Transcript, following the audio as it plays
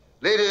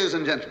Ladies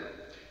and gentlemen,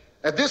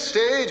 at this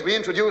stage we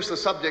introduce the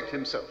subject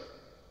himself.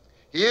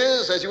 He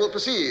is, as you will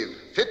perceive,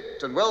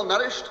 fit and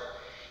well-nourished.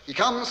 He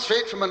comes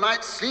straight from a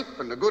night's sleep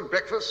and a good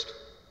breakfast,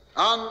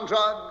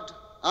 undrugged,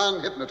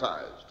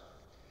 unhypnotized.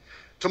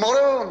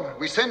 Tomorrow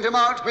we send him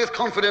out with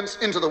confidence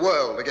into the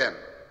world again,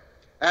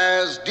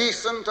 as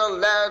decent a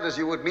lad as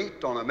you would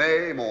meet on a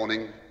May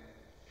morning.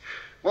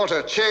 What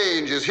a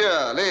change is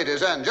here,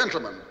 ladies and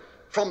gentlemen,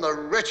 from the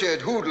wretched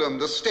hoodlum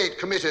the state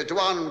committed to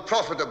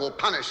unprofitable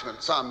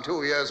punishment some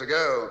 2 years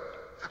ago.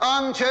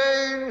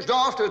 Unchanged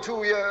after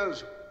 2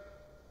 years.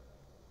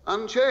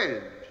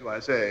 Unchanged, do I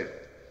say?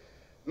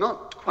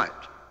 Not quite.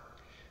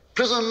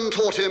 Prison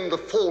taught him the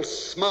false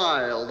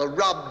smile, the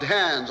rubbed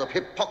hands of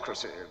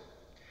hypocrisy,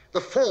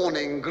 the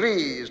fawning,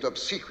 greased,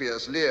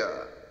 obsequious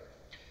leer.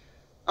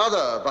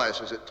 Other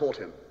vices it taught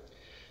him,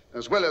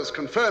 as well as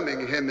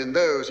confirming him in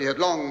those he had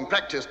long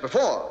practiced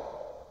before.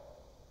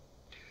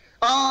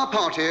 Our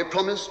party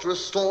promised to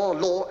restore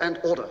law and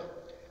order,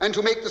 and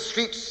to make the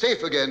streets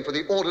safe again for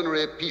the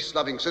ordinary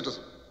peace-loving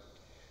citizen.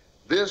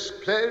 This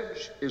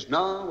pledge is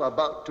now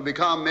about to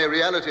become a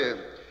reality.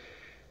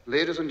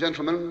 Ladies and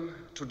gentlemen,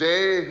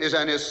 today is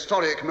an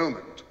historic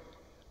moment.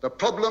 The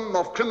problem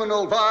of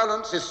criminal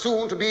violence is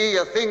soon to be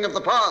a thing of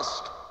the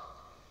past.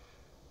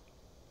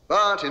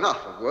 But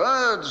enough of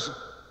words.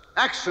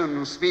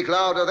 Actions speak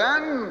louder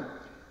than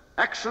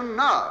action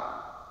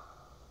now.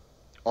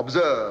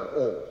 Observe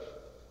all.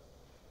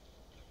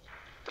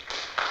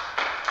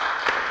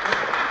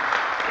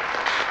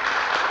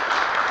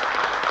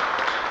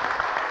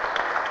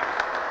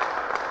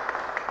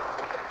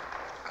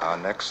 Our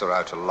necks are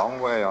out a long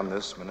way on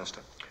this,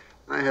 Minister.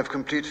 I have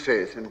complete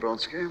faith in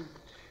Brodsky.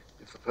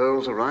 If the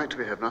polls are right,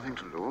 we have nothing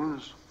to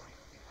lose.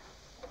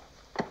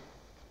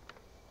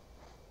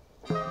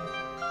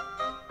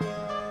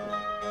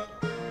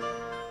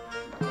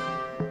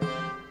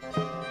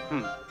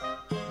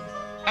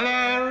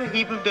 Hello,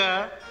 heap of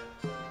dirt.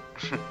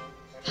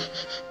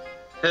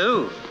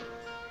 Who?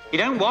 You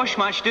don't wash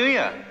much, do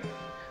you?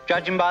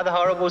 Judging by the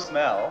horrible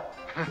smell.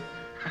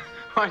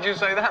 Why'd you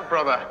say that,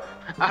 brother?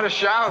 I had a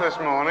shower this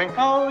morning.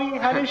 Oh, you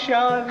had a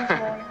shower this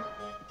morning.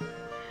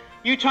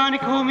 You trying to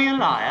call me a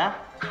liar?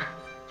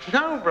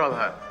 No,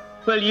 brother.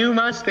 Well, you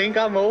must think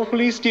I'm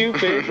awfully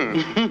stupid.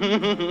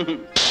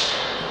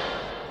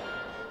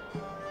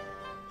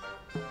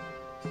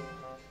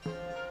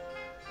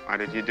 Why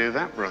did you do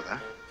that,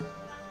 brother?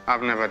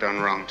 I've never done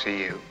wrong to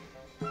you.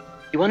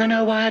 You want to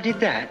know why I did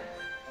that?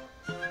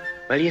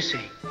 Well, you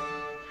see.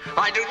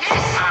 I do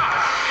this,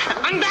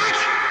 and that,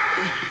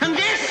 and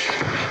this,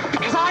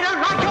 because I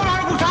don't like your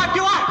horrible type,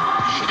 do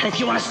I? And if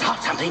you want to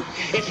start something,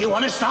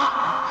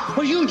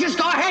 well, you just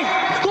go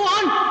ahead. Go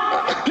on.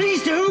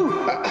 Please do.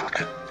 Go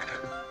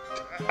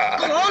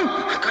on.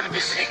 I'm gonna be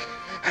sick.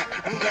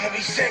 I'm gonna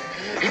be sick.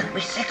 You're gonna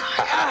be sick,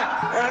 are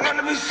I'm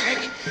gonna be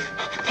sick.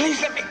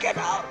 Please let me get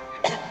out.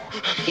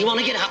 you? You want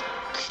to get up?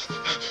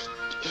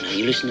 No,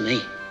 you listen to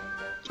me.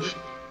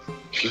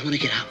 If you want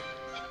to get up,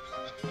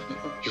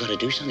 you got to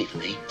do something for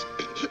me.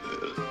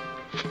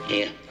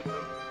 Here.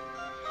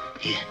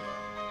 Here.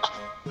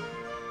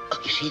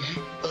 You see that?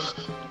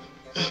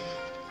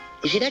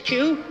 You see that,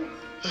 you?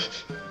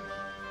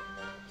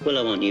 Well,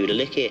 I want you to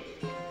lick it.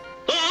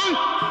 Go on!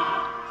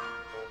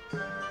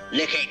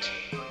 Lick it.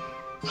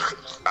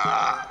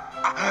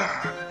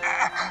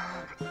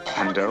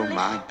 And oh,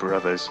 my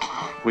brothers,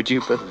 would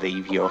you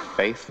believe your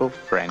faithful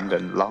friend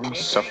and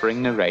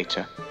long-suffering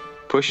narrator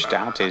pushed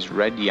out his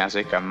red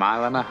yazzik 1.5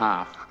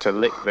 miles to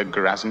lick the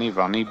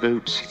Grasny-Vonny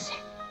boots?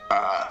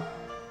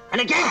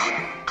 And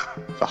again!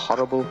 The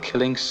horrible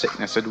killing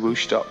sickness had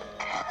whooshed up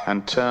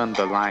and turned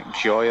the light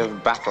joy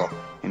of battle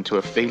into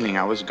a feeling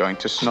I was going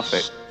to snuff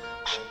it.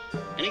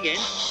 And again.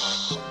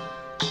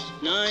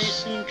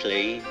 Nice and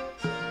clean.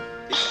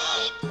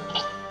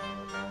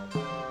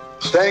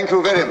 Thank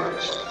you very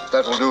much.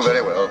 That will do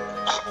very well.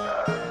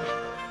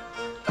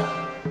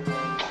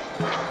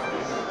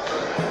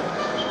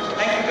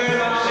 Thank you very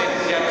much,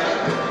 ladies and gentlemen.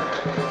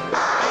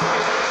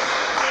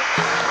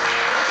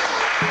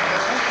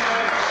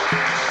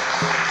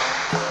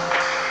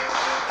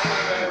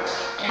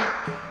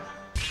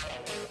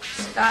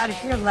 God,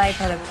 if your life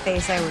had a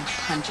face, I would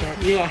punch it.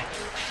 Yeah.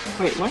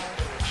 Wait, what?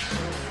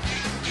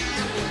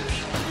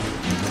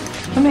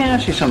 Let me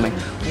ask you something.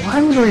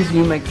 Why would a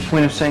review make the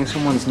point of saying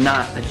someone's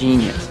not a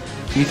genius?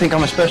 You think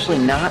I'm especially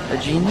not a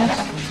genius?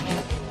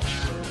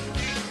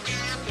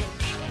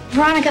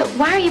 Veronica,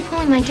 why are you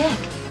pulling my dick?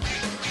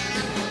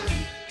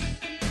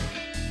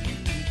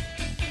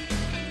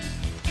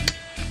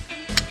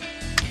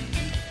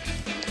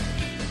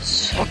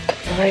 Suck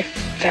my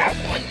fat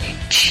one, you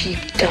cheap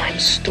dime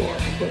store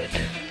hood.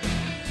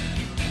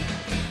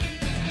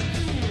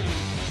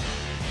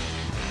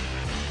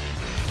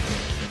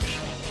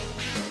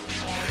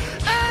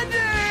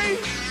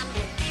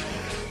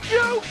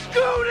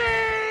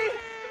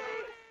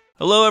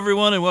 Hello,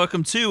 everyone, and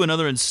welcome to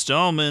another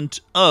installment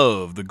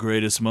of The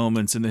Greatest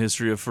Moments in the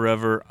History of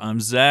Forever.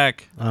 I'm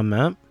Zach. I'm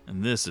Matt.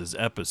 And this is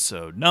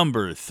episode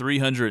number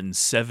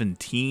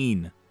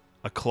 317,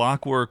 A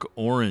Clockwork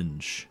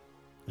Orange.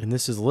 And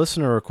this is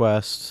listener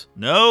requests.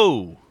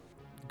 No.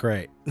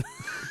 Great.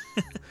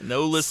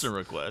 No listener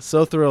requests.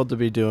 So thrilled to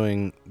be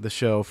doing the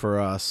show for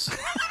us.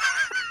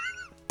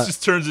 It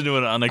just turns into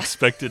an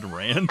unexpected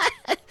rant.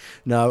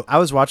 No, I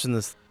was watching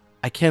this.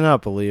 I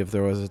cannot believe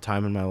there was a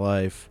time in my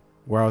life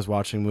where I was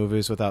watching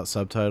movies without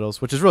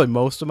subtitles, which is really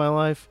most of my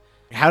life.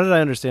 How did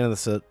I understand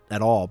this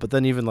at all? But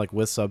then even like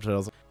with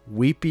subtitles,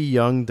 weepy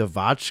young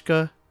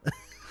Devachka.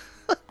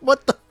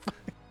 What the fuck?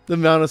 The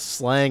amount of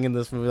slang in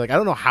this movie. Like, I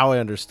don't know how I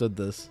understood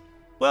this.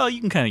 Well, you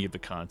can kind of get the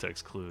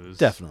context clues.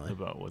 Definitely.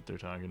 About what they're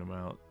talking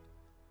about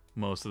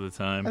most of the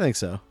time. I think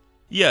so.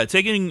 Yeah,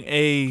 taking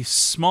a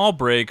small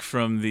break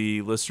from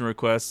the listener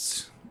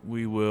requests.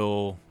 We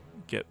will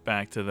get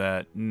back to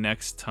that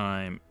next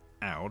time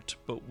out.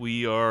 But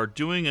we are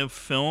doing a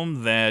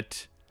film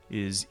that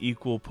is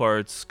equal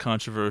parts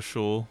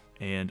controversial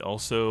and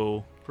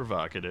also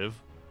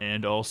provocative,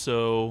 and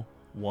also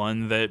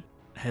one that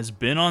has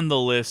been on the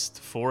list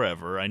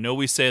forever. I know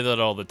we say that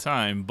all the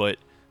time, but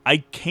I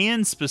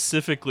can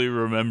specifically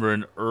remember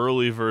an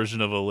early version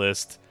of a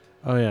list.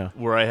 Oh, yeah.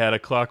 Where I had a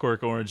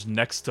Clockwork Orange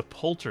next to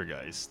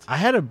Poltergeist. I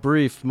had a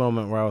brief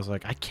moment where I was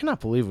like, I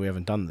cannot believe we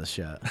haven't done this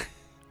yet.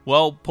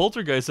 Well,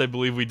 Poltergeist, I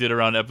believe we did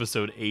around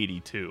episode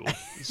 82.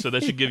 So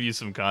that should give you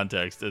some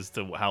context as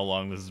to how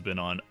long this has been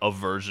on a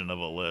version of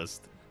a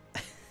list.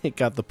 It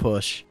got the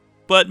push.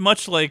 But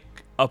much like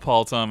a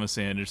Paul Thomas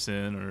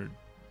Anderson or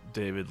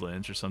David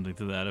Lynch or something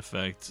to that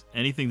effect,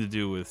 anything to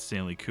do with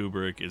Stanley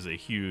Kubrick is a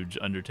huge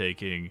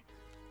undertaking.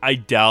 I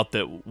doubt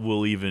that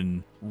we'll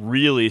even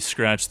really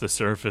scratch the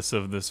surface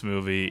of this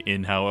movie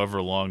in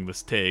however long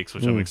this takes,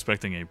 which I'm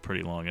expecting a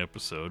pretty long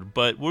episode.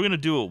 But we're going to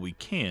do what we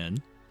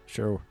can.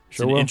 Sure.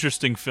 It's an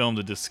interesting film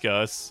to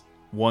discuss,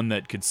 one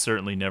that could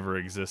certainly never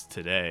exist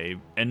today,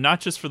 and not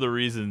just for the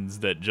reasons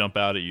that jump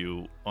out at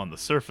you on the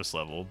surface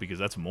level, because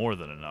that's more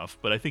than enough,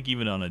 but I think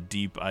even on a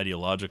deep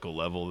ideological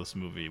level, this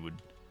movie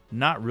would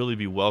not really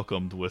be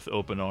welcomed with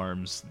open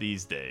arms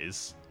these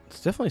days.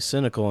 It's definitely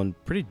cynical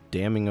and pretty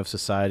damning of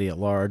society at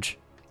large.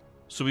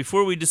 So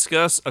before we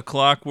discuss A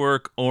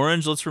Clockwork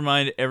Orange, let's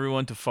remind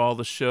everyone to follow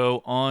the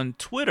show on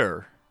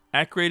Twitter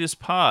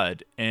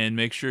 @GreatestPod, and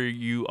make sure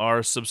you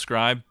are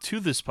subscribed to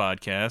this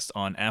podcast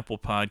on Apple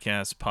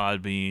Podcasts,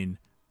 Podbean,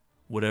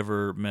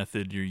 whatever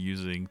method you're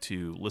using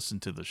to listen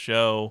to the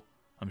show.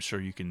 I'm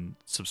sure you can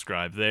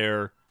subscribe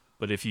there.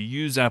 But if you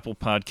use Apple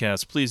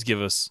Podcasts, please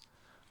give us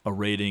a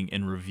rating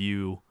and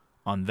review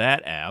on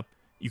that app.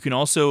 You can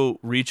also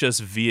reach us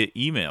via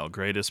email,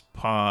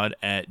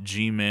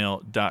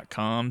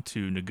 greatestpod@gmail.com,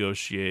 to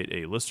negotiate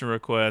a listener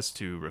request,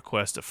 to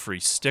request a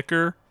free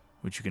sticker,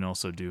 which you can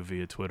also do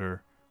via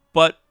Twitter.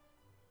 But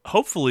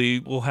hopefully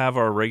we'll have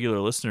our regular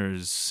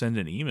listeners send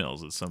in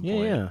emails at some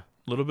point. Yeah.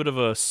 A little bit of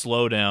a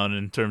slowdown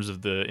in terms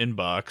of the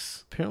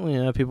inbox.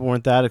 Apparently people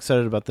weren't that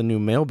excited about the new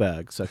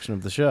mailbag section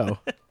of the show.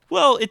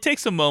 Well, it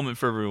takes a moment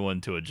for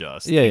everyone to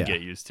adjust and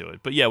get used to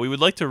it. But yeah, we would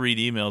like to read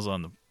emails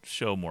on the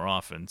show more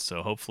often,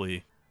 so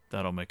hopefully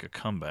that'll make a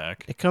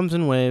comeback. It comes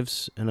in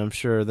waves, and I'm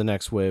sure the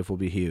next wave will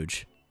be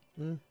huge.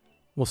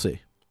 We'll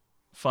see.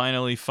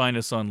 Finally, find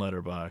us on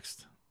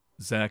Letterboxd,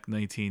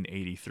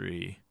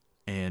 Zach1983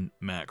 and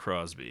Matt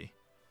Crosby.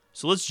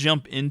 So let's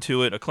jump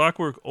into it. A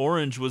Clockwork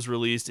Orange was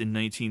released in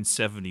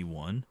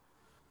 1971.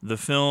 The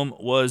film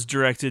was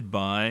directed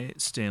by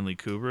Stanley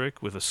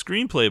Kubrick, with a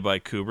screenplay by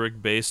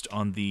Kubrick based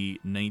on the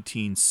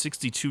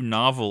 1962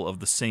 novel of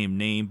the same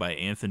name by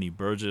Anthony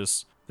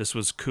Burgess. This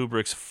was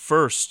Kubrick's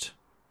first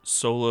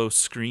solo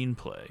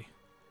screenplay.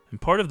 And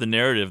part of the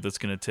narrative that's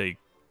going to take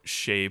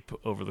shape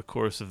over the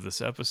course of this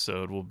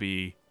episode will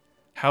be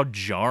how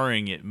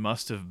jarring it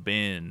must have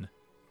been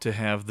to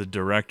have the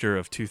director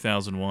of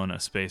 2001: A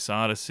Space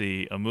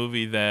Odyssey, a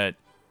movie that,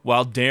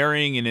 while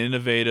daring and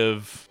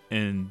innovative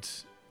and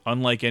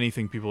unlike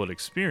anything people had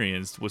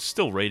experienced, was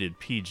still rated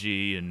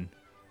PG and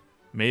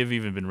may have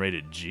even been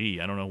rated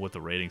G. I don't know what the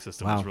rating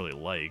system was really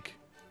like.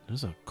 It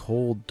was a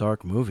cold,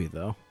 dark movie,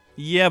 though.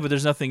 Yeah, but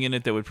there's nothing in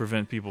it that would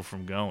prevent people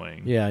from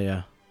going.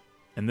 Yeah.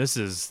 And this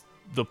is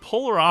the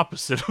polar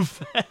opposite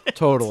of that.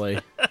 Totally.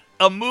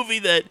 A movie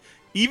that,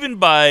 even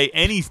by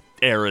any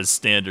era's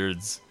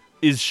standards,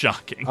 is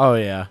shocking. Oh,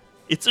 yeah.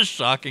 It's a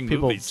shocking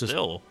movie still.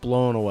 People just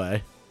blown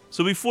away.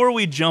 So before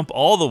we jump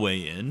all the way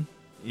in,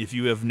 if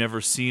you have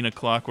never seen A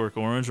Clockwork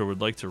Orange or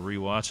would like to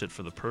rewatch it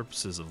for the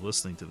purposes of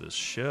listening to this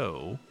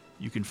show,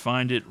 you can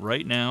find it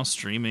right now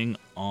streaming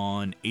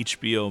on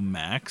HBO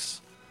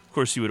Max. Of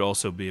course, you would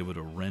also be able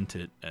to rent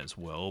it as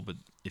well, but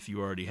if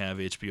you already have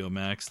HBO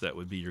Max, that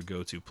would be your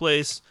go-to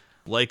place.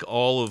 Like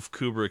all of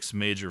Kubrick's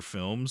major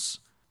films,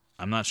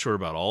 I'm not sure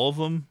about all of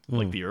them,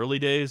 like the early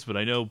days, but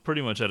I know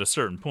pretty much at a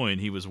certain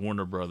point he was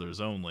Warner Brothers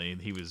only.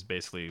 He was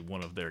basically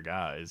one of their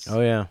guys.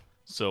 Oh, yeah.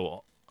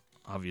 So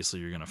obviously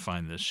you're going to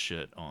find this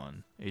shit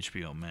on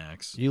HBO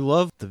Max. You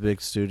love the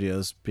big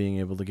studios being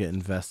able to get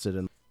invested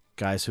in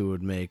guys who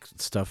would make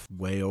stuff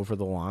way over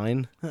the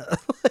line.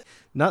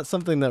 Not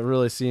something that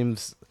really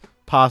seems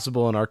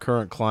possible in our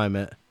current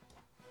climate.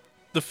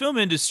 The film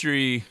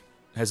industry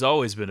has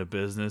always been a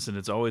business, and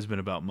it's always been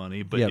about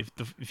money. But Yep.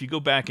 if you go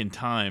back in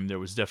time, there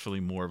was definitely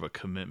more of a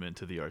commitment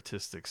to the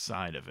artistic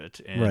side of it.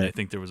 And Right. I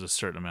think there was a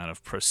certain amount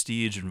of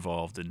prestige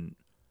involved in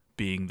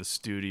being the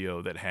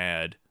studio that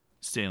had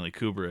Stanley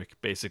Kubrick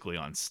basically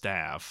on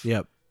staff.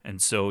 Yep.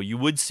 And so you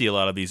would see a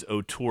lot of these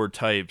auteur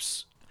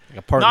types, Like a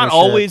not partnership.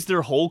 always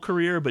their whole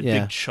career, but Yeah.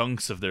 big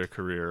chunks of their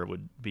career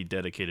would be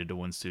dedicated to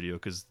one studio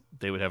because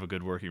they would have a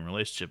good working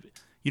relationship.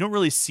 You don't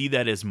really see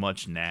that as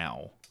much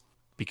now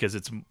because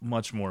it's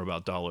much more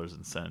about dollars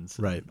and cents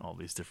and Right. all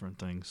these different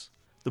things.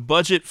 The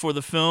budget for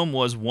the film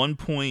was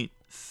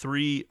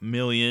 $1.3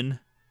 million,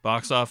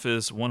 box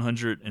office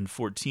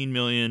 $114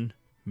 million,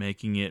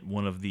 making it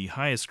one of the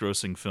highest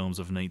grossing films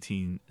of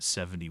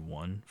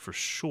 1971 for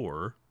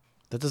sure.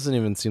 That doesn't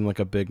even seem like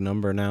a big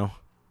number now.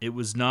 It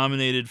was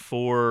nominated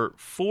for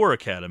 4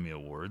 Academy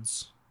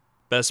Awards.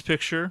 Best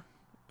Picture,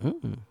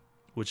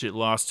 which it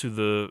lost to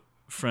The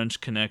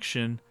French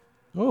Connection.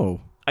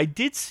 Oh. I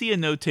did see a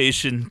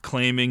notation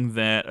claiming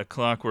that A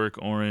Clockwork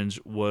Orange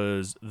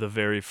was the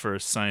very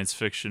first science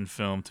fiction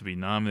film to be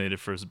nominated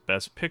for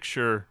Best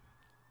Picture.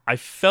 I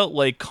felt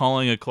like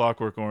calling A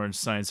Clockwork Orange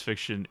science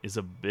fiction is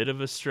a bit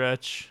of a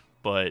stretch,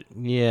 but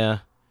Yeah.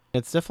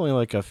 It's definitely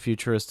like a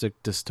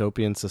futuristic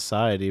dystopian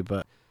society,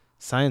 but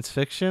science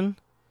fiction?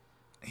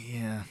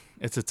 yeah,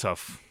 it's a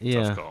tough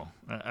Yeah. call.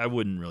 I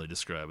wouldn't really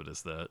describe it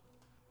as that.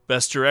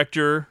 Best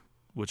Director,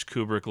 which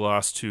Kubrick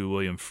lost to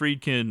William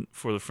Friedkin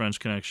for The French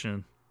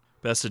Connection.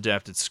 Best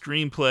Adapted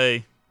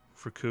Screenplay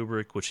for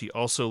Kubrick, which he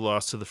also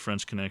lost to The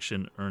French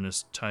Connection,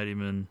 Ernest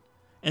Tidyman.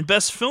 And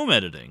Best Film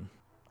Editing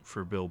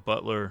for Bill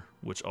Butler,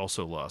 which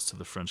also lost to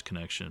The French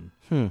Connection,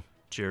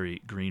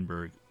 Jerry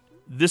Greenberg.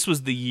 This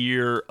was the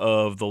year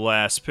of The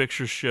Last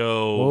Picture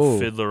Show, Whoa.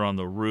 Fiddler on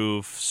the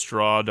Roof,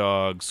 Straw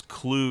Dogs,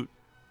 Clute,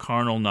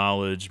 Carnal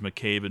Knowledge,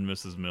 McCabe and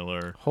Mrs.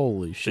 Miller.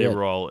 Holy They shit.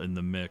 were all in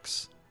the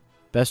mix.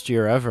 Best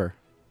year ever.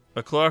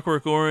 A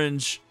Clockwork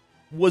Orange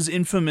was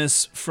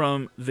infamous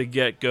from the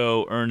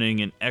get-go,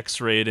 earning an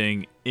X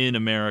rating in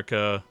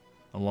America,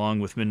 along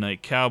with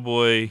Midnight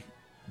Cowboy,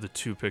 the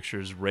 2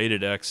 pictures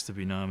rated X to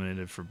be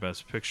nominated for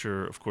Best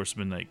Picture. Of course,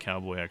 Midnight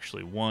Cowboy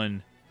actually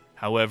won.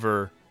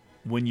 However,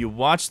 when you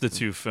watch the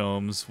 2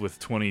 films with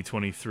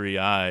 2023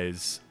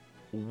 eyes,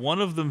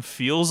 one of them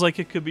feels like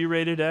it could be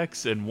rated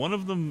X, and one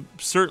of them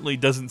certainly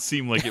doesn't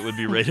seem like it would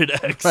be rated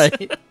X.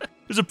 Right.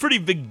 There's a pretty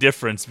big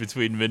difference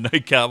between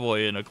Midnight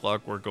Cowboy and A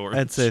Clockwork Orange.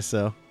 I'd say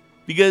so.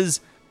 Because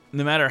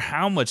no matter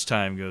how much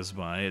time goes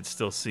by, it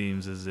still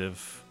seems as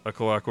if A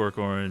Clockwork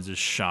Orange is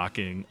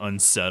shocking,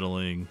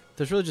 unsettling.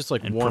 There's really just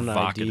like and one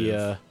provocative.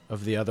 idea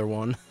of the other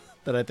one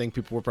that I think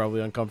people were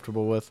probably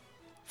uncomfortable with.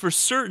 For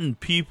certain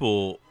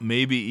people,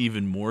 maybe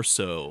even more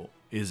so,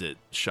 is it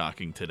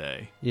shocking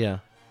today. Yeah.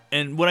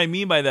 And what I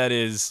mean by that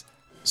is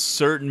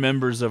certain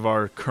members of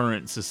our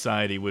current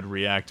society would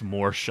react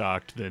more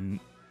shocked than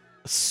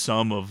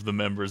some of the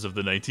members of the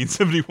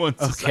 1971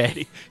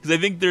 society. Because I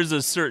think there's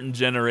a certain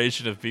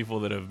generation of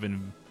people that have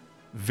been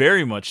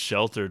very much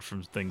sheltered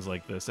from things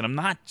like this. And I'm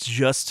not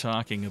just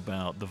talking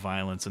about the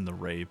violence and the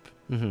rape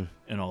and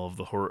all of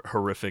the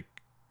horrific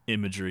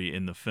imagery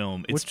in the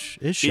film. Which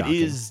is shocking.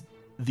 It is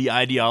the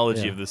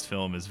ideology Yeah. of this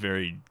film is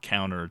very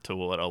counter to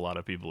what a lot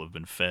of people have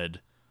been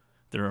fed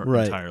their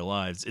Right. entire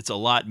lives. It's a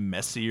lot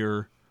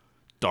messier,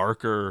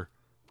 darker,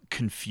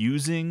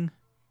 confusing,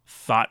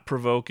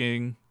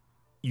 thought-provoking.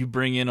 You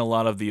bring in a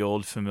lot of the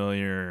old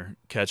familiar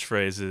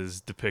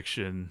catchphrases,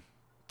 depiction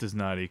does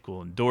not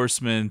equal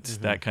endorsement,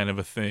 that kind of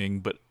a thing,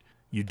 but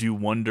you do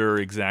wonder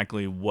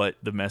exactly what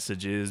the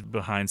message is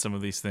behind some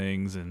of these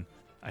things, and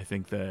I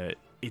think that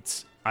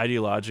it's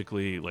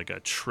ideologically like a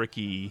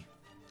tricky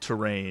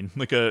terrain.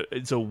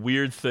 It's a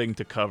weird thing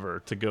to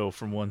cover, to go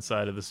from one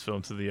side of this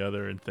film to the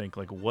other and think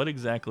like, what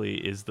exactly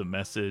is the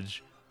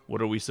message?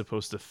 What are we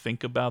supposed to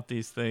think about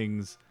these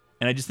things?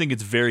 And I just think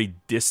it's very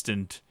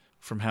distant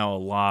from how a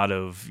lot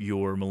of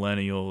your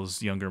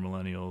millennials, younger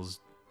millennials,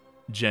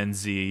 Gen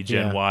Z,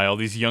 Gen Yeah. Y, all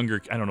these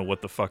younger, I don't know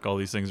what the fuck all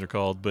these things are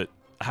called, but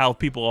how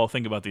people all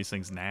think about these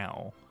things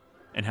now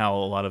and how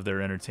a lot of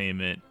their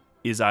entertainment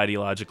is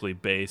ideologically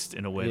based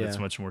in a way that's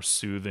Yeah. much more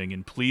soothing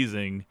and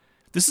pleasing.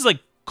 This is like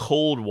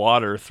cold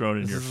water thrown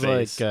in This your is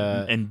face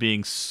like, and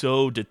being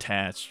so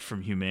detached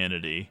from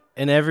humanity.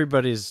 And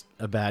everybody's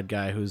a bad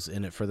guy who's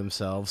in it for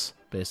themselves,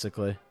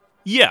 basically.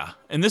 Yeah,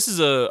 and this is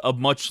a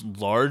much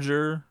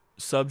larger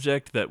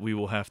subject that we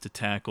will have to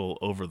tackle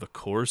over the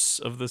course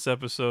of this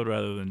episode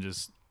rather than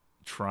just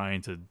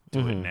trying to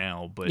do it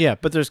now. But yeah,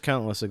 but there's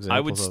countless examples.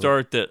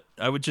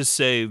 I would just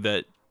say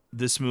that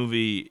this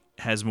movie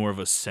has more of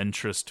a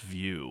centrist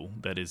view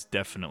that is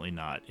definitely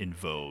not in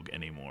vogue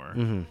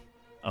anymore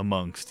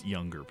amongst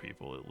younger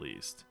people, at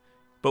least.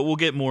 But we'll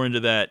get more into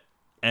that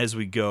as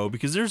we go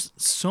because there's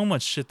so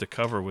much shit to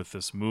cover with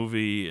this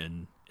movie,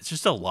 and it's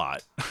just a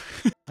lot.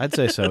 I'd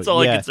say so. That's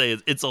all yeah. I can say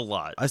is it's a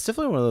lot. It's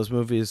definitely one of those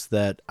movies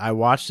that I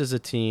watched as a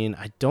teen.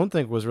 I don't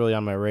think was really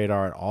on my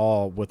radar at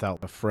all without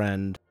a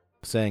friend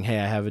saying, hey,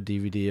 I have a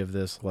DVD of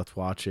this, let's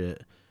watch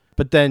it.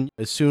 But then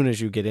as soon as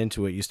you get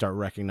into it, you start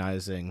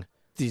recognizing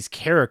these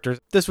characters.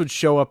 This would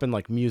show up in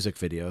like music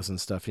videos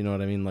and stuff, you know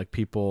what I mean? Like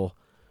people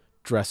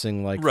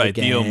dressing like right,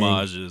 the the gang.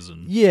 homages.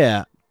 And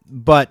Yeah,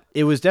 but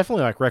it was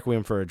definitely like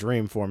Requiem for a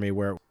Dream for me,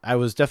 where I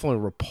was definitely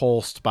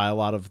repulsed by a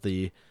lot of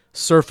the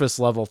surface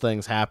level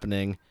things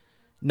happening.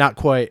 Not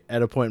quite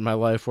at a point in my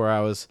life where I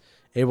was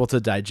able to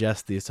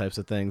digest these types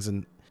of things,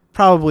 and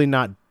probably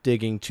not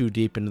digging too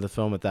deep into the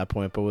film at that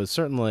point, but was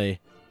certainly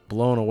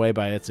blown away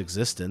by its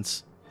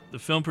existence. The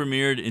film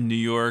premiered in New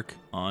York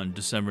on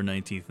December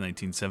 19th,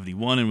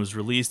 1971, and was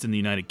released in the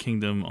United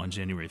Kingdom on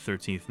January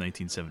 13th,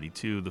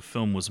 1972. The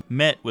film was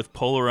met with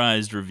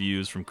polarized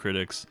reviews from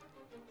critics.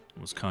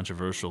 It was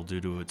controversial due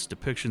to its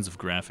depictions of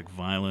graphic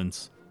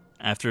violence.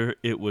 After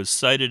it was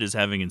cited as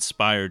having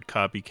inspired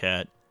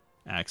copycat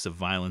acts of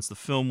violence, the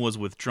film was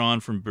withdrawn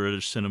from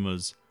British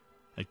cinemas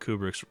at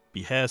Kubrick's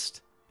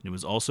behest, and it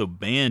was also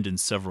banned in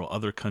several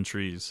other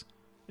countries.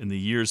 In the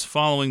years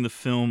following, the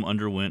film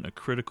underwent a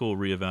critical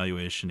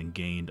reevaluation and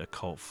gained a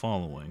cult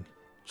following.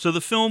 So the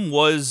film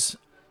was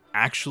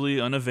actually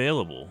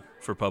unavailable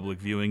for public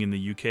viewing in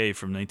the UK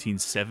from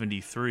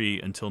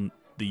 1973 until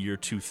the year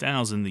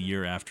 2000, the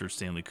year after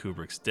Stanley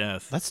Kubrick's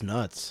death. That's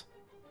nuts.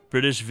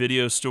 British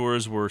video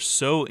stores were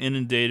so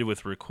inundated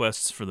with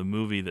requests for the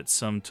movie that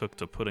some took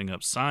to putting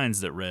up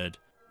signs that read,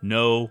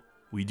 "No,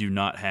 we do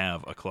not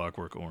have a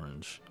Clockwork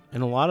Orange."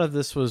 And a lot of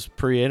this was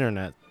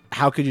pre-internet.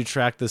 How could you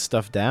track this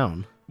stuff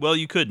down? Well,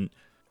 you couldn't.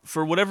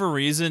 For whatever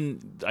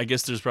reason, I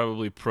guess there's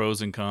probably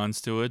pros and cons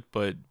to it,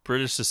 but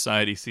British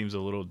society seems a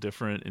little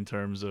different in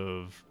terms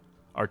of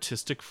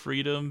artistic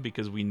freedom,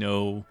 because we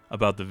know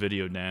about the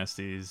video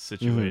nasties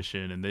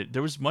situation, and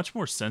there was much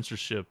more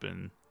censorship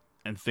and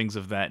things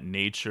of that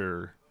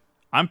nature.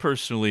 I'm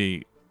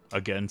personally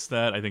against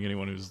that. I think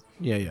anyone who's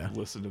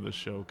listened to this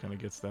show kind of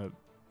gets that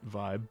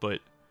vibe, but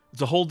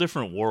it's a whole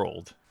different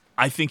world.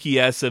 I think he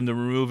asked them to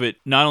remove it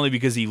not only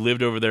because he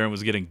lived over there and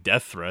was getting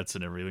death threats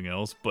and everything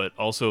else, but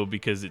also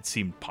because it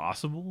seemed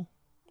possible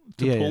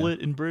to pull it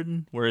in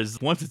Britain. Whereas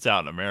once it's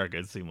out in America,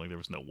 it seemed like there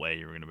was no way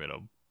you were going to be able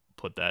to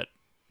put that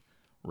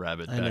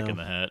rabbit back in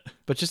the hat.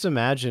 But just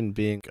imagine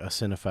being a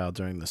cinephile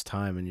during this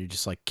time and you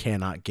just like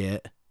cannot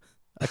get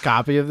a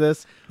copy of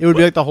this. It would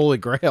be like the Holy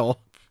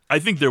Grail. I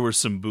think there were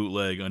some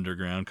bootleg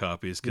underground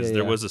copies, because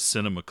there was a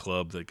cinema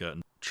club that got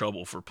in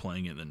trouble for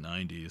playing it in the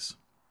 90s.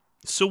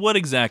 So what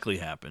exactly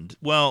happened?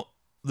 Well,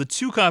 the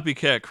two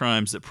copycat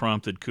crimes that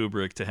prompted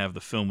Kubrick to have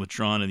the film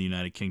withdrawn in the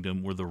United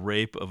Kingdom were the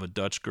rape of a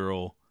Dutch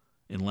girl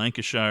in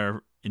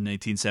Lancashire in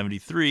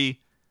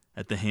 1973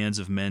 at the hands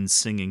of men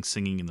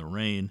singing in the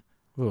Rain,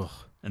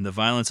 and the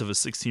violence of a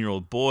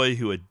 16-year-old boy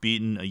who had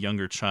beaten a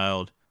younger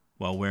child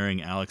while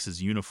wearing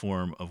Alex's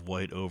uniform of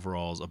white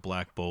overalls, a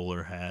black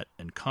bowler hat,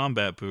 and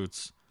combat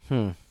boots.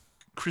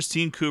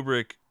 Christine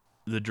Kubrick,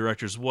 the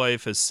director's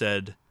wife, has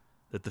said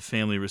that the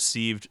family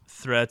received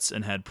threats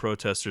and had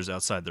protesters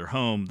outside their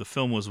home. The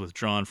film was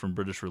withdrawn from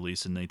British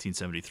release in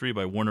 1973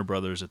 by Warner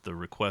Brothers at the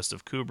request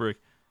of Kubrick.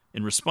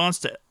 In response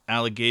to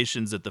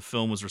allegations that the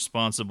film was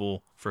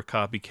responsible for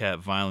copycat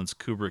violence,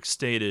 Kubrick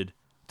stated,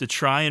 "To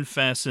try and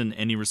fasten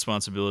any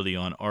responsibility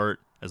on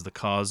art as the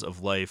cause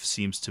of life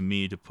seems to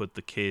me to put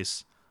the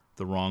case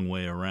the wrong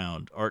way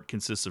around. Art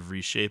consists of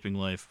reshaping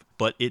life,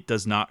 but it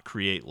does not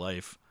create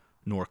life,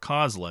 nor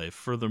cause life.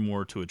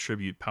 Furthermore, to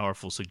attribute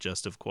powerful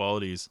suggestive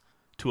qualities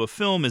to a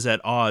film is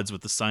at odds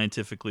with the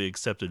scientifically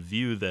accepted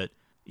view that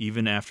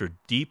even after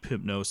deep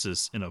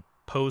hypnosis in a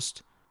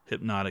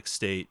post-hypnotic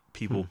state,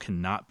 people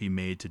cannot be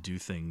made to do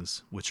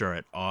things which are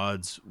at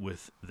odds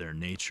with their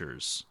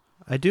natures."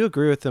 I do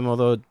agree with him,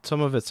 although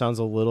some of it sounds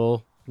a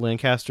little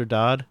Lancaster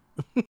Dodd.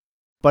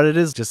 But it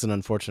is just an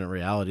unfortunate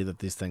reality that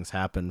these things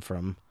happen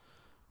from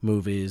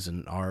movies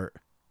and art.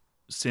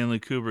 Stanley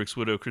Kubrick's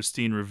widow,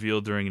 Christine,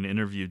 revealed during an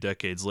interview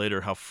decades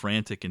later how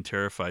frantic and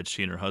terrified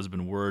she and her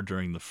husband were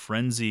during the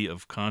frenzy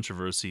of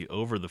controversy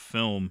over the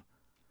film.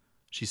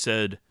 She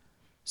said,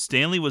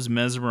 "Stanley was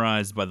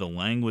mesmerized by the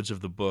language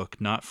of the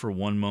book. Not for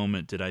one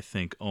moment did I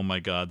think, oh my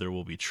God, there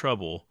will be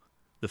trouble.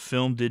 The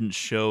film didn't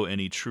show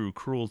any true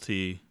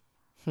cruelty."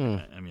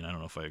 I mean, I don't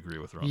know if I agree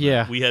with her on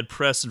that. We had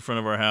press in front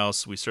of our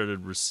house. We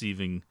started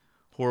receiving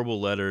horrible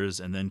letters,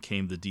 and then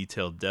came the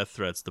detailed death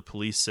threats. The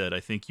police said,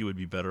 "I think you would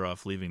be better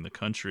off leaving the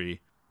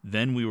country."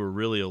 Then we were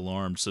really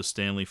alarmed, so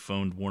Stanley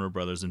phoned Warner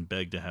Brothers and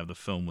begged to have the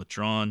film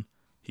withdrawn.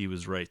 He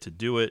was right to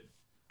do it.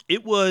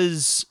 It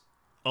was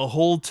a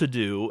whole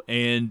to-do,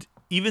 and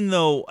even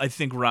though I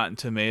think Rotten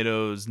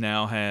Tomatoes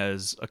now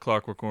has A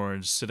Clockwork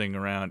Orange sitting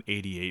around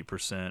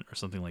 88% or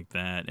something like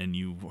that, and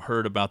you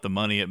heard about the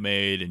money it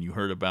made and you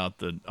heard about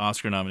the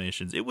Oscar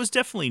nominations, it was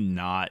definitely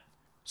not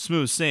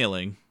smooth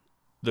sailing.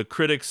 The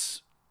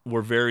critics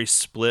were very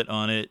split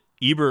on it.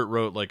 Ebert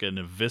wrote like an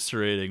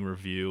eviscerating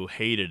review,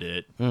 hated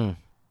it.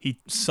 He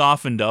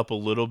softened up a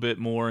little bit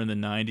more in the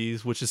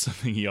 90s, which is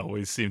something he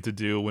always seemed to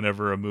do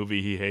whenever a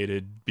movie he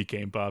hated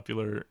became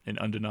popular and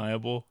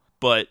undeniable.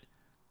 But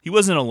he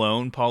wasn't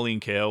alone. Pauline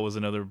Kael was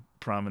another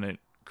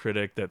prominent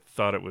critic that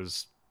thought it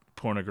was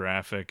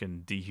pornographic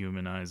and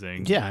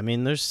dehumanizing. Yeah, I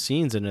mean, there's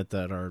scenes in it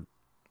that are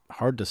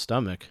hard to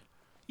stomach.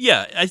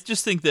 Yeah, I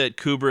just think that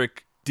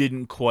Kubrick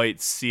didn't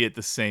quite see it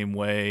the same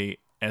way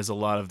as a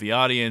lot of the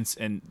audience,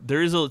 and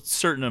there is a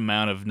certain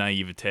amount of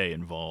naivete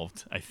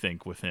involved, I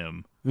think, with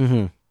him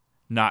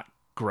not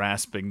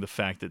grasping the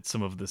fact that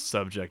some of the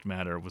subject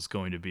matter was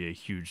going to be a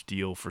huge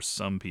deal for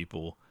some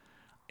people.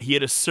 He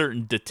had a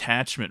certain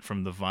detachment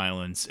from the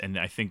violence, and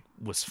I think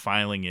was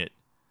filing it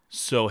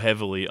so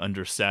heavily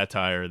under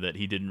satire that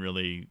he didn't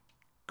really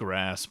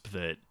grasp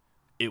that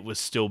it was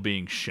still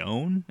being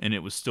shown, and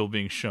it was still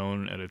being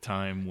shown at a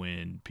time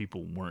when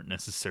people weren't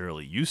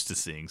necessarily used to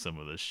seeing some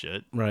of this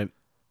shit. Right.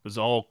 It was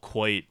all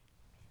quite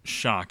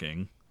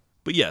shocking.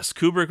 But yes,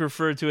 Kubrick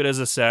referred to it as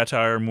a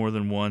satire more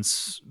than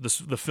once.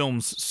 The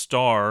film's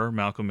star,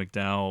 Malcolm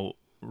McDowell,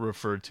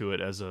 referred to it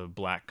as a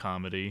black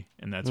comedy,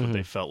 and that's what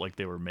they felt like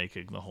they were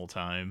making the whole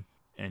time.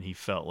 And he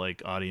felt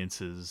like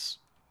audiences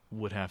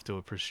would have to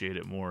appreciate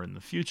it more in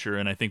the future,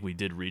 and I think we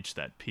did reach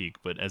that peak.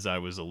 But as I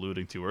was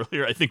alluding to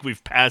earlier, I think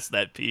we've passed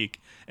that peak,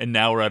 and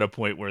now we're at a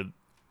point where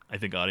I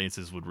think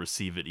audiences would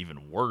receive it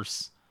even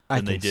worse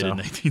than they did in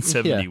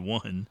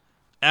 1971. Yeah.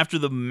 After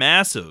the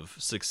massive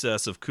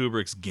success of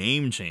Kubrick's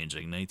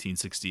game-changing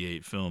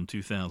 1968 film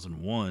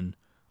 2001,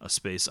 A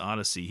Space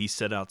Odyssey, he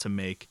set out to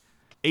make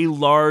a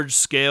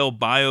large-scale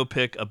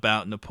biopic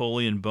about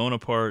Napoleon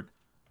Bonaparte,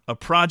 a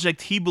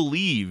project he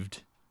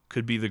believed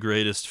could be the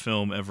greatest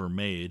film ever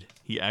made.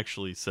 He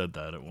actually said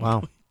that at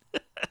one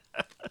point.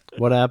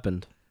 What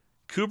happened?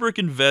 Kubrick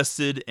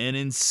invested an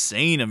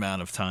insane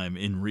amount of time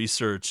in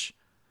research,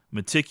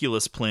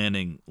 meticulous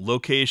planning,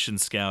 location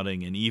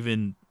scouting, and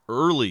even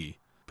early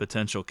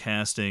potential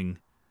casting.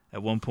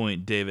 At one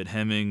point, David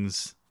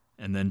Hemmings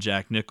and then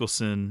Jack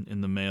Nicholson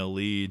in the male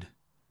lead,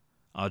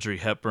 Audrey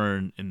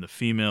Hepburn in the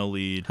female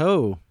lead.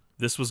 Oh.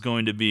 This was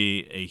going to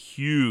be a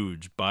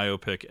huge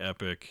biopic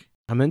epic.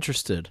 I'm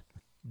interested.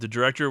 The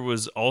director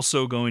was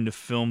also going to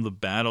film the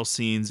battle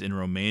scenes in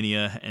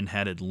Romania and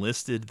had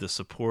enlisted the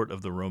support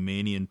of the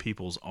Romanian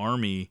People's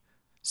Army.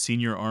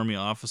 Senior army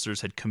officers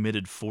had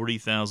committed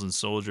 40,000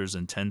 soldiers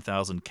and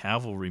 10,000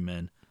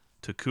 cavalrymen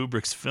to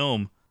Kubrick's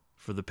film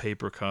for the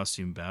paper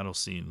costume battle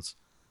scenes.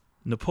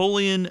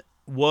 Napoleon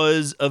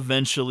was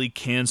eventually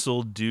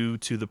canceled due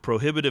to the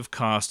prohibitive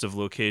cost of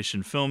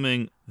location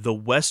filming, the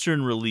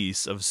Western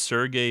release of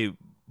Sergei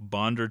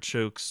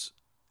Bondarchuk's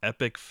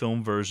epic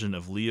film version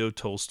of Leo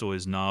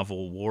Tolstoy's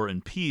novel War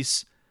and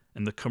Peace,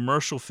 and the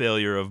commercial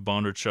failure of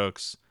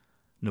Bondarchuk's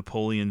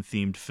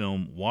Napoleon-themed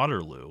film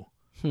Waterloo.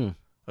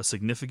 A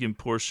significant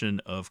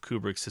portion of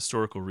Kubrick's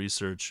historical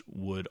research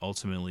would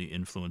ultimately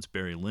influence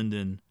Barry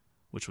Lyndon,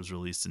 which was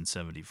released in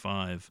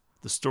 1975,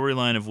 the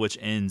storyline of which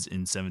ends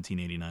in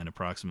 1789,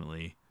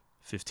 approximately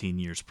 15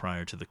 years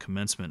prior to the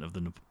commencement of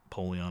the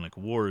Napoleonic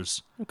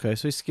Wars. Okay,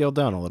 so he scaled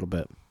down a little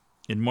bit.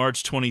 In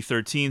March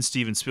 2013,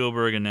 Steven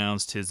Spielberg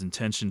announced his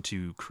intention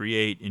to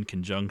create, in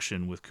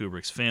conjunction with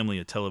Kubrick's family,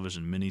 a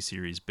television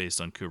miniseries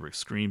based on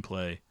Kubrick's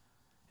screenplay.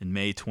 In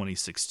May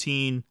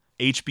 2016,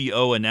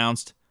 HBO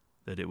announced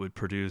that it would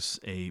produce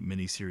a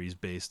miniseries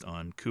based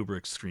on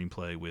Kubrick's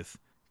screenplay with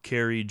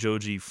Cary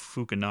Joji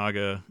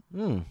Fukunaga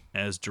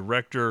as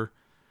director.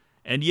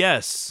 And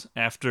yes,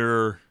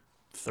 after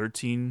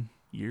 13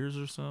 years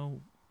or so,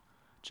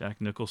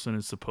 Jack Nicholson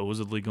is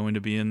supposedly going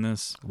to be in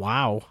this.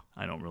 Wow.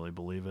 I don't really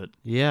believe it.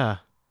 Yeah.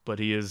 But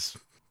he is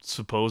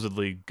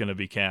supposedly going to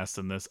be cast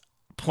in this.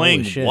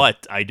 Playing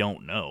what? I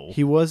don't know.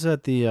 He was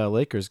at the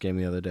Lakers game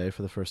the other day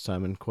for the first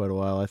time in quite a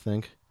while, I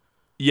think.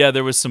 Yeah,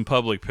 there was some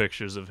public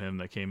pictures of him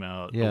that came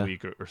out a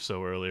week or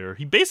so earlier.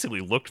 He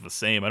basically looked the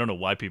same. I don't know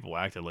why people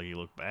acted like he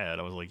looked bad.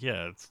 I was like,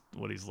 yeah, it's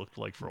what he's looked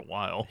like for a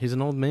while. He's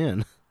an old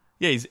man.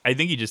 Yeah, I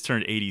think he just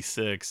turned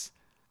 86.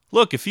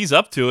 Look, if he's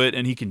up to it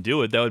and he can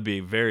do it, that would be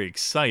very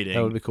exciting.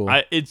 That would be cool.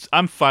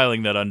 I'm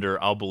filing that under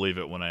I'll believe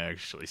it when I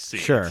actually see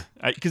it. Sure.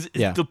 Because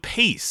the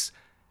pace.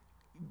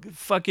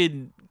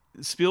 Fucking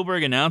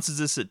Spielberg announces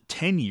this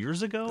 10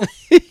 years ago?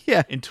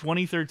 Yeah. In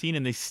 2013,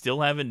 and they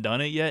still haven't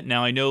done it yet.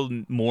 Now, I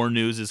know more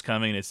news is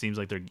coming, and it seems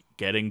like they're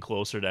getting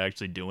closer to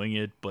actually doing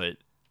it, but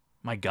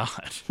my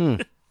God.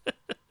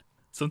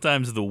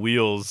 Sometimes the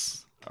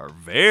wheels are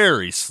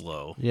very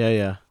slow.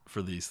 Yeah.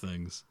 For these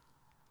things.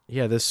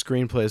 Yeah, this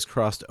screenplay has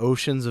crossed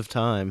oceans of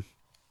time.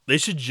 They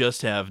should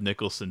just have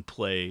Nicholson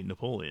play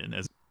Napoleon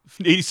as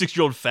an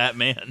 86-year-old fat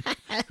man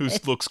who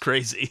looks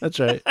crazy. That's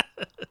right.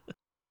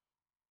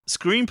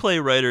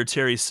 Screenplay writer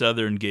Terry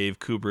Southern gave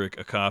Kubrick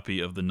a copy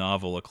of the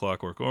novel A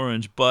Clockwork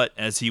Orange, but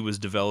as he was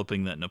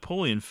developing that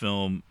Napoleon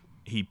film,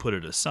 he put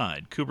it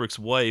aside. Kubrick's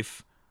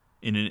wife,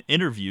 in an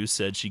interview,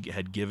 said she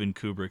had given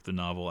Kubrick the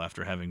novel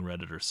after having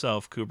read it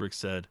herself. Kubrick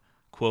said,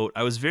 quote,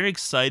 "I was very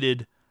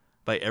excited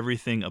by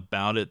everything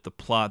about it, the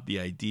plot, the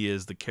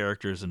ideas, the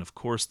characters, and of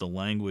course the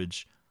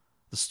language.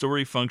 The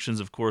story functions,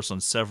 of course, on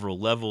several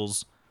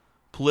levels,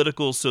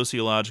 political,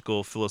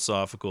 sociological,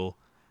 philosophical,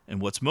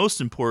 and what's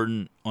most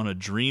important, on a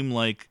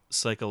dreamlike,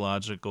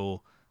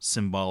 psychological,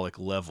 symbolic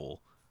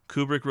level.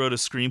 Kubrick wrote a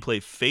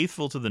screenplay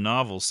faithful to the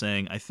novel,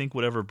 saying, I think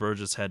whatever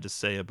Burgess had to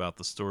say about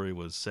the story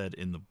was said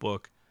in the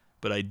book,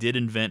 but I did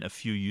invent a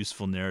few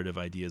useful narrative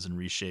ideas and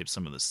reshape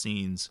some of the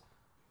scenes.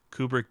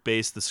 Kubrick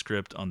based the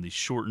script on the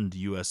shortened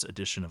U.S.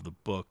 edition of the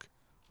book,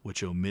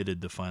 which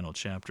omitted the final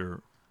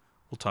chapter.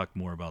 We'll talk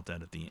more about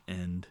that at the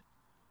end.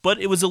 But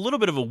it was a little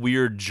bit of a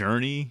weird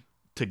journey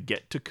to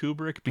get to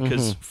Kubrick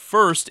because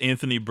first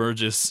Anthony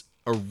Burgess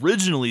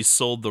originally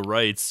sold the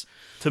rights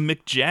to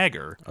Mick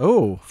Jagger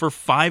for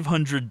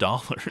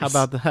 $500. How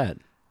about that?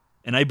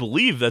 And I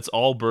believe that's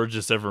all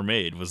Burgess ever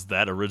made was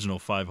that original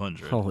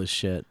 $500. Holy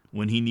shit.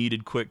 When he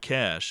needed quick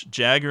cash.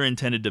 Jagger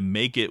intended to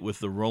make it with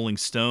the Rolling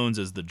Stones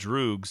as the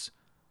Droogs,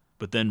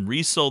 but then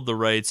resold the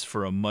rights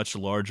for a much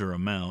larger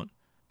amount.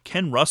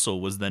 Ken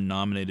Russell was then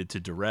nominated to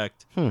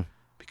direct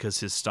because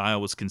his style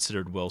was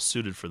considered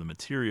well-suited for the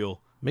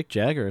material. Mick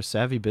Jagger, a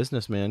savvy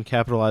businessman,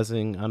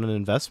 capitalizing on an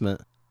investment.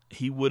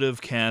 He would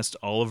have cast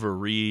Oliver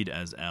Reed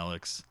as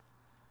Alex.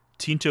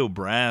 Tinto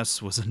Brass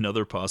was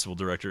another possible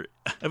director.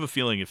 I have a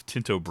feeling if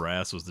Tinto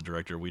Brass was the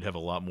director, we'd have a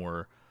lot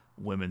more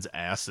women's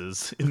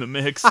asses in the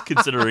mix,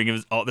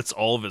 considering that's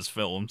all of his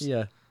films.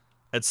 Yeah.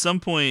 At some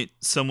point,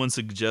 someone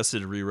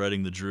suggested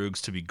rewriting the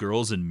Droogs to be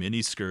girls in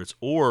miniskirts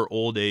or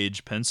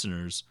old-age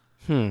pensioners.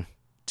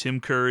 Tim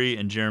Curry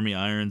and Jeremy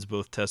Irons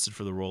both tested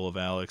for the role of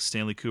Alex.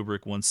 Stanley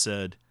Kubrick once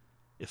said,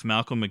 "If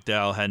Malcolm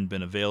McDowell hadn't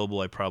been available,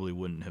 I probably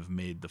wouldn't have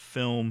made the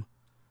film."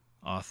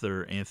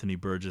 Author Anthony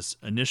Burgess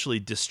initially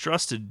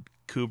distrusted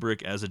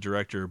Kubrick as a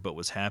director, but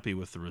was happy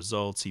with the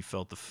results. He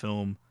felt the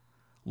film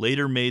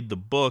later made the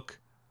book,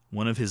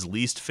 one of his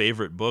least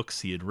favorite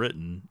books he had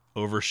written,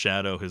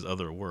 overshadow his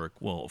other work.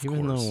 Well, of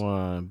Even course.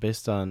 though,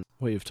 based on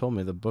what you've told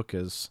me, the book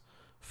is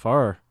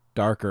far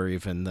darker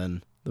even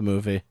than the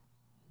movie.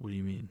 What do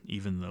you mean?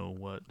 Even though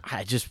what?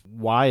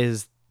 Why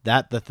is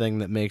that the thing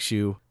that makes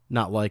you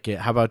not like it?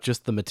 How about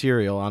just the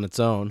material on its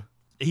own?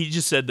 He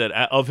just said that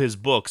of his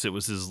books, it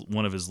was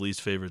one of his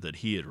least favorite that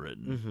he had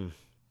written.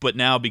 But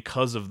now,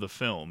 because of the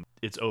film,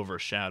 it's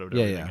overshadowed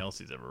everything else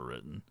he's ever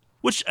written,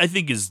 which I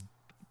think is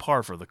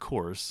par for the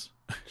course.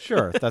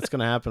 Sure, that's going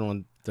to happen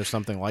when there's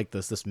something like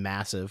this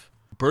massive.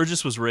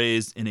 Burgess was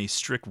raised in a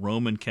strict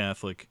Roman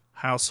Catholic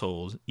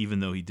household, even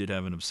though he did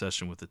have an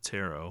obsession with the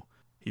tarot.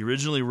 He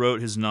originally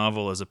wrote his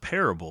novel as a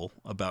parable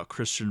about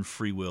Christian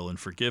free will and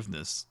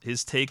forgiveness.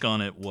 His take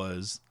on it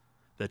was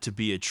that to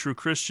be a true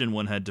Christian,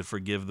 one had to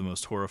forgive the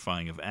most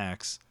horrifying of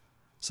acts,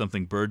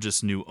 something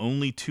Burgess knew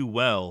only too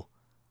well,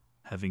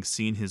 having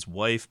seen his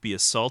wife be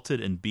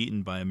assaulted and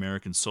beaten by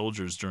American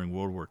soldiers during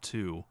World War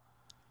II.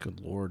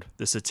 Good Lord.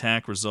 This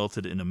attack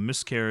resulted in a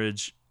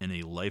miscarriage and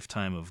a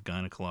lifetime of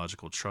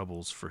gynecological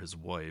troubles for his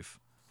wife.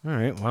 All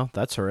right, well,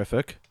 that's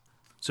horrific.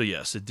 So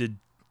yes, it did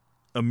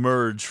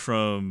emerge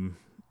from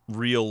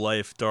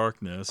real-life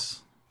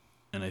darkness,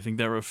 and I think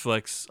that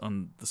reflects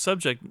on the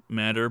subject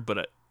matter,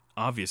 but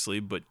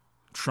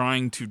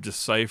trying to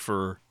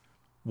decipher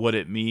what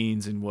it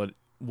means and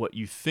what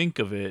you think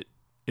of it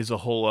is a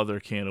whole other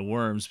can of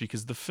worms,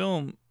 because the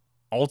film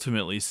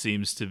ultimately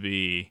seems to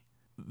be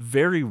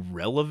very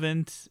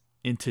relevant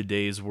in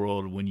today's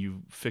world when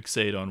you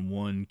fixate on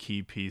one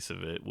key piece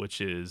of it, which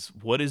is,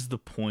 what is the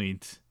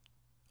point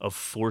of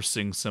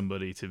forcing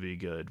somebody to be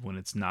good when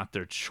it's not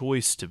their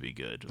choice to be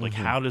good? Like,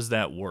 how does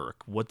that work?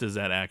 What does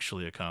that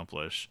actually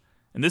accomplish?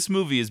 And this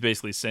movie is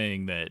basically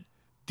saying that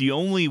the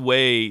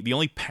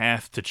only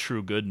path to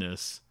true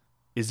goodness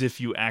is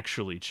if you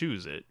actually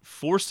choose it.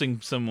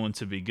 Forcing someone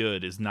to be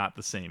good is not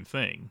the same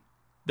thing.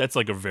 That's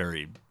like a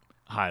very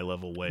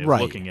high-level way of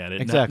looking at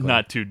it. Exactly.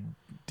 Not too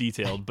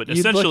detailed, but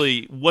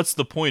essentially, what's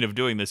the point of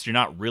doing this? You're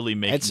not really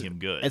making him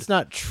good. It's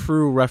not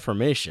true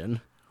reformation.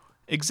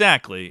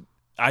 Exactly.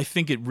 I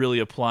think it really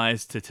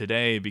applies to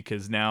today,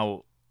 because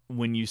now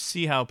when you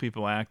see how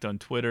people act on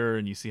Twitter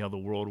and you see how the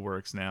world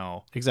works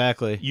now,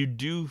 exactly, you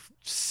do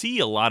see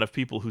a lot of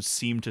people who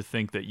seem to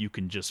think that you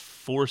can just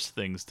force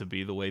things to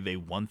be the way they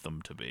want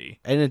them to be.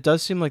 And it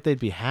does seem like they'd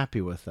be happy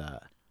with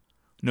that.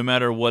 No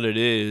matter what it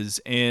is.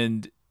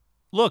 And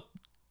look,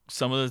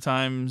 some of the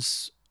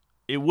times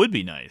it would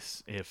be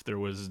nice if there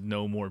was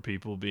no more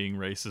people being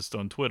racist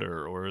on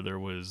Twitter, or there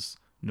was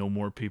no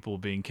more people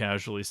being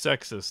casually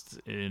sexist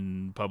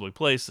in public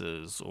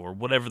places, or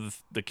whatever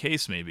the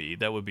case may be.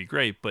 That would be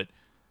great. But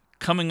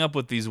coming up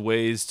with these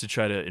ways to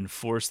try to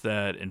enforce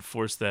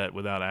that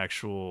without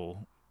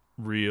actual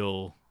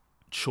real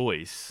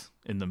choice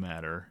in the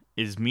matter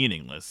is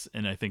meaningless.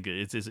 And I think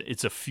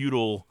it's a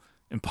futile,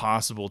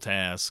 impossible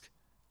task.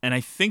 And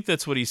I think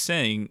that's what he's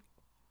saying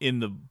in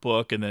the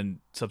book, and then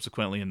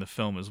subsequently in the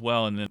film as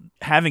well. And then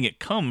having it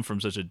come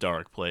from such a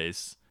dark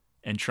place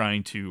and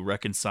trying to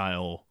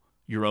reconcile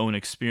your own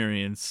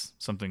experience,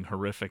 something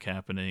horrific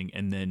happening,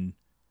 and then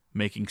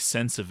making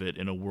sense of it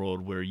in a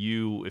world where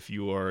you, if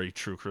you are a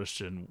true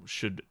Christian,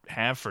 should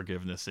have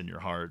forgiveness in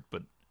your heart,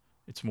 but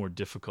it's more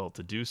difficult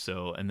to do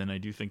so. And then I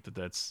do think that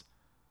that's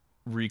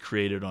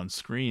recreated on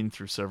screen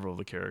through several of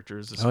the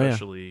characters,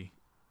 especially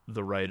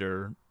the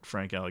writer,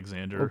 Frank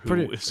Alexander,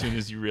 who, as soon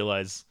as you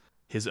realize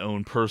his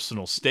own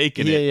personal stake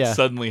in it,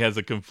 suddenly has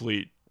a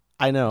complete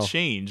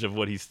change of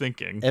what he's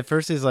thinking. At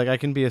first he's like, I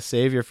can be a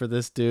savior for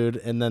this dude,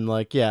 and then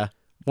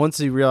once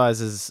he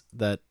realizes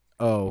that,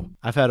 oh,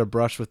 I've had a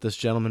brush with this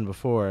gentleman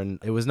before and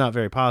it was not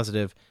very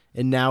positive,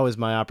 and now is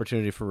my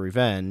opportunity for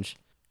revenge.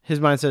 His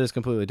mindset is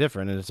completely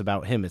different, and it's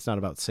about him. It's not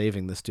about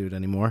saving this dude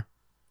anymore.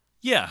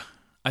 Yeah.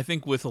 I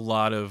think with a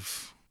lot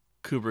of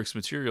Kubrick's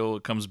material,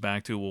 it comes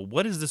back to, well,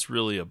 what is this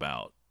really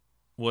about?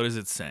 What is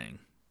it saying?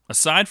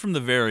 Aside from the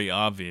very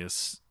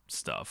obvious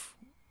stuff,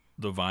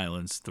 the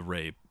violence, the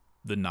rape,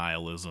 the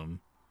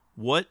nihilism,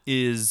 what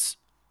is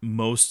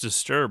most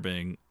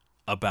disturbing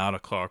about A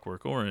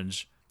Clockwork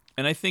Orange?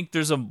 And I think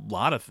there's a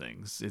lot of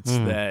things. It's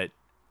that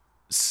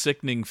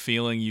sickening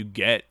feeling you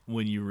get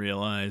when you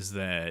realize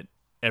that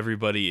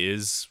everybody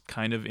is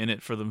kind of in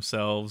it for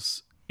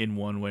themselves in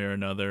one way or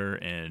another,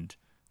 and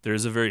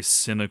there's a very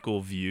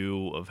cynical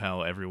view of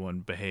how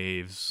everyone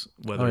behaves,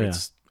 whether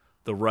it's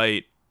the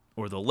right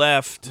or the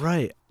left.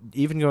 Right.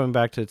 Even going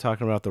back to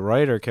talking about the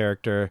writer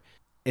character,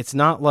 it's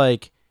not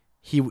like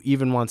he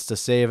even wants to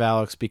save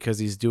Alex because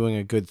he's doing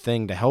a good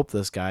thing to help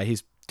this guy.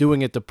 He's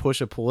doing it to push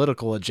a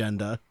political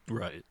agenda.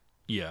 Right.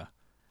 Yeah.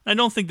 I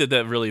don't think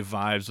that really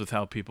vibes with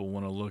how people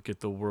want to look at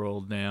the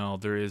world now.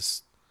 There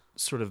is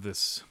sort of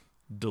this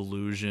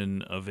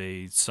delusion of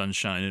a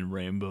sunshine and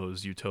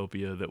rainbows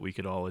utopia that we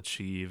could all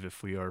achieve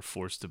if we are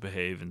forced to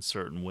behave in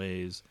certain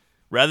ways,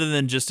 rather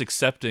than just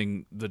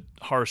accepting the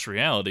harsh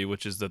reality,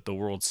 which is that the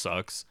world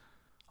sucks.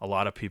 A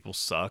lot of people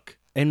suck.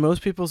 And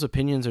most people's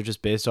opinions are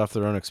just based off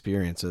their own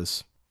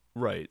experiences.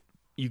 Right.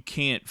 You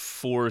can't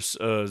force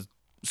a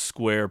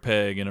square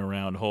peg in a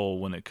round hole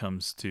when it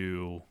comes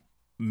to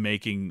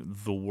making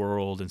the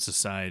world and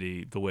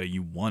society the way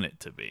you want it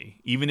to be.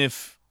 Even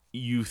if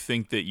you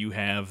think that you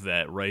have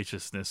that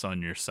righteousness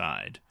on your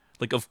side.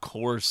 Like, of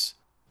course,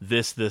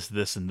 this,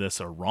 and this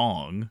are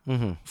wrong.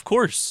 Mm-hmm. Of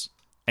course.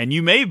 And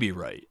you may be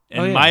right.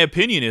 And my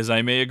opinion is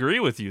I may agree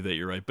with you that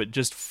you're right. But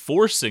just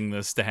forcing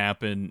this to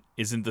happen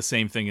isn't the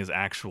same thing as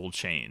actual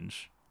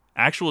change.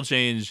 Actual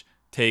change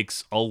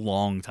takes a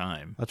long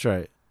time. That's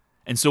right.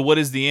 And so what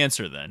is the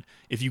answer then?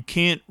 If you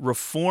can't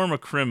reform a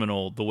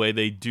criminal the way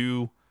they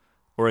do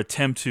or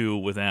attempt to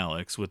with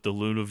Alex, with the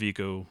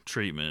Ludovico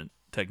treatment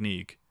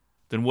technique,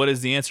 then what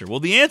is the answer? Well,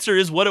 the answer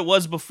is what it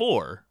was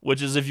before,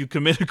 which is if you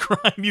commit a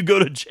crime, you go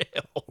to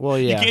jail. Well,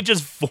 yeah. You can't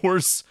just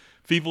force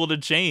people to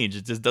change.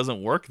 It just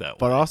doesn't work that way.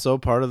 But also,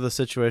 part of the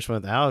situation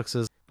with Alex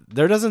is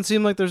there doesn't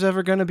seem like there's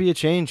ever going to be a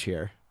change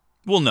here.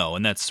 Well, no,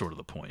 and that's sort of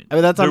the point. I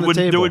mean, that's on the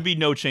table. There would be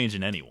no change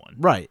in anyone.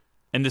 Right.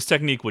 And this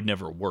technique would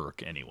never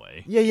work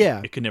anyway.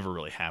 Yeah. It could never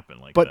really happen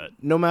like but that.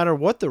 But no matter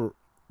what the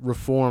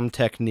reform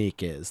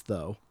technique is,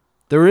 though,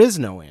 there is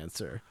no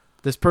answer.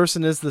 This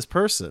person is this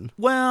person.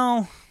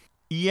 Well,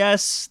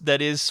 yes,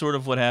 that is sort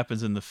of what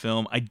happens in the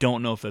film. I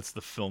don't know if that's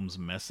the film's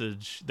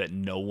message, that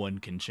no one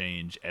can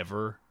change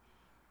ever,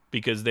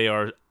 because they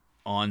are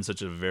on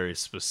such a very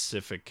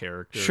specific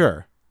character.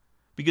 Sure.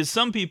 Because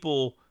some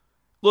people,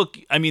 look,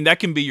 I mean, that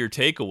can be your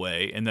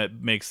takeaway, and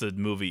that makes the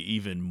movie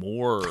even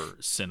more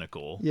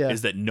cynical,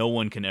 is that no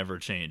one can ever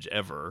change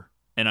ever.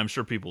 And I'm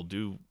sure people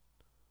do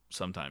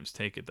sometimes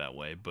take it that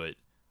way, but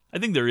I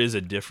think there is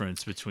a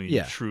difference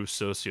between true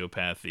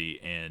sociopathy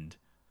and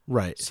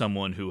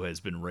someone who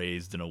has been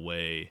raised in a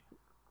way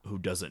who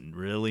doesn't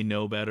really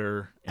know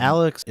better.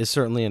 Alex is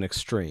certainly an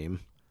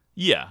extreme.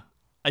 Yeah,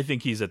 I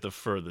think he's at the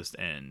furthest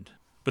end.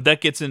 But that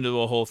gets into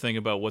a whole thing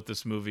about what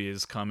this movie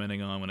is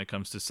commenting on when it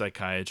comes to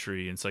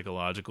psychiatry and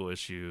psychological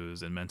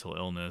issues and mental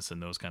illness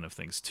and those kind of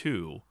things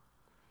too.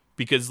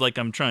 Because, like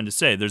I'm trying to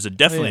say, there's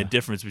definitely a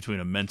difference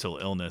between a mental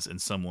illness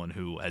and someone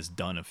who has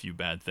done a few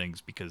bad things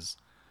because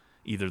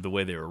either the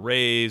way they were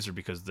raised or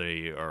because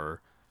they are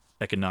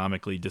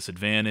economically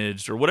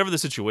disadvantaged or whatever the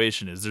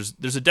situation is.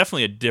 There's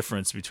definitely a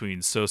difference between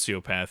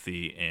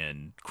sociopathy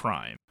and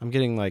crime. I'm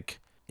getting like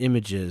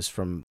images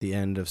from the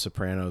end of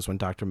Sopranos when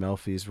Dr.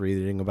 Melfi's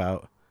reading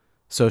about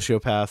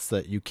sociopaths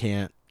that you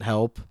can't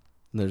help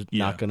and they're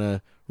not going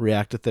to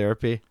react to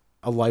therapy.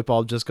 A light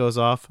bulb just goes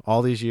off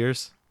all these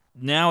years.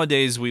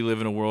 Nowadays, we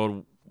live in a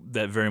world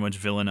that very much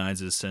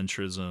villainizes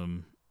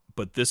centrism,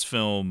 but this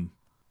film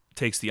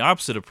takes the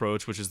opposite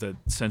approach, which is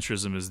that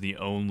centrism is the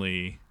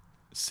only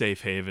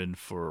safe haven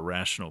for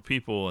rational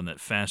people and that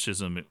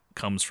fascism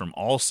comes from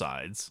all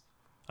sides.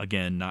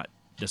 Again, not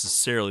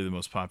necessarily the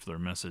most popular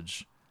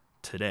message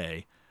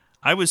today.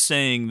 I was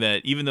saying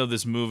that even though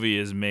this movie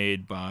is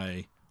made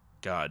by,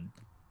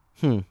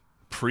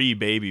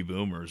 pre-baby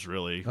boomers,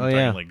 really.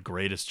 Like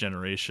greatest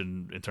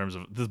generation in terms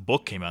of, this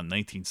book came out in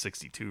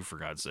 1962, for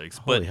God's sakes.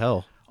 Holy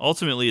hell.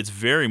 Ultimately, it's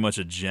very much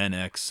a Gen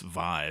X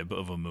vibe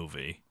of a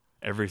movie.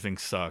 Everything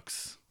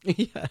sucks.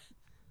 Yeah.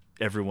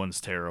 Everyone's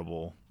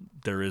terrible.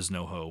 There is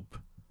no hope.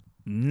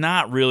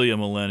 Not really a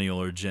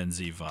millennial or Gen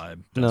Z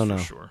vibe. That's for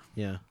sure.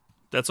 Yeah.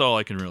 That's all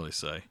I can really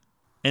say.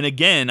 And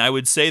again, I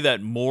would say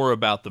that more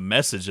about the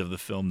message of the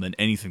film than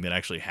anything that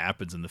actually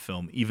happens in the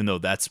film, even though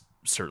that's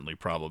certainly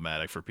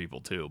problematic for people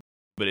too.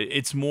 But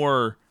it's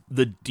more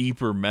the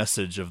deeper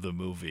message of the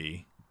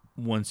movie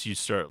once you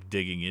start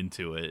digging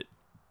into it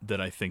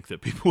that I think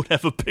that people would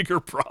have a bigger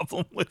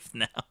problem with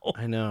now.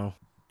 I know.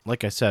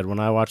 Like I said, when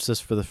I watched this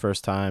for the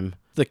first time,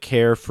 the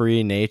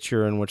carefree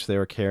nature in which they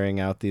were carrying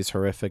out these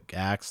horrific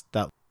acts,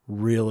 that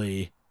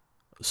really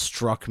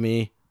struck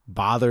me,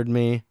 bothered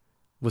me.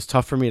 was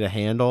tough for me to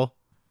handle.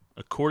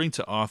 According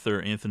to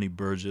author Anthony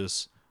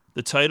Burgess,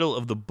 the title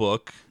of the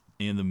book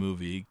and the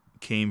movie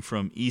came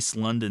from East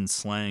London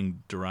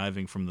slang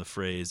deriving from the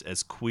phrase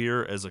 "as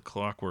queer as a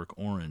clockwork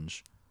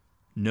orange."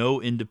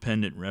 No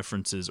independent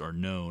references are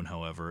known,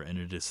 however, and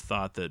it is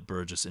thought that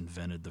Burgess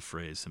invented the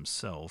phrase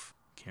himself.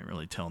 Can't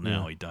really tell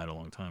now. Yeah. He died a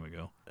long time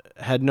ago.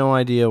 Had no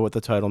idea what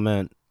the title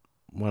meant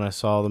when I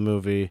saw the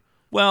movie.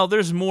 Well,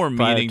 there's more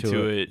prior meaning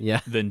to it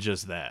Yeah. than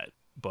just that,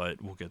 but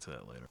we'll get to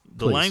that later.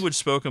 The Please. language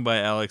spoken by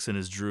Alex and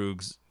his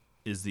droogs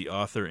is the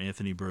author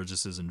Anthony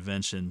Burgess's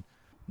invention,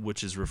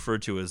 which is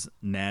referred to as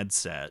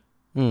Nadsat,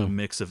 a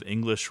mix of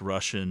English,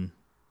 Russian,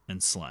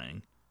 and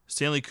slang.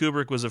 Stanley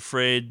Kubrick was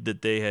afraid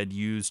that they had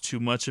used too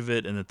much of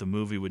it and that the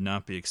movie would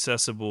not be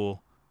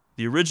accessible.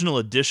 The original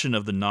edition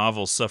of the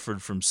novel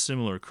suffered from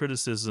similar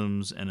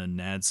criticisms, and a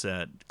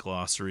Nadsat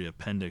glossary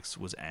appendix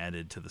was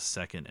added to the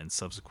second and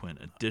subsequent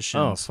editions.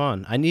 Oh,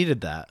 fun. I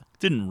needed that.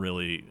 Didn't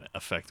really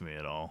affect me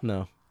at all.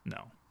 No.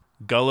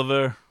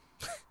 Gulliver,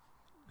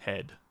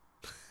 head.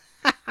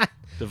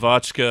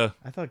 Devotchka,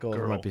 I thought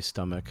Gulliver girl. might be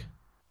stomach.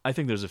 I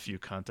think there's a few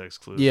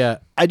context clues. Yeah,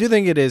 I do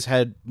think it is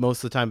head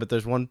most of the time, but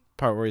there's one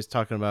part where he's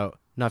talking about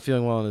not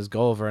feeling well in his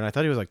Gulliver, and I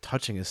thought he was like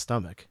touching his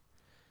stomach.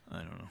 I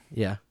don't know.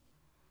 Yeah.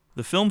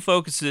 The film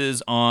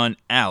focuses on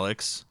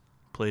Alex,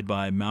 played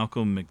by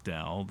Malcolm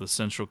McDowell, the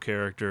central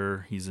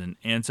character. He's an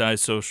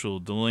antisocial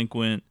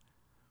delinquent,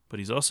 but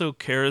he's also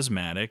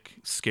charismatic,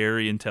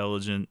 scary,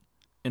 intelligent.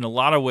 In a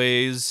lot of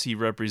ways, he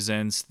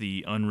represents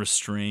the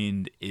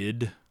unrestrained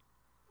id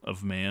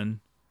of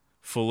man,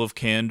 full of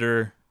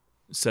candor,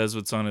 says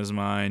what's on his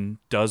mind,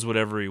 does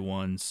whatever he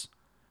wants,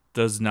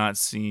 does not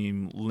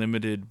seem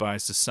limited by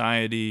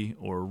society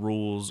or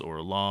rules or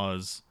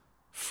laws,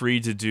 free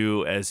to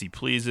do as he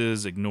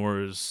pleases,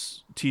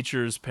 ignores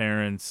teachers,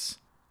 parents,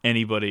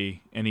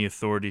 anybody, any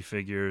authority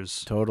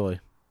figures. Totally.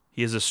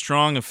 He has a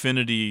strong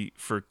affinity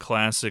for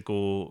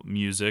classical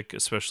music,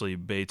 especially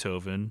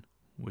Beethoven,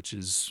 which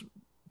is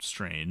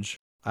strange.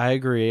 I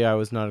agree. I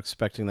was not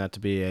expecting that to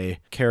be a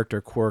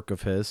character quirk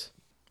of his.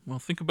 Well,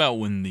 think about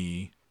when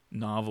the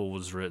novel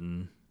was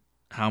written,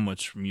 how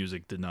much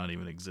music did not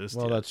even exist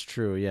Well, yet. that's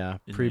true, yeah.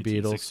 In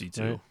Pre-Beatles.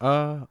 1962.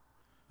 Right?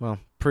 Well,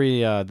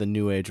 the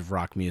new age of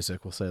rock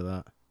music, we'll say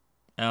that.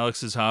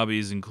 Alex's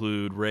hobbies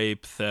include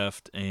rape,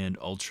 theft, and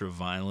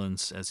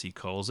ultra-violence, as he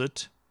calls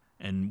it.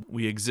 And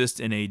we exist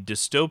in a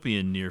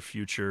dystopian near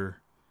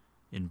future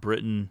in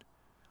Britain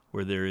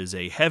where there is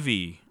a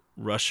heavy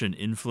Russian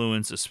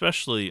influence,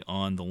 especially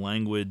on the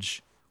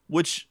language,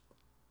 which,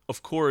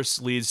 of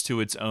course, leads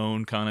to its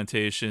own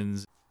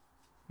connotations.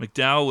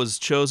 McDowell was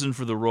chosen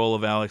for the role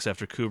of Alex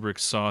after Kubrick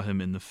saw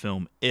him in the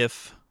film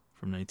If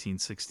from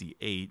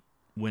 1968.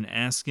 When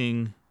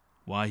asking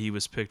why he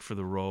was picked for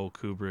the role,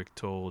 Kubrick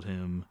told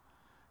him,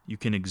 "You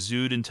can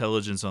exude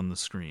intelligence on the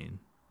screen."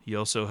 He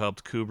also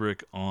helped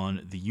Kubrick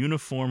on the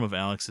uniform of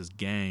Alex's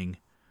gang.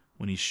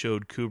 When he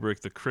showed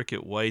Kubrick the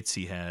cricket whites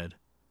he had,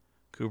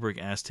 Kubrick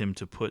asked him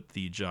to put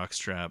the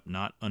jockstrap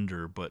not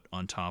under but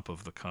on top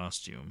of the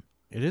costume.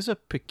 It is a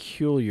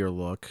peculiar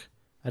look.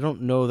 I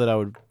don't know that I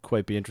would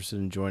quite be interested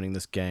in joining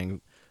this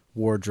gang,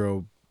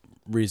 wardrobe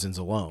reasons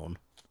alone.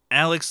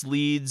 Alex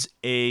leads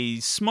a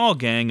small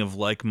gang of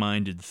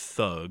like-minded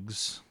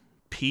thugs.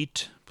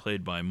 Pete,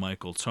 played by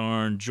Michael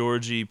Tarn,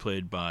 Georgie,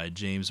 played by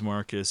James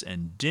Marcus,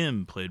 and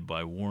Dim, played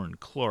by Warren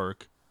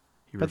Clark.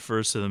 He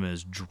refers to them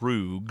as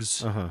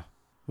droogs.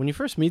 When you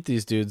first meet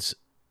these dudes,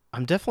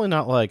 I'm definitely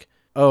not like,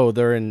 oh,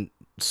 they're in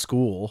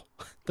school.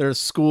 They're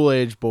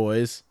school-age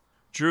boys.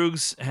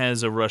 Droogs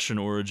has a Russian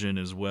origin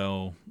as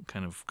well.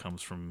 Kind of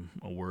comes from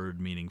a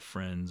word meaning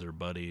friends or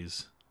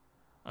buddies.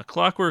 A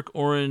Clockwork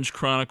Orange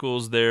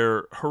chronicles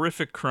their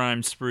horrific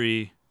crime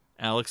spree,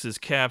 Alex's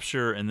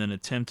capture, and then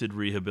attempted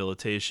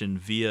rehabilitation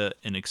via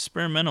an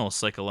experimental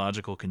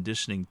psychological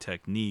conditioning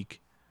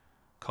technique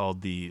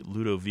called the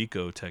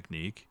Ludovico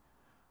technique,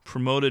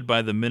 promoted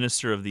by the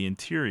Minister of the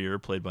Interior,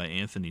 played by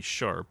Anthony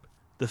Sharp.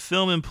 The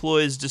film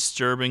employs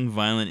disturbing,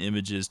 violent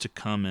images to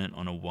comment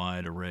on a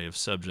wide array of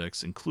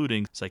subjects,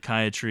 including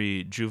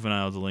psychiatry,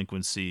 juvenile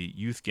delinquency,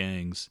 youth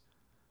gangs,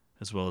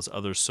 as well as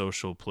other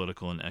social,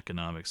 political, and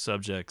economic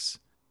subjects.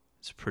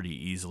 It's pretty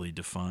easily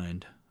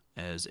defined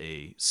as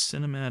a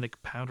cinematic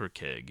powder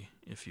keg,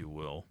 if you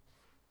will.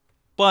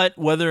 But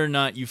whether or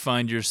not you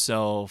find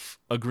yourself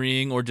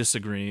agreeing or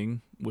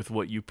disagreeing with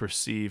what you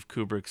perceive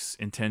Kubrick's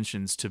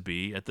intentions to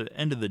be, at the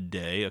end of the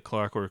day, A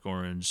Clockwork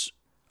Orange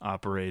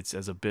operates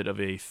as a bit of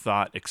a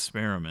thought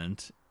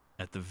experiment,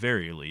 at the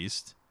very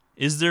least.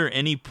 Is there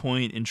any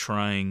point in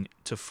trying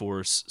to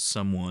force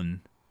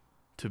someone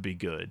to be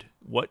good?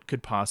 What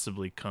could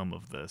possibly come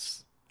of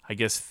this? I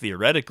guess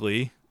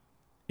theoretically,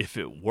 if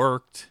it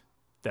worked,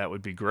 that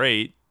would be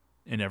great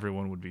and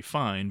everyone would be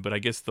fine. But I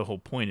guess the whole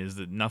point is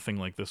that nothing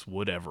like this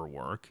would ever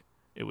work.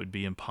 It would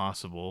be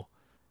impossible.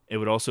 It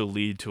would also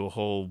lead to a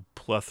whole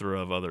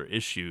plethora of other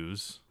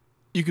issues.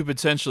 You could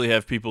potentially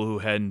have people who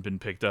hadn't been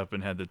picked up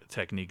and had the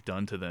technique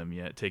done to them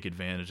yet take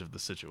advantage of the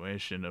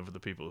situation over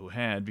the people who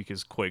had,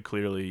 because quite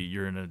clearly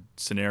you're in a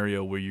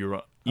scenario where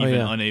you're even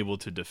yeah. unable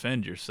to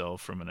defend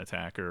yourself from an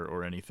attacker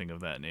or anything of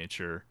that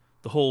nature.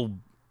 The whole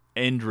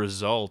end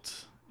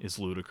result is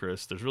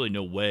ludicrous. There's really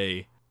no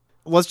way.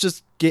 Let's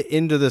just get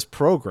into this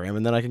program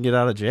and then I can get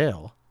out of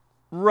jail.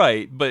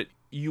 Right, but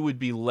you would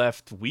be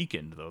left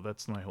weakened, though.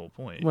 That's my whole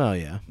point. Well,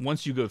 yeah.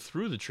 Once you go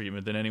through the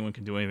treatment, then anyone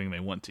can do anything they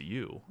want to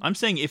you. I'm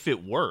saying if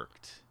it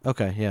worked.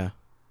 Okay, yeah.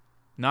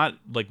 Not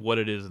like what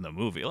it is in the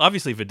movie.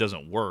 Obviously, if it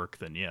doesn't work,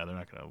 then yeah, they're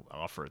not going to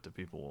offer it to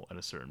people at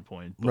a certain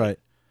point. But right.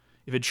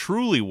 If it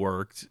truly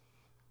worked,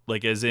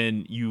 like as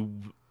in you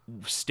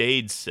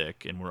stayed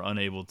sick and were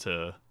unable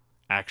to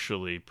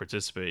actually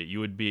participate, you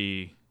would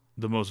be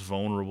the most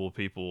vulnerable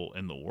people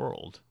in the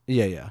world.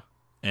 Yeah, yeah.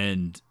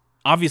 And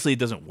obviously it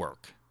doesn't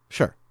work.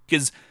 Sure.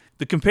 Because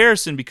the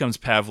comparison becomes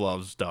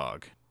Pavlov's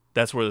dog.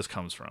 That's where this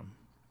comes from.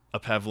 A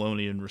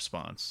Pavlovian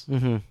response.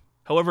 Mm-hmm.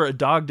 However, a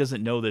dog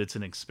doesn't know that it's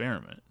an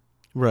experiment.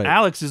 Right.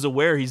 Alex is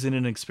aware he's in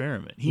an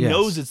experiment. He Yes.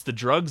 knows it's the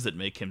drugs that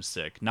make him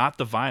sick, not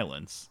the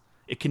violence.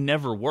 It can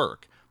never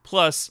work.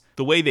 Plus,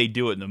 the way they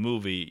do it in the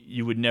movie,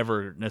 you would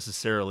never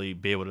necessarily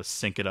be able to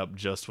sync it up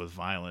just with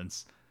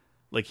violence.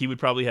 Like, he would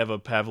probably have a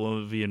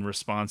Pavlovian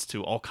response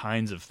to all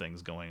kinds of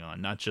things going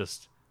on, not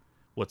just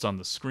what's on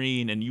the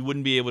screen, and you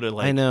wouldn't be able to,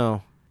 like... I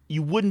know.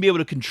 You wouldn't be able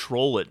to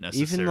control it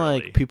necessarily.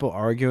 Even, like, people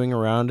arguing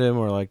around him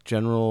or, like,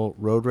 general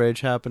road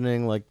rage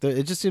happening, like,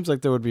 it just seems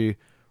like there would be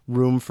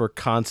room for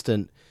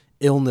constant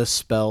illness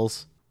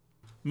spells.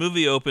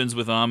 Movie opens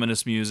with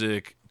ominous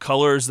music,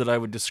 colors that I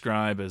would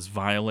describe as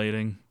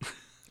violating.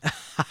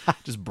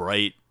 Just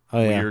bright,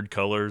 weird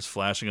colors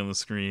flashing on the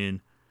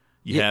screen.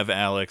 You have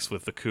Alex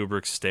with the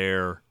Kubrick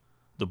stare,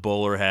 the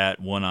bowler hat,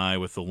 one eye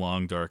with the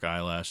long dark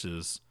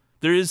eyelashes.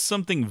 There is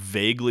something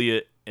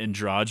vaguely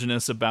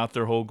androgynous about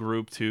their whole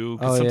group too.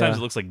 Because sometimes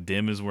it looks like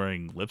Dim is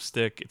wearing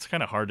lipstick. It's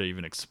kind of hard to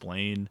even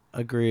explain.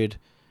 Agreed.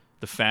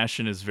 The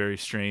fashion is very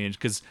strange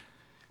because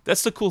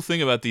that's the cool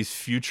thing about these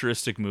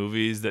futuristic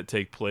movies that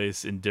take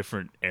place in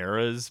different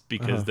eras,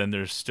 because then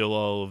there's still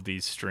all of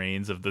these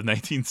strains of the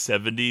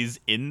 1970s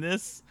in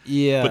this.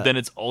 Yeah. But then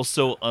it's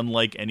also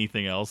unlike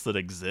anything else that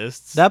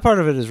exists. That part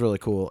of it is really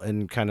cool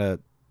and kind of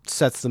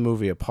sets the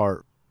movie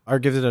apart or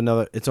gives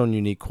it its own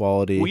unique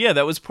quality. Well, yeah,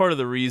 that was part of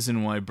the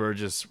reason why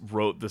Burgess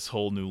wrote this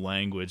whole new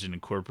language and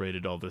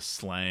incorporated all this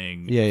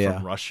slang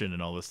from Russian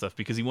and all this stuff,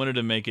 because he wanted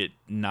to make it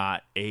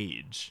not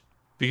age.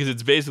 Because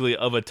it's basically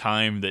of a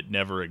time that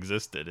never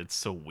existed. It's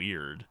so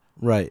weird.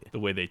 Right.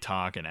 The way they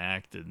talk and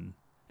act and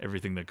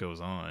everything that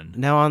goes on.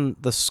 Now, on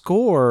the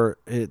score,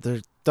 there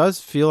does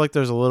feel like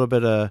there's a little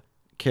bit of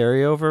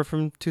carryover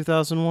from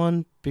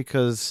 2001,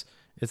 because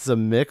it's a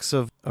mix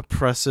of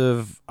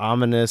oppressive,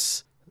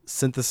 ominous,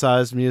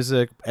 synthesized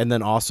music, and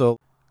then also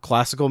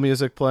classical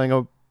music playing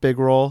a big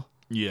role.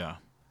 Yeah.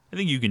 I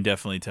think you can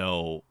definitely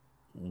tell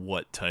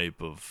what type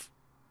of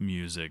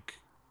music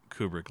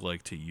Kubrick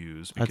liked to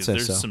use, because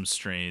there's some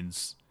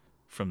strains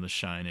from The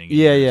Shining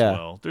as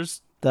well.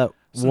 There's that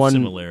some one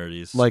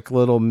similarities, like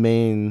little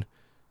main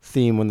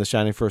theme when The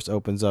Shining first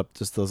opens up,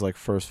 just those like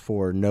first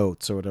 4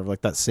 notes or whatever,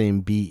 like that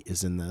same beat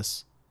is in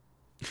this.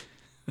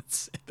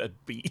 That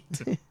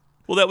beat.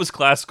 Well, that was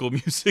classical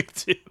music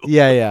too.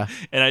 Yeah.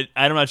 And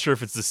I'm not sure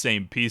if it's the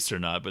same piece or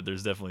not, but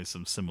there's definitely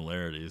some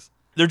similarities.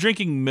 They're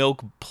drinking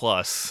Milk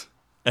Plus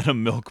at a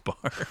milk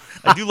bar.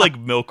 I do like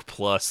Milk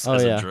Plus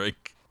as a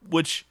drink,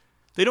 which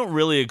they don't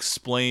really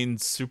explain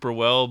super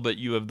well, but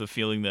you have the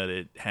feeling that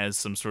it has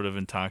some sort of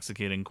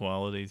intoxicating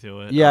quality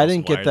to it. Yeah, I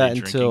didn't get that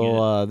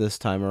until this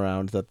time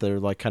around, that they're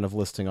like kind of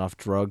listing off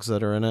drugs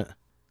that are in it.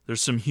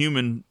 There's some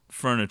human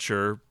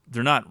furniture.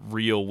 They're not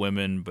real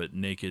women, but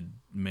naked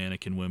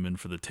mannequin women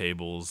for the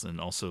tables, and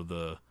also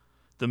the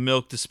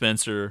milk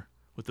dispenser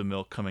with the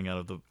milk coming out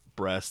of the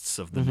breasts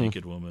of the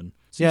naked woman.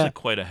 Seems like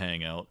quite a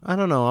hangout. I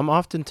don't know. I'm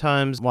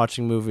oftentimes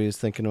watching movies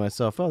thinking to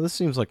myself, oh, this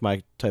seems like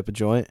my type of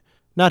joint.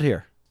 Not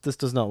here. This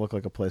does not look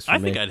like a place for me.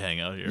 I think I'd hang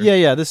out here.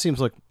 Yeah, this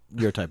seems like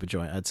your type of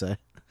joint, I'd say.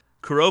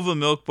 Korova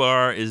Milk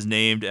Bar is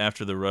named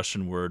after the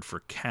Russian word for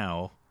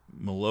cow.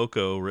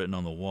 Moloko, written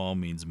on the wall,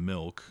 means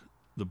milk.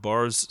 The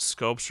bar's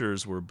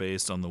sculptures were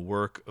based on the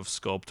work of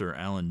sculptor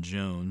Alan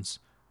Jones.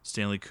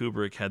 Stanley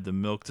Kubrick had the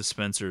milk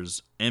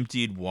dispensers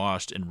emptied,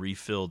 washed, and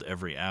refilled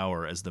every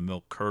hour as the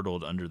milk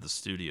curdled under the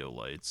studio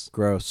lights.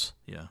 Gross.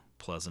 Yeah,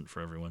 pleasant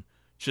for everyone.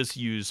 Just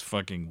use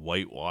fucking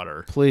white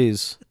water.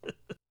 Please.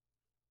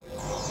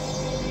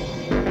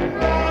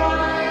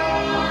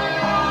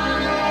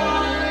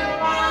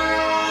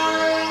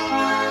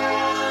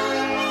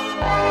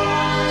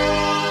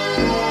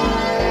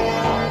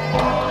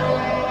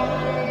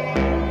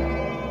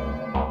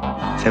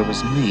 There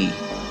was me,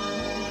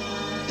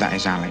 that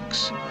is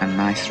Alex, and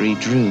my 3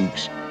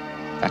 droogs,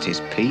 that is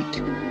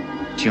Pete,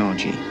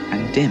 Georgie,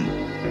 and Dim.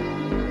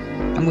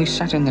 And we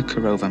sat in the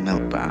Korova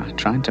Milk Bar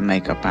trying to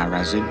make up our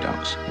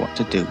Razudoks what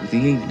to do with the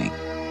evening.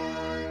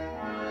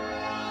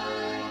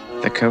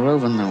 The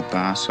Korova Milk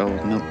Bar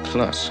sold Milk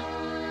Plus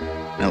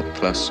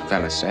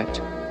Velocet,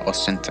 or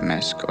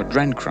Synthamesk, or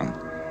Drencrum,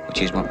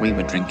 which is what we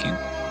were drinking.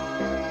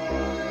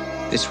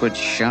 This would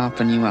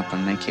sharpen you up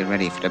and make you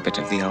ready for a bit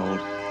of the old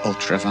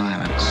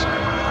ultra-violence.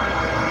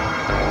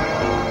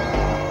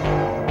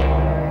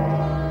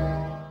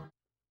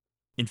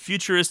 In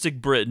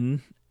futuristic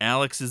Britain,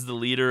 Alex is the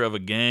leader of a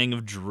gang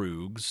of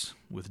droogs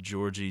with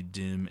Georgie,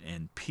 Dim,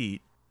 and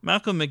Pete.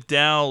 Malcolm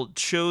McDowell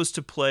chose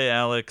to play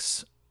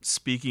Alex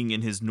speaking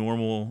in his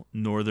normal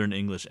Northern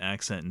English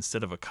accent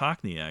instead of a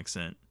Cockney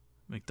accent.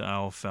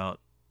 McDowell felt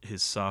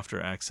his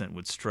softer accent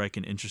would strike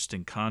an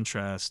interesting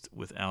contrast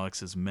with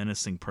Alex's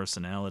menacing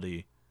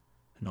personality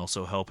and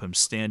also help him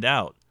stand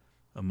out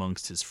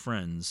amongst his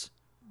friends.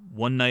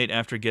 One night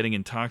after getting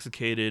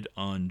intoxicated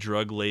on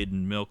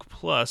drug-laden Milk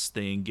Plus,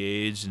 they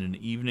engaged in an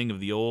evening of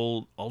the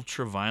old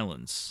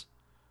ultra-violence,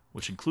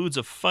 which includes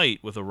a fight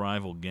with a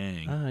rival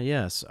gang.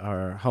 Yes,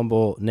 our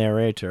humble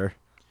narrator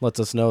lets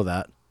us know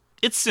that.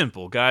 It's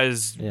simple.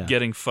 Guys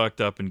getting fucked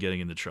up and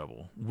getting into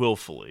trouble.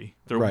 Willfully.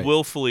 They're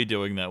willfully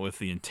doing that with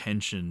the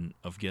intention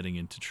of getting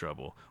into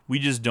trouble. We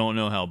just don't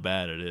know how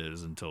bad it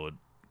is until it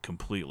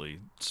completely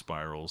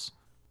spirals.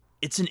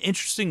 It's an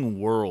interesting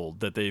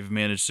world that they've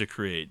managed to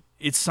create.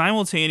 It's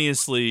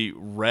simultaneously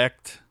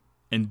wrecked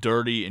and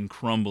dirty and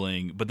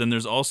crumbling, but then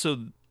there's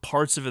also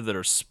parts of it that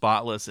are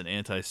spotless and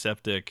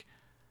antiseptic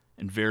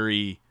and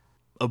very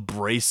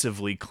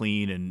abrasively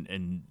clean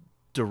and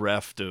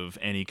bereft of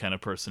any kind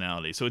of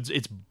personality. So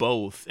it's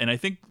both, and I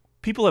think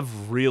people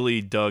have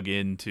really dug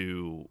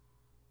into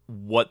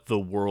what the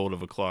world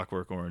of A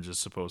Clockwork Orange is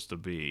supposed to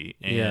be,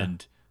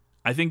 and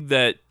I think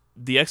that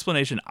the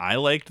explanation I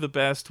liked the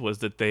best was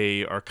that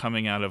they are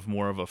coming out of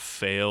more of a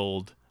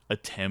failed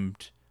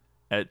attempt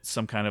at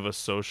some kind of a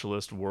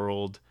socialist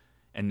world,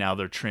 and now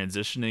they're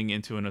transitioning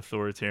into an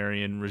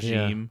authoritarian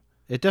regime.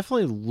 Yeah. It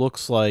definitely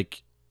looks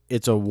like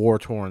it's a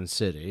war-torn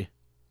city.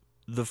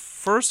 The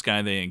first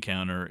guy they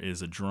encounter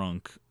is a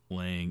drunk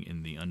laying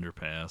in the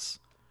underpass.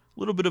 A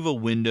little bit of a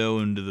window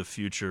into the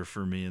future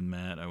for me and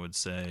Matt, I would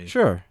say.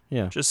 Sure,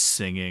 yeah. Just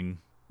singing,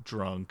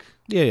 drunk,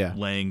 yeah,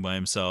 laying by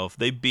himself.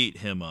 They beat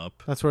him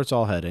up. That's where it's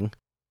all heading.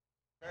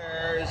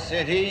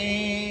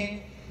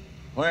 City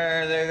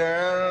where the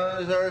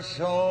girls are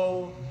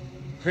so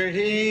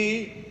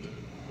pretty,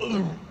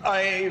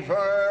 I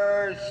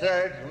first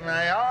set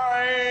my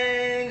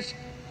eyes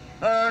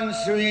on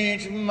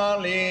sweet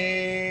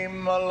Molly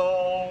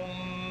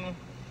Malone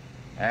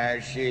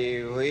as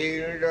she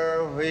wheeled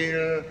her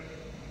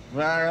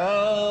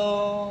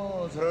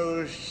wheelbarrow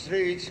through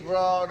streets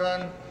broad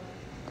and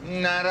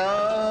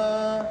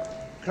narrow,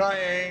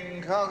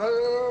 crying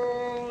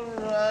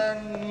cockles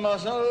and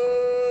mussels.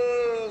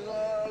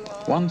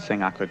 One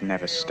thing I could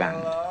never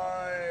stand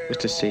was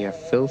to see a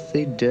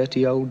filthy,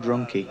 dirty old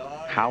drunkie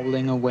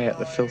howling away at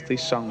the filthy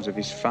songs of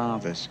his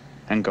fathers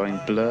and going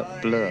blurp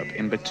blurp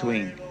in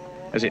between,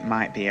 as it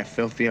might be a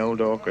filthy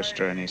old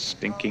orchestra in his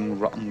stinking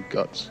rotten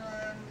guts.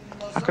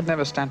 I could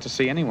never stand to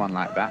see anyone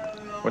like that,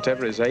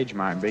 whatever his age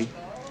might be,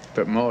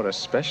 but more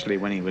especially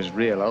when he was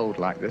real old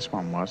like this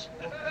one was.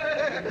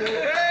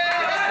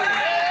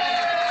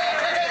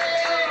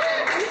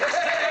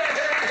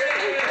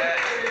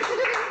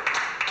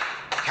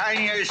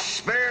 Can you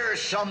spare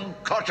some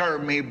cutter,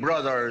 me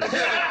brothers?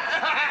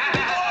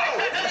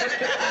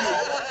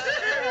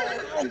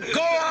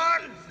 Go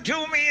on,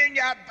 do me in,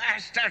 you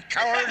bastard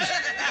cowards.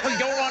 We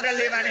don't want to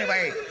live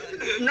anyway.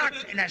 Not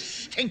in a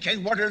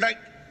stinking world like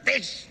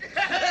this.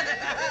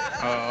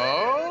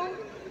 Oh?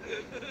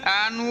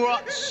 And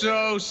what's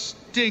so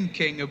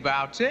stinking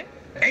about it?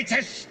 It's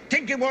a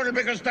stinking world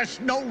because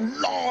there's no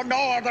law and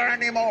order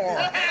anymore.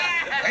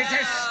 It's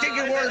a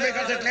stinking world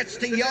because it lets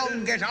the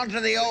young get onto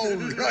the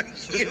old,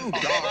 like you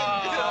done.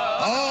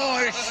 Oh,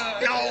 it's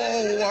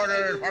no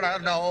order for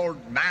an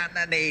old man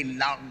any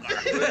longer.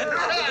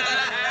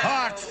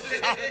 What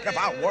sort of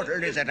a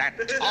world is it at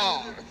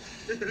all?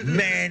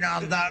 Men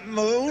on the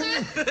moon,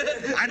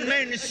 and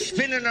men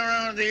spinning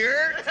around the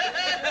earth,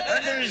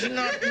 and there's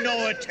not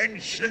no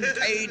attention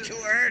paid to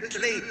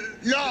earthly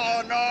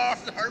law and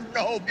order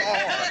no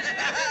more.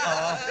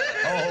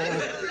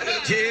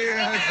 Oh, dear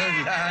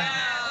little land,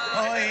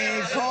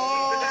 I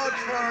fought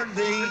for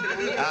thee,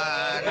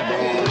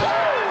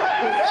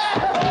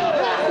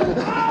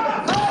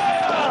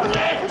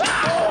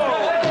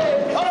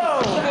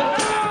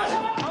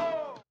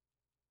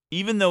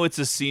 Even though it's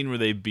a scene where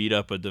they beat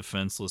up a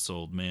defenseless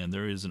old man,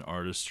 there is an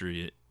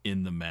artistry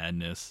in the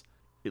madness.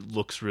 It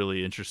looks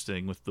really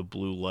interesting with the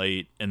blue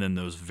light and then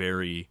those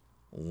very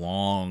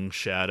long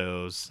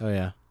shadows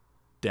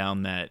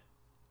down that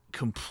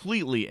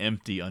completely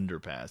empty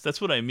underpass.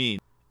 That's what I mean.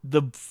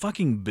 The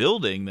fucking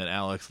building that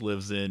Alex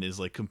lives in is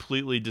like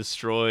completely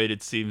destroyed.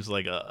 It seems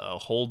like a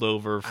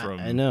holdover from...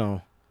 I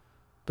know.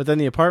 But then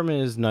the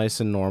apartment is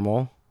nice and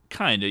normal.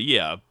 Kind of,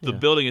 yeah. The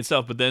building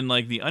itself, but then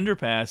like the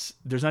underpass,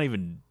 there's not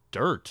even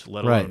dirt,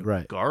 let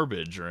alone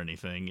garbage or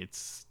anything.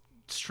 It's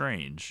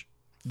strange.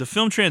 The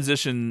film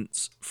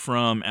transitions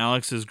from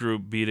Alex's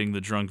group beating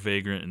the drunk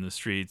vagrant in the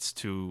streets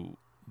to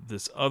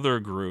this other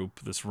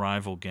group, this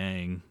rival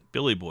gang,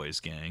 Billy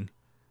Boy's gang,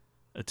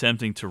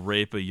 attempting to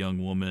rape a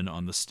young woman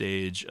on the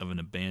stage of an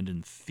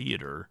abandoned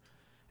theater.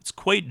 It's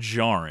quite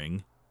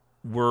jarring.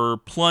 We're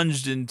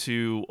plunged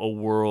into a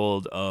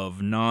world of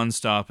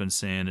nonstop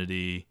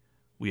insanity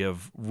We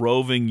have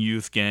roving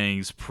youth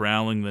gangs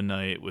prowling the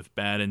night with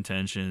bad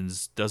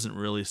intentions. Doesn't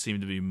really seem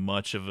to be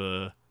much of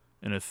an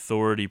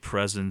authority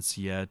presence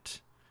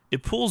yet.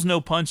 It pulls no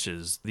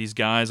punches. These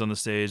guys on the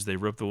stage, they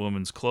rip the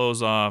woman's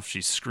clothes off.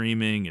 She's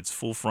screaming. It's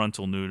full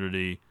frontal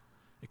nudity,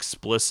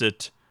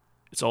 explicit.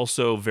 It's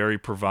also very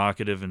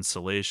provocative and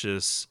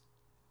salacious.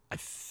 I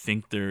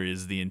think there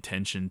is the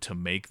intention to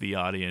make the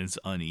audience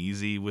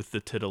uneasy with the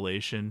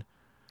titillation.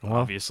 Well,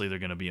 obviously, they're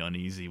going to be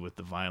uneasy with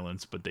the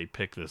violence, but they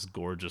pick this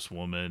gorgeous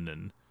woman,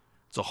 and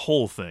it's a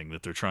whole thing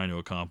that they're trying to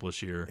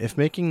accomplish here. If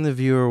making the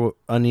viewer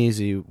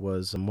uneasy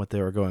was what they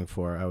were going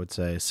for, I would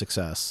say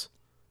success.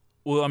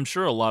 Well, I'm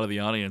sure a lot of the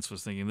audience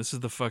was thinking, this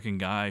is the fucking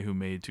guy who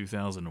made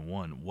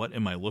 2001. What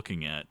am I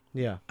looking at?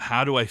 Yeah.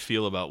 How do I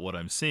feel about what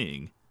I'm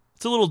seeing?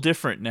 It's a little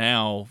different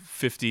now,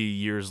 50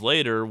 years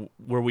later,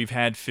 where we've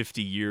had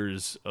 50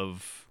 years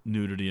of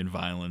nudity and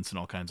violence and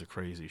all kinds of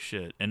crazy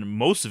shit. And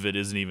most of it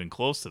isn't even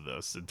close to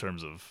this in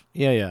terms of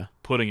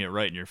putting it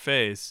right in your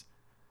face.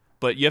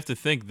 But you have to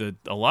think that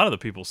a lot of the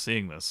people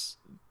seeing this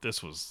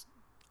was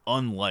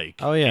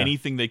unlike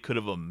anything they could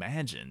have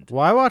imagined.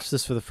 Well, I watched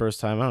this for the first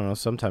time, I don't know,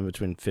 sometime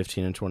between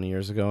 15 and 20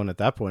 years ago, and at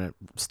that point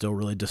it still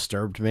really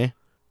disturbed me.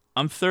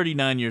 I'm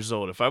 39 years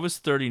old. If I was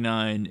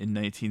 39 in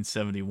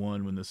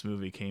 1971 when this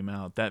movie came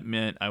out, that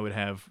meant I would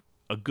have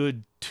a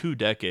good 2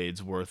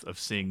 decades worth of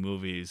seeing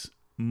movies,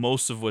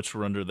 most of which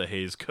were under the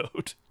Hays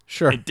Code.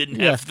 Sure. It didn't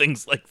have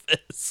things like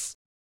this.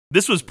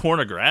 This was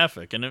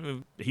pornographic,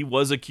 and he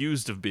was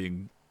accused of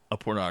being a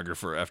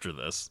pornographer after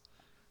this.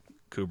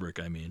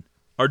 Kubrick, I mean.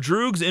 Our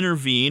droogs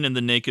intervene, and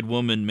the naked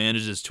woman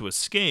manages to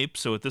escape,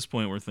 so at this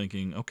point we're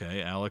thinking,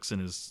 okay, Alex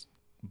and his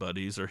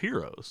buddies are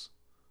heroes.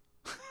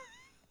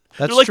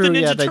 That's like true. The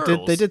Ninja Yeah,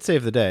 Turtles. they did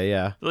save the day.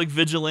 Yeah, they're like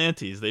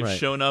vigilantes. They've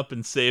shown up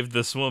and saved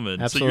this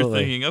woman. Absolutely. So you're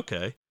thinking,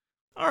 okay,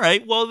 all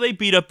right. Well, they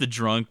beat up the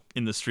drunk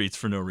in the streets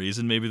for no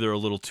reason. Maybe they're a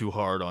little too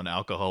hard on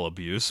alcohol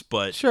abuse.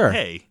 But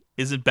hey,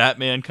 isn't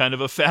Batman kind of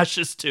a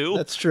fascist too?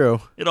 That's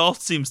true. It all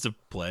seems to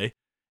play.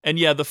 And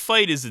yeah, the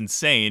fight is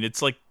insane.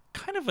 It's like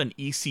kind of an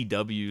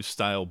ECW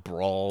style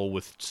brawl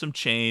with some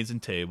chains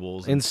and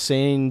tables.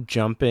 Insane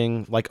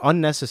jumping, like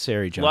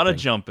unnecessary jumping. A lot of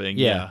jumping.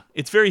 Yeah.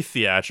 It's very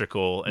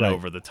theatrical and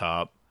over the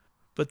top.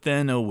 But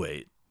then, oh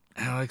wait,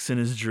 Alex and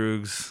his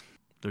droogs,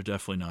 they're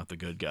definitely not the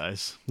good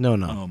guys. No.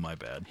 Oh, my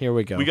bad. Here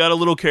we go. We got a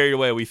little carried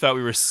away. We thought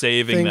we were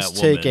saving Things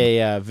that woman. take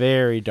a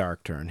very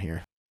dark turn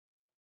here.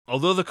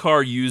 Although the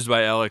car used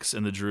by Alex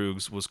and the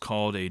droogs was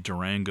called a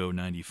Durango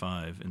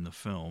 95 in the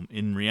film,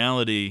 in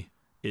reality,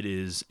 it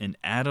is an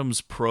Adams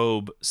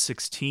Probe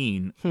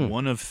 16,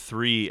 one of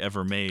 3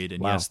 ever made.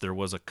 And yes, there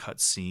was a cut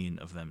scene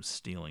of them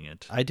stealing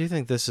it. I do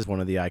think this is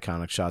one of the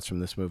iconic shots from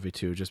this movie,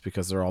 too, just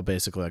because they're all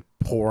basically like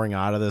pouring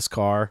out of this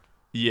car.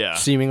 Yeah.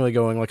 Seemingly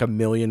going like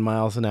 1,000,000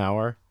 miles an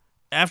hour.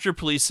 After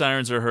police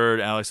sirens are heard,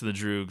 Alex and the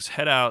droogs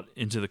head out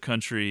into the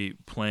country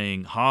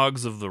playing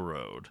Hogs of the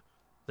Road.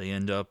 They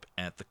end up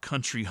at the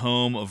country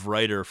home of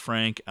writer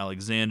Frank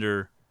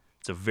Alexander.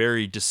 It's a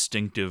very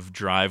distinctive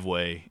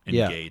driveway and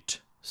gate.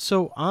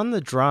 So on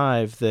the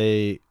drive,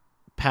 they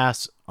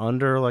pass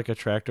under like a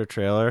tractor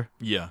trailer.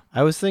 Yeah.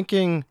 I was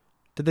thinking,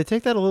 did they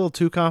take that a little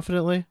too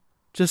confidently?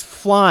 Just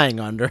flying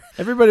under.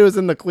 Everybody was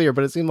in the clear,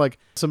 but it seemed like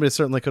somebody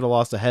certainly could have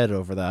lost a head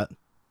over that.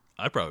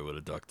 I probably would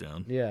have ducked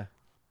down. Yeah.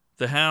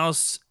 The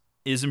house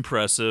is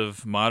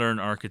impressive, modern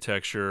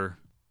architecture.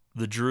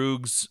 The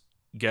droogs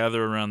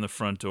gather around the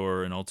front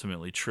door and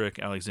ultimately trick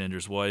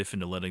Alexander's wife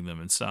into letting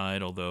them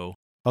inside, although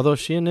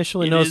she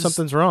initially knows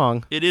something's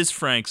wrong. It is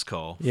Frank's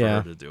call for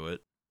her to do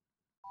it.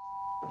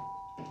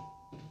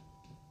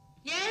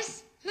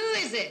 Yes? Who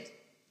is it?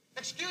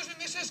 Excuse me,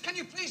 missus, can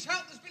you please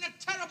help? There's been a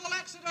terrible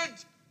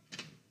accident.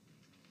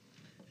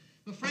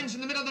 My friend's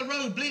in the middle of the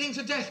road, bleeding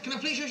to death. Can I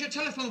please use your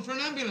telephone for an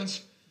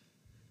ambulance?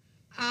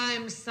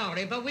 I'm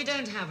sorry, but we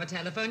don't have a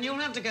telephone. You'll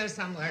have to go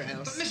somewhere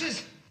else. But,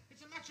 missus,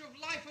 it's a matter of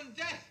life and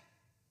death.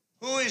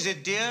 Who is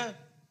it, dear?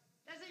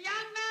 There's a young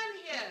man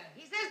here.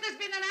 He says there's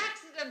been an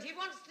accident. He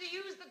wants to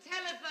use the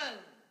telephone.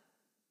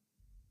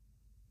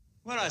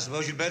 Well, I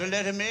suppose you'd better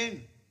let him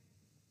in.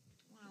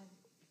 Well,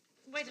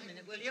 wait a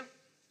minute, will you?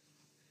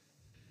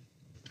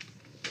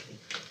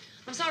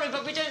 I'm sorry,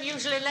 but we don't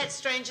usually let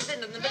strangers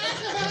in the middle.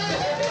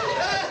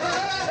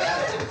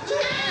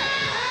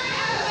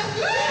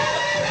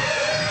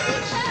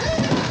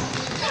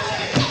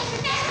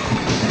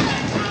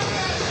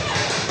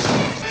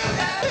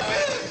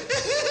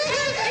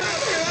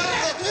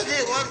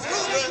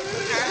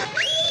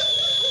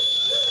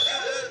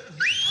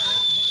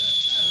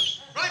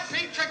 Right,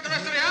 Pete, check the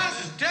rest of the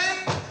house. 10.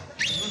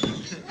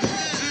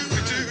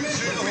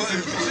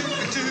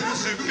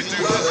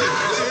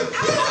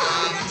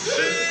 I'm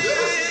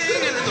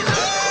singing in the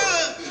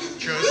road,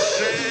 just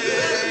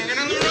singing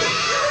in the road.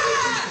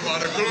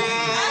 What a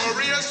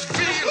glorious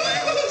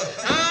feeling.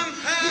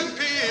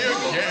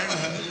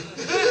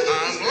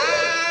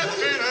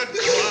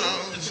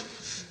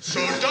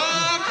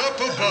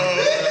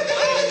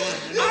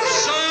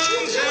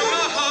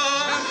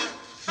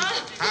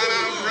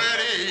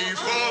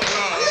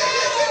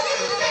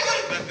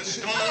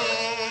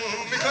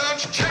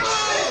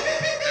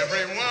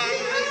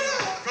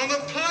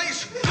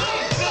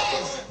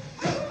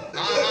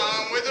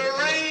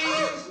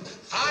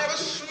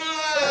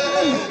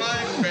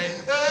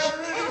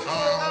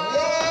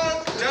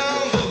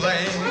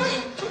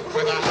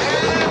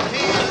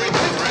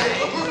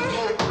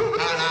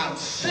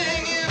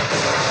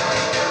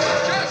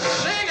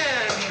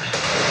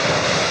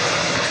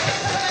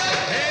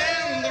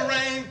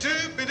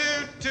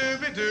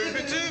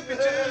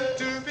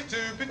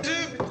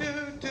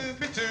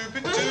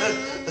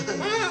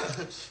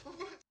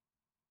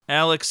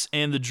 Alex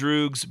and the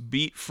Droogs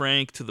beat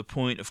Frank to the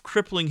point of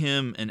crippling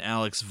him, and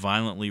Alex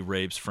violently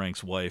rapes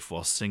Frank's wife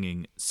while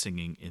singing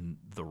in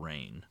the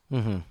Rain.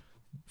 Mm-hmm.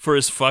 For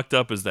as fucked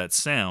up as that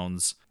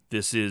sounds,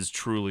 this is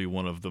truly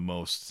one of the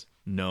most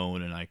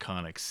known and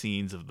iconic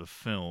scenes of the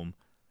film.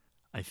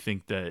 I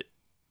think that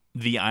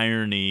the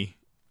irony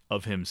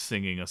of him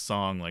singing a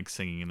song like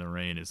Singing in the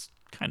Rain is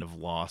kind of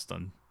lost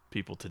on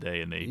people today,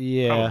 and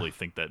they probably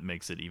think that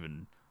makes it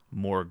even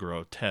more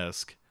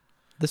grotesque.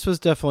 This was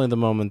definitely the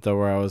moment, though,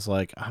 where I was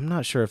like, I'm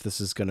not sure if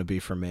this is going to be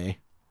for me.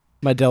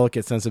 My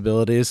delicate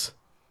sensibilities.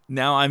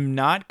 Now, I'm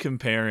not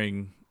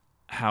comparing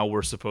how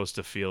we're supposed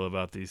to feel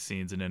about these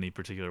scenes in any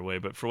particular way,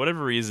 but for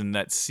whatever reason,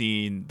 that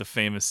scene, the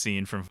famous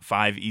scene from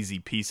 5 Easy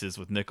Pieces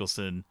with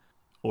Nicholson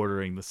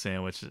ordering the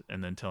sandwich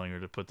and then telling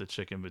her to put the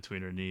chicken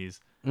between her knees,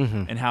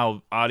 and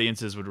how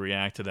audiences would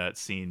react to that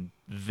scene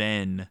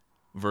then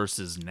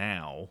versus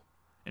now,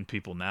 and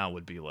people now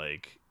would be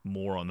like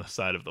more on the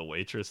side of the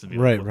waitress and be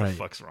like, what the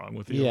fuck's wrong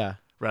with you? Yeah.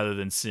 Rather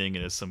than seeing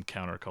it as some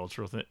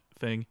countercultural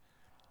thing.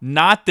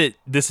 Not that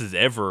this is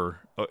ever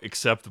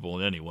acceptable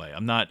in any way.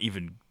 I'm not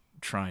even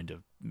trying to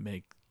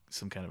make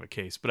some kind of a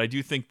case, but I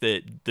do think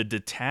that the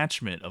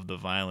detachment of the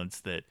violence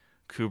that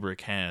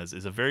Kubrick has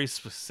is a very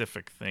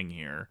specific thing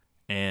here.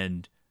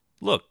 And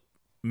look,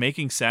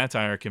 making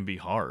satire can be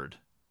hard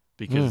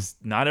because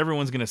not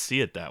everyone's going to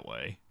see it that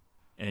way.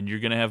 And you're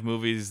going to have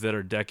movies that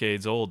are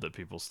decades old that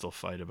people still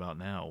fight about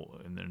now,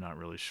 and they're not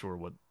really sure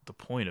what the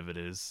point of it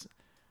is.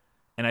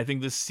 And I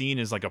think this scene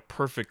is like a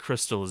perfect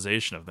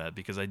crystallization of that,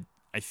 because I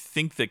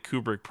think that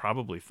Kubrick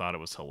probably thought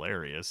it was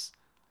hilarious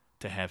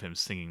to have him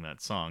singing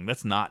that song.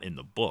 That's not in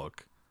the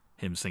book,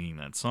 him singing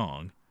that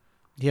song.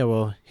 Yeah,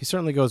 well, he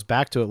certainly goes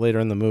back to it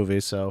later in the movie,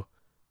 so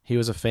he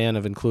was a fan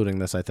of including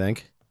this, I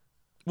think.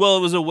 Well,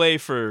 it was a way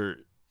for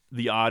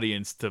the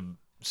audience to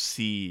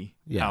see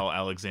how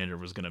Alexander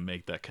was going to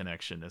make that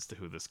connection as to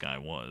who this guy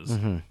was.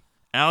 Mm-hmm.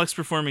 Alex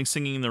performing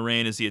Singing in the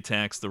Rain as he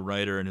attacks the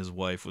writer and his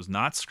wife was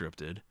not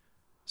scripted.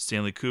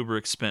 Stanley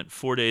Kubrick spent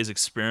 4 days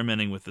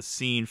experimenting with the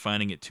scene,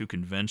 finding it too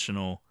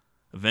conventional.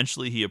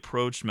 Eventually, he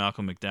approached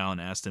Malcolm McDowell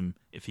and asked him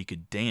if he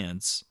could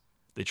dance.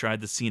 They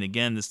tried the scene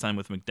again, this time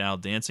with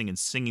McDowell dancing and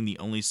singing the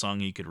only song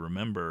he could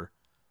remember.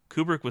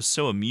 Kubrick was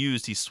so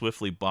amused, he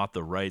swiftly bought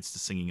the rights to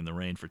Singing in the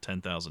Rain for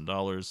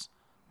 $10,000,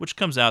 which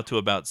comes out to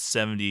about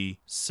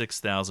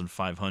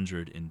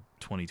 $76,500 in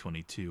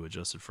 2022,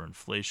 adjusted for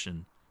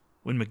inflation.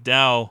 When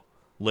McDowell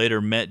later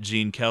met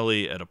Gene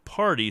Kelly at a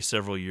party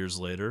several years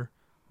later,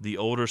 the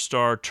older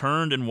star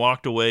turned and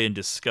walked away in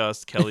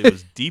disgust. Kelly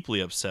was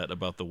deeply upset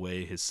about the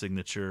way his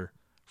signature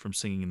from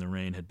Singing in the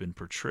Rain had been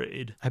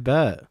portrayed. I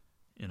bet.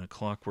 In A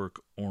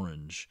Clockwork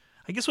Orange.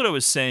 I guess what I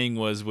was saying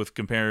was, with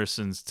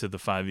comparisons to the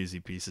 5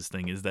 Easy Pieces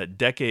thing, is that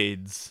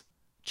decades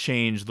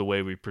change the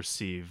way we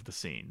perceive the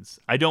scenes.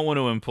 I don't want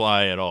to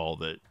imply at all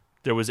that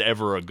there was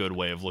ever a good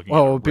way of looking at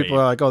it. People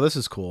are like, oh, this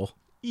is cool.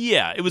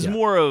 Yeah, it was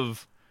more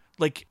of,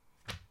 like,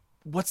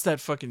 what's that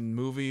fucking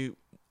movie?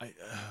 I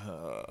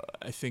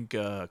think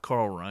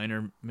Carl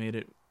Reiner made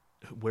it.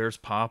 Where's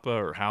Papa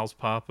or How's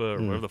Papa or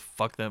whatever the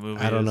fuck that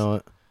movie is. I don't know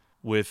it.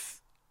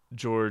 With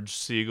George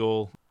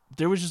Siegel.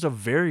 There was just a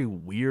very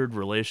weird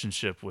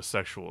relationship with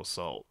sexual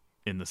assault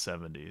in the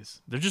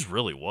 70s. There just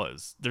really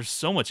was. There's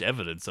so much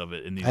evidence of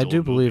it in these old I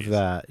do believe movies.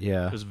 that,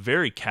 yeah. There's a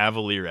very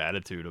cavalier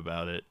attitude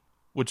about it,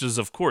 which is,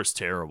 of course,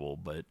 terrible,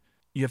 but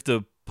you have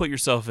to put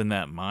yourself in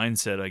that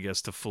mindset, I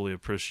guess, to fully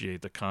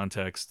appreciate the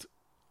context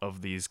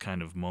of these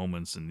kind of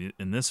moments in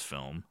this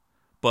film.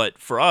 But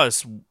for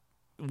us,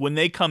 when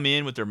they come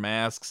in with their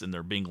masks and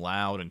they're being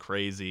loud and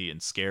crazy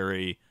and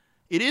scary,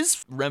 it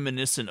is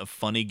reminiscent of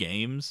Funny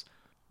Games,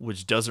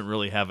 which doesn't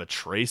really have a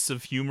trace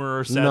of humor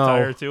or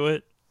satire to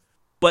it.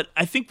 But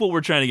I think what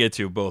we're trying to get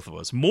to, both of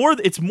us,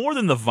 it's more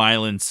than the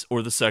violence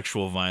or the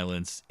sexual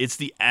violence. It's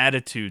the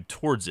attitude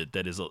towards it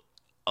that is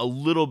a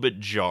little bit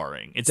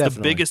jarring. It's the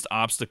biggest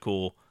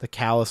obstacle. The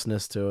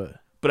callousness to it.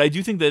 But I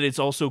do think that it's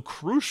also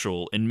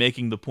crucial in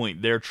making the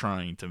point they're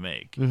trying to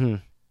make. Mm-hmm.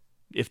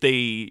 If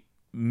they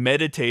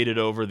meditated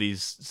over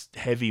these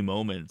heavy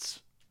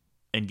moments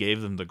and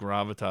gave them the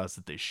gravitas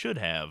that they should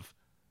have,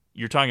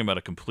 you're talking about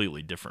a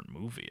completely different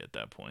movie at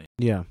that point.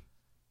 Yeah.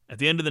 At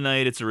the end of the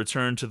night, it's a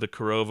return to the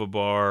Korova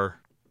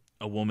bar.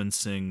 A woman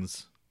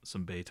sings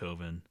some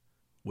Beethoven,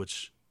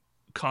 which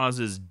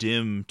causes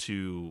Dim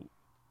to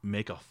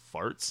make a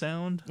fart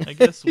sound, I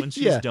guess, when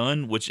she's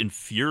done, which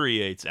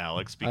infuriates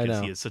Alex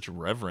because he has such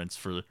reverence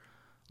for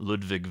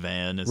Ludwig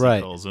van, as he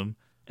calls him.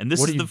 And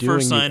this is the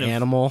first sign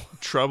of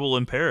trouble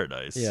in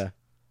paradise. Yeah.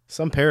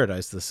 Some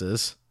paradise this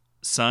is.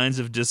 Signs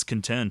of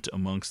discontent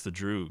amongst the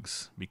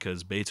Droogs,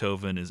 because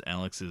Beethoven is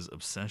Alex's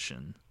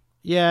obsession.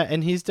 Yeah,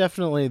 and he's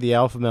definitely the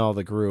alpha male of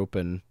the group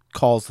and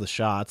calls the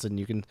shots, and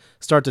you can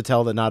start to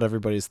tell that not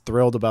everybody's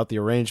thrilled about the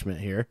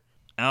arrangement here.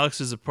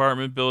 Alex's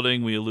apartment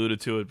building, we alluded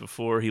to it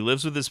before. He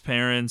lives with his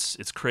parents.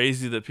 It's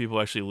crazy that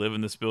people actually live in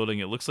this building.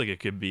 It looks like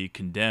it could be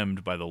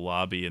condemned by the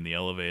lobby and the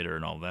elevator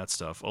and all that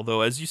stuff.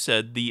 Although, as you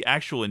said, the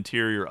actual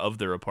interior of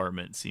their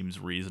apartment seems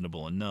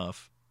reasonable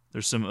enough.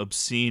 There's some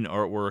obscene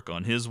artwork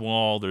on his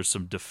wall. There's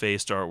some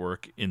defaced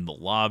artwork in the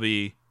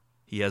lobby.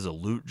 He has a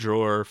loot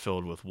drawer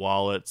filled with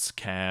wallets,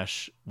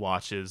 cash,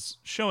 watches,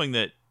 showing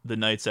that the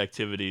night's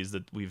activities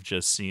that we've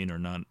just seen are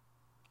not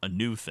a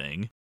new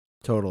thing.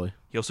 Totally.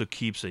 He also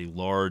keeps a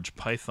large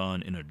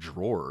python in a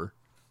drawer,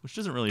 which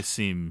doesn't really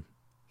seem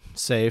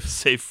safe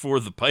for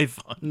the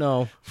python.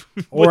 No.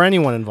 Or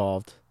anyone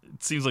involved.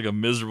 It seems like a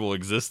miserable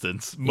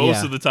existence.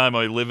 Most of the time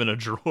I live in a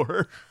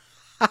drawer.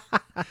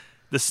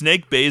 The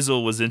snake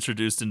Basil was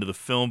introduced into the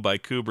film by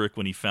Kubrick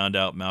when he found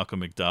out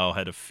Malcolm McDowell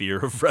had a fear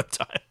of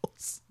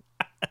reptiles.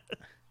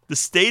 The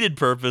stated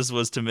purpose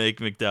was to make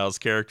McDowell's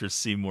characters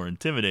seem more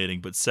intimidating,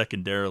 but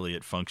secondarily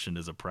it functioned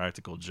as a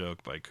practical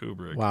joke by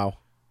Kubrick. Wow.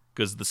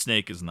 Because the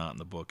snake is not in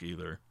the book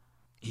either.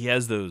 He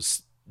has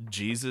those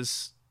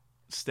Jesus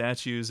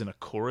statues in a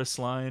chorus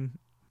line.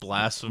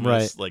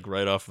 Blasphemous,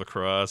 right off the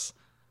cross.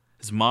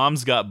 His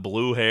mom's got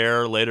blue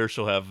hair. Later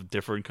she'll have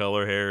different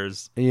color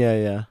hairs.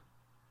 Yeah.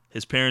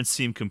 His parents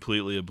seem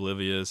completely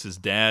oblivious. His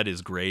dad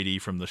is Grady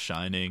from The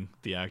Shining,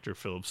 the actor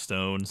Philip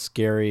Stone.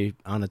 Scary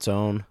on its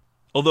own.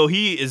 Although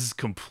he is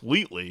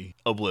completely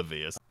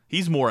oblivious.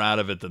 He's more out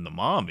of it than the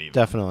mom even.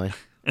 Definitely.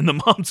 And the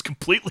mom's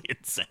completely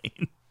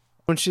insane.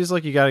 When she's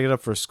like, you got to get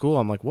up for school,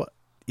 I'm like, what?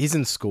 He's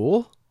in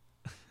school?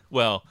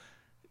 Well,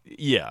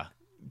 yeah.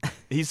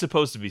 He's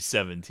supposed to be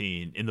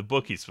 17. In the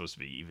book, he's supposed to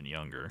be even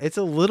younger. It's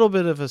a little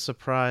bit of a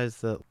surprise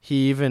that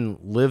he even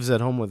lives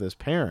at home with his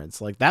parents.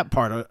 Like, that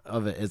part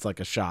of it is like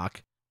a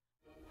shock.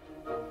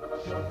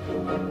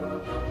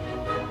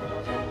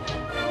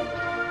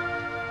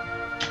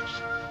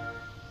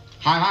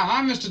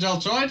 Hi, Mr.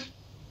 Deltoid.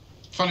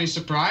 Funny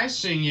surprise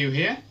seeing you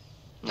here.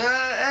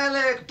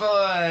 Alec,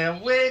 boy,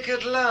 awake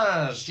at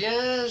last,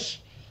 yes?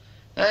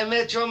 I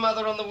met your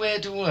mother on the way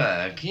to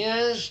work,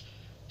 yes?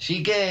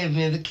 She gave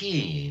me the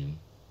key.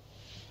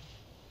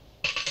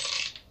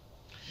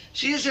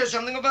 She said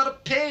something about a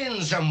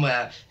pain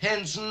somewhere,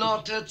 hence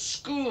not at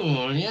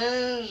school,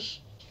 yes?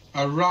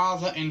 A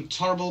rather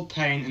intolerable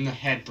pain in the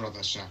head,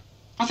 brother, sir.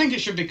 I think it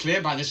should be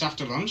clear by this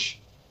after lunch.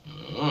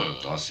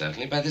 Or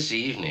certainly by this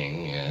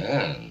evening,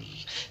 yes.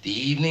 The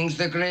evening's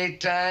the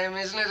great time,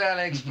 isn't it,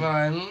 Alex,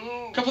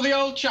 boy? Cup of the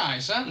old chai,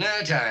 sir?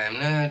 No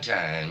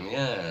time,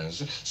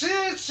 yes.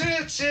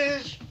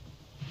 Sit.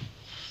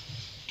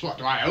 To what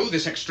do I owe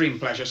this extreme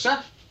pleasure,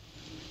 sir?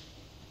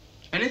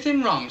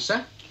 Anything wrong,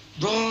 sir?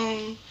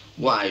 Wrong?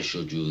 Why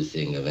should you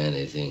think of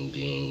anything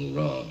being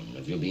wrong?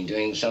 Have you been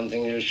doing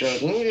something you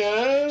shouldn't,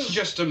 yes?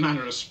 Just a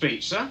manner of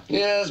speech, sir.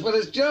 Yes, but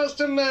it's just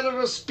a manner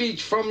of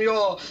speech from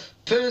your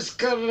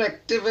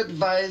post-corrective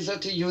advisor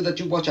to you that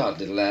you watch out,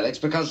 little Alex,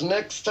 because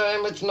next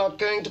time it's not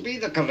going to be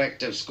the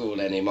corrective school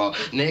anymore.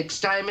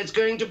 Next time it's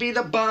going to be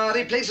the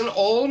body place and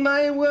all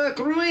my work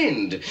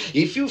ruined.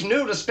 If you've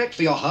no respect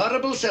for your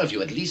horrible self,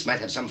 you at least might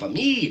have some for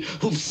me,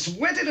 who've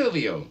sweated over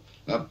you.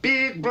 A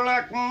big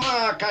black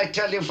mark, I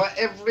tell you, for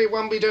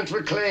everyone we don't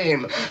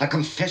reclaim. A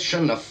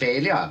confession of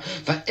failure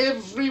for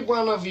every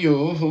one of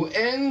you who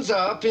ends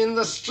up in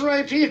the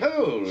stripy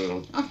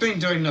hole. I've been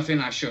doing nothing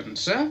I shouldn't,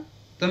 sir.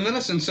 The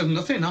Millicents have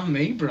nothing on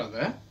me,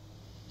 brother.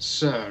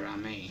 Sir, I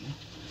mean.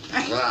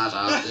 Shut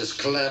up, this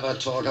clever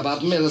talk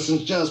about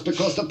Millicent just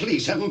because the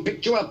police haven't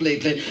picked you up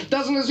lately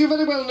doesn't, as you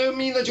very well know,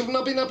 mean that you've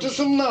not been up to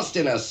some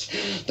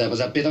nastiness. There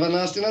was a bit of a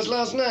nastiness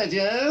last night,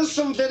 yes?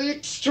 Some very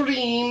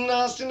extreme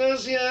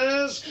nastiness,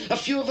 yes? A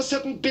few of a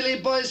certain Billy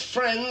Boy's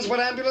friends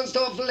were ambulanced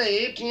off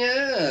late,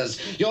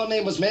 yes? Your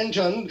name was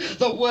mentioned.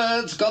 The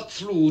words got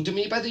through to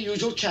me by the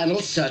usual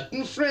channel.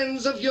 Certain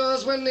friends of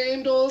yours were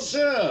named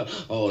also.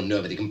 Oh,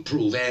 nobody can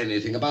prove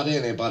anything about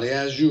anybody,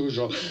 as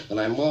usual. And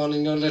I'm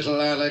warning you,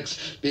 little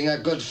Alex, being a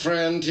good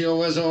friend to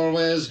you as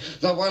always,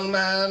 the one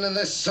man in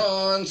this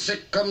sore and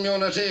sick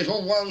community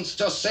who wants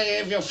to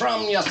save you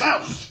from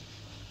yourself.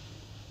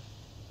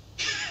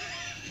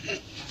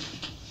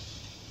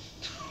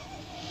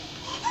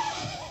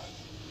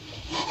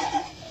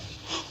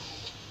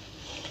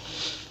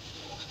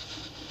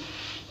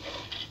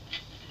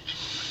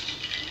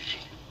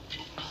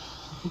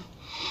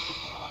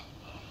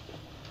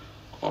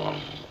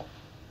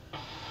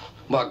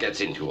 What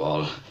gets into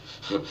all?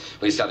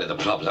 We study the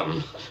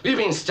problem. We've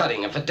been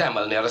studying it for damn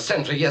well near a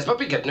century, yes, but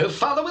we get no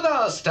farther with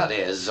our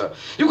studies.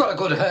 You've got a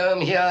good home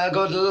here,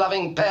 good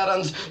loving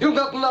parents. You've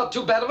got not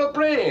too bad of a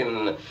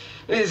brain.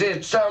 Is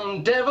it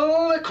some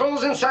devil that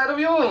crawls inside of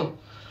you?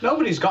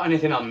 Nobody's got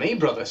anything on me,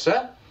 brother,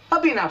 sir.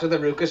 I've been out of the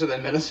Rucas of the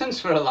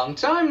Millicents for a long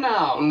time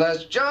now. And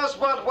that's just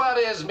what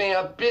worries me,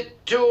 a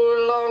bit too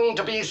long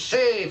to be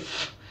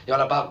safe. You're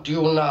about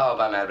due now,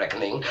 by my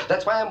reckoning.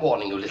 That's why I'm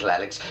warning you, little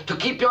Alex, to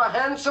keep your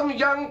handsome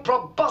young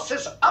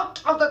proboscis out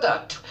of the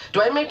dirt.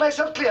 Do I make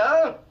myself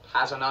clear?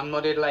 As an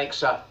unmuddied lake,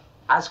 sir.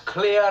 As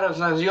clear as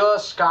an azure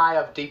sky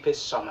of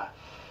deepest summer.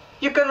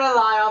 You can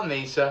rely on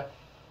me, sir.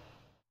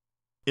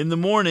 In the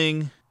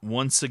morning,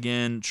 once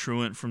again,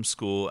 truant from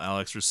school,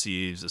 Alex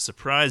receives a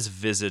surprise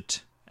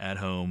visit at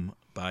home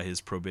by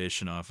his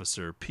probation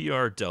officer,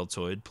 P.R.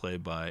 Deltoid,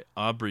 played by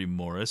Aubrey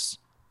Morris,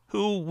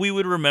 who we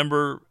would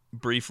remember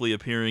briefly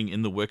appearing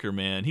in The Wicker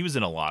Man. He was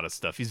in a lot of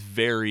stuff. He's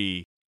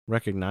very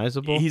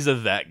recognizable. He's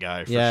that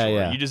guy for Yeah, sure.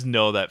 yeah. You just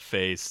know that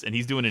face, and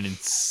he's doing an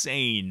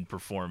insane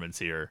performance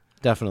here.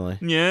 Definitely.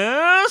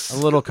 Yes? A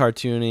little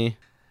cartoony.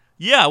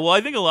 Yeah, well,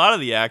 I think a lot of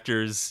the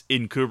actors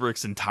in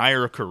Kubrick's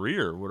entire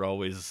career were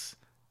always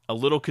a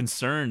little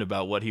concerned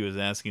about what he was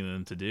asking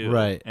them to do.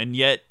 Right. And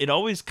yet, it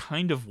always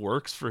kind of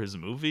works for his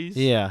movies.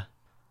 Yeah.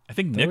 I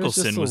think There was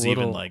Nicholson just a was even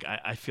little- like,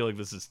 I feel like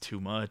this is too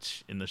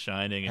much in The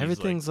Shining. And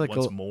Everything's he's like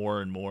wants a-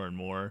 more and more and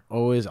more.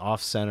 Always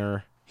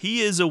off-center.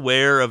 He is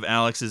aware of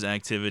Alex's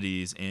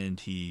activities, and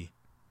he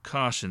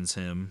cautions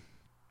him.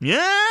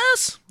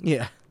 Yes?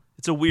 Yeah.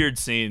 It's a weird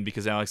scene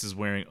because Alex is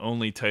wearing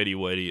only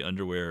tighty-whitey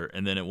underwear,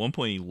 and then at one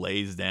point he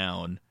lays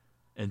down,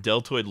 and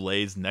Deltoid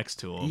lays next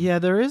to him. Yeah,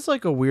 there is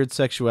like a weird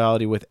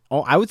sexuality with,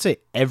 I would say,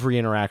 every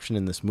interaction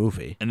in this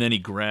movie. And then he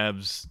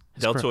grabs,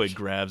 His Deltoid crotch.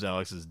 grabs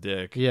Alex's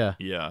dick. Yeah.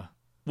 Yeah.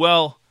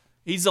 Well,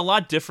 he's a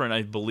lot different,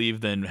 I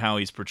believe, than how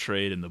he's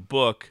portrayed in the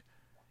book.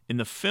 In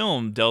the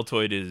film,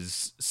 Deltoid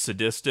is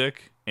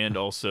sadistic and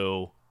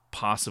also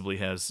possibly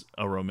has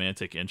a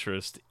romantic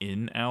interest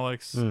in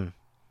Alex. Mm.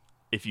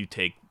 If you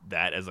take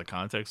that as a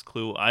context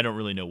clue, I don't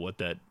really know what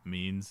that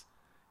means.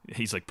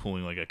 He's like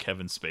pulling like a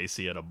Kevin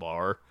Spacey at a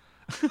bar.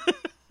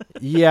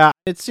 Yeah,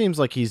 it seems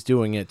like he's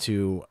doing it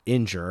to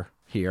injure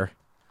here.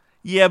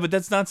 Yeah, but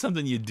that's not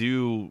something you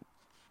do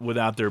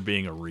without there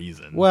being a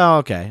reason. Well,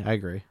 okay, I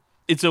agree.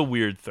 It's a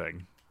weird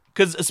thing.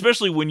 Because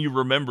especially when you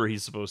remember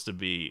he's supposed to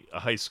be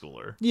a high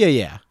schooler. Yeah,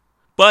 yeah.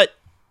 But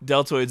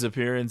Deltoid's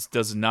appearance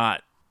does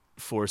not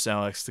force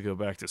Alex to go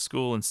back to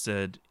school.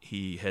 Instead,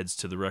 he heads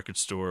to the record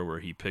store where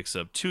he picks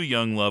up two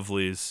young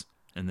lovelies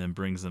and then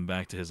brings them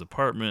back to his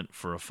apartment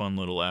for a fun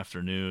little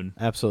afternoon.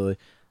 Absolutely.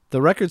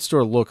 The record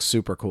store looks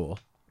super cool.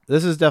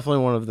 This is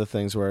definitely one of the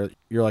things where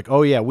you're like,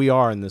 oh yeah, we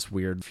are in this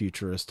weird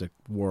futuristic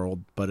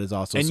world, but it's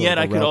also And sort yet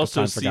of a I could relic of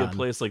also time see forgotten. a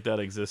place like that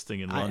existing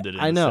in London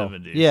I in know. the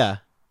 70s. Yeah.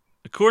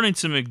 According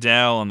to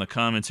McDowell on the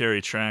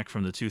commentary track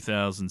from the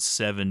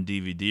 2007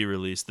 DVD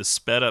release, the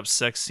sped-up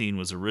sex scene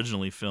was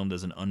originally filmed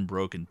as an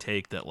unbroken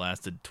take that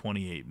lasted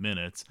 28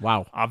 minutes.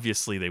 Wow.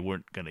 Obviously, they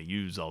weren't going to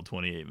use all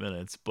 28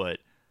 minutes, but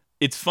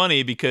it's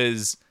funny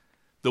because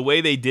the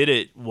way they did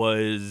it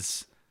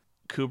was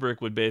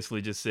Kubrick would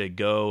basically just say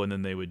go, and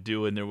then they would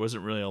do it, and there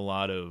wasn't really a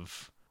lot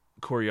of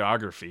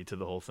choreography to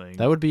the whole thing.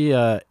 That would be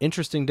an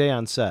interesting day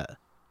on set.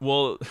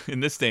 Well,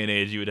 in this day and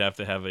age, you would have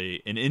to have an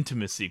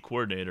intimacy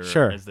coordinator,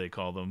 Sure. as they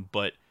call them.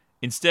 But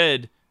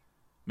instead,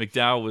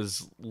 McDowell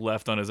was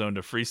left on his own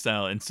to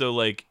freestyle. And so,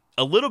 like,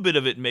 a little bit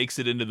of it makes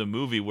it into the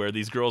movie where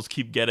these girls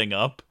keep getting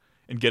up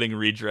and getting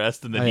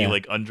redressed, and then he,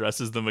 like,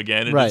 undresses them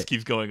again and Right. just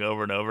keeps going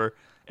over and over.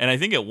 And I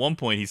think at one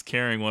point he's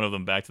carrying one of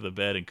them back to the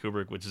bed, and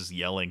Kubrick was just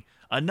yelling,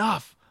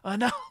 enough,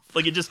 enough.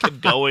 Like, it just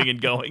kept going and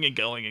going and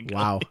going and going.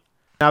 Wow.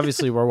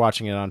 Obviously, we're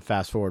watching it on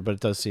fast forward, but it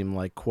does seem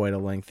like quite a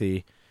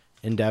lengthy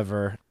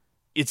endeavor.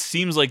 It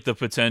seems like the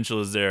potential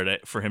is there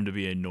for him to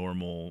be a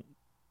normal,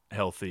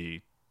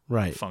 healthy,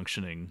 Right.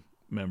 functioning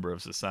member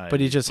of society. But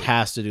he just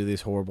has to do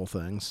these horrible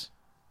things.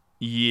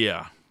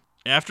 Yeah.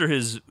 After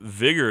his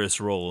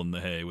vigorous roll in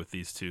the hay with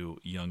these two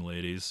young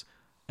ladies,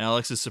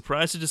 Alex is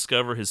surprised to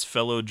discover his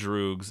fellow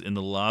droogs in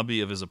the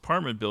lobby of his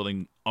apartment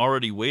building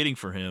already waiting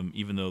for him,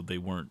 even though they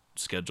weren't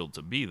scheduled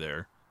to be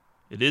there.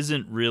 It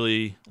isn't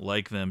really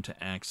like them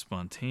to act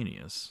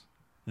spontaneous.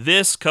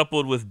 This,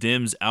 coupled with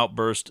Dim's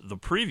outburst the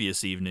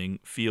previous evening,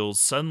 feels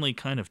suddenly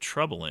kind of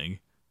troubling.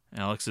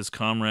 Alex's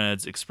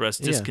comrades express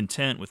Yeah.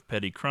 discontent with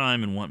petty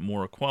crime and want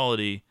more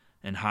equality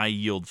and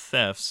high-yield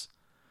thefts.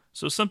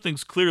 So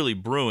something's clearly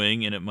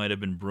brewing, and it might have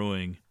been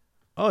brewing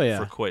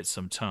for quite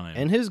some time.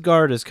 And his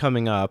guard is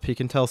coming up. He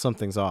can tell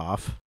something's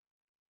off.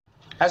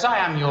 As I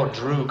am your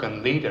droog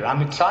and leader,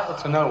 I'm entitled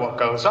to know what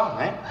goes on,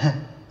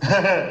 eh?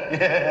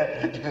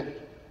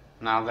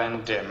 Now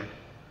then, Dim,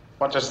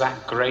 what does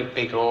that great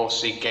big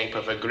horsey gape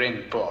of a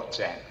grin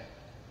portend?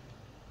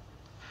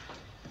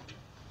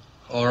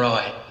 All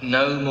right,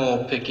 no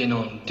more picking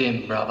on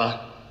Dim, brother.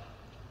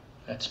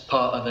 That's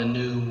part of the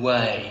new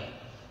way.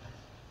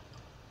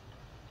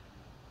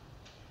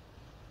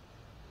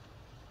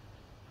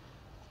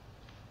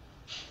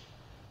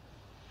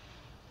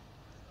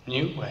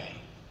 New way?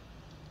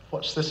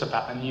 What's this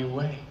about a new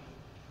way?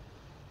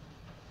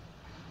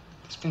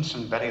 There's been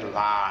some very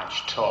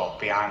large talk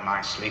behind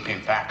my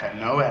sleeping bag and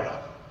nowhere of.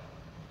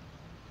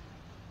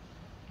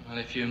 Well,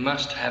 if you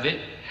must have it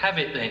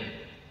then.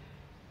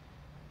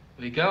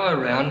 We go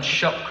around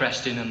shop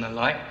cresting and the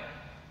like,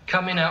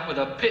 coming out with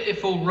a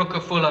pitiful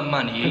rooker full of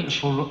money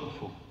each.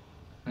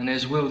 And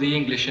there's Will the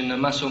English and the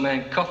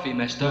Muscleman Coffee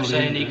Mesto Will the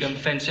saying he English. can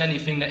fence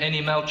anything that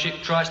any male chick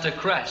tries to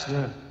crest.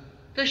 Yeah.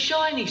 The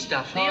shiny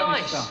stuff, the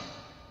Shiny ice. stuff.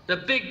 The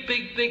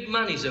big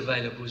money's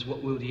available is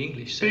what Will the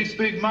English says.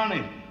 Big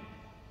money.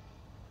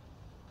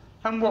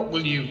 And what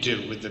will you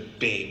do with the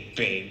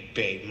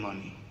big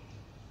money?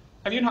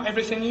 Have you not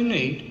everything you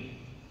need?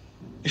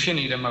 If you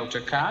need a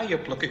motor car, you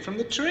pluck it from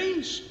the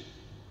trees.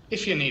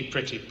 If you need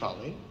pretty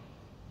Polly,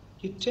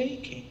 you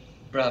take it.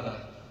 Brother,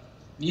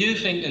 You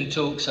think and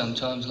talk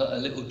sometimes like a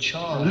little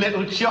child. A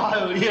little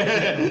child,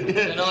 yeah.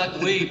 Tonight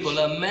we pull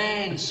a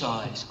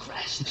man-sized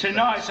crest.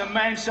 Tonight's a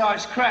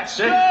man-sized crest.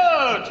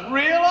 Good!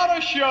 Real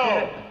honor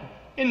show.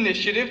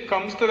 Initiative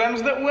comes to them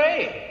that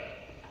way.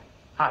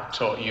 I've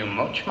taught you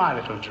much, my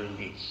little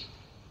droogies.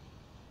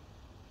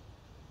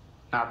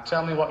 Now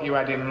tell me what you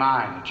had in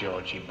mind,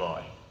 Georgie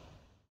boy.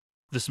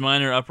 This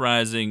minor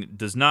uprising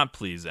does not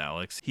please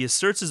Alex. He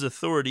asserts his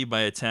authority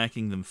by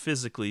attacking them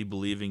physically,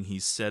 believing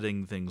he's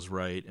setting things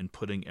right and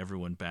putting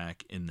everyone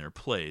back in their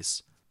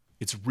place.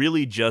 It's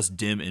really just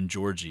Dim and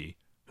Georgie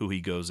who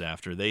he goes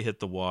after. They hit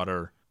the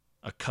water,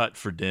 a cut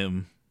for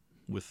Dim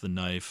with the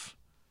knife.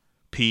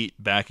 Pete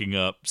backing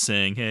up,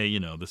 saying, hey,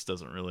 this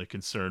doesn't really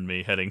concern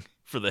me, heading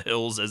for the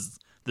hills as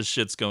the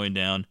shit's going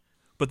down.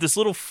 But this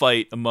little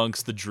fight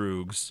amongst the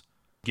Droogs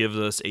gives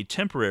us a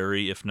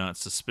temporary, if not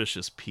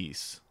suspicious,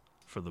 peace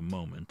for the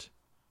moment.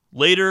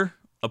 Later,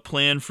 a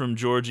plan from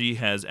Georgie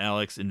has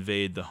Alex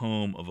invade the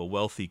home of a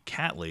wealthy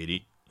cat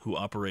lady who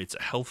operates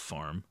a health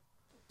farm.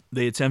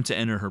 They attempt to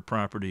enter her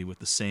property with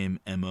the same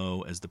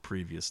MO as the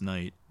previous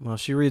night. Well,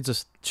 she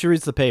reads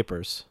the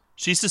papers.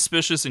 She's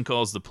suspicious and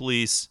calls the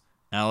police.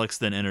 Alex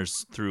then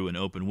enters through an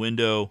open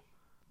window.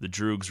 The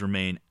Droogs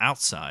remain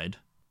outside.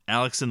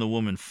 Alex and the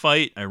woman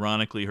fight.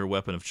 Ironically, her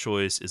weapon of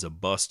choice is a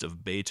bust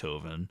of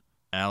Beethoven.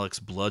 Alex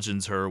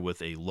bludgeons her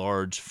with a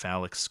large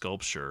phallic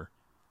sculpture.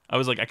 I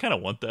was like, I kind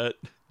of want that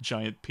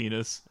giant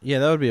penis. Yeah,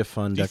 that would be a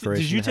fun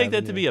decoration. Did you take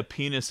that to be a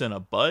penis and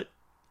a butt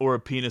or a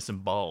penis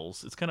and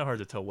balls? It's kind of hard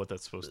to tell what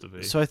that's supposed to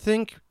be. So I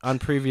think on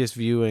previous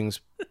viewings,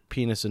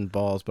 penis and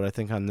balls, but I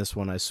think on this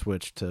one I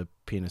switched to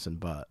penis and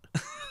butt.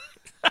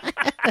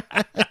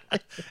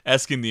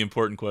 Asking the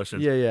important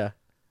questions. Yeah.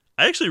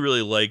 I actually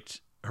really liked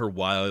her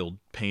wild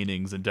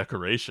paintings and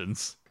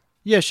decorations.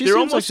 Yeah, she They're seems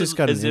almost like she's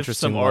got an as if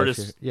interesting some life artist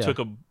here. Yeah. took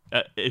a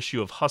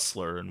issue of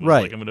Hustler and was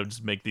Right. like, I'm going to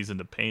just make these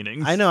into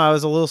paintings. I know. I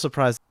was a little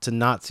surprised to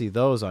not see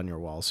those on your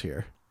walls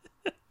here.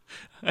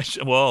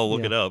 I'll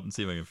look it up and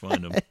see if I can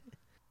find them.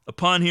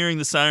 Upon hearing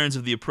the sirens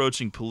of the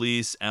approaching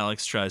police,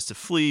 Alex tries to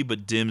flee,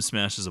 but Dim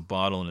smashes a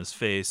bottle in his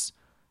face,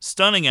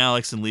 stunning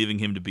Alex and leaving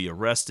him to be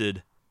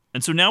arrested.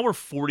 And so now we're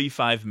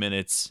 45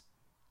 minutes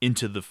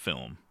into the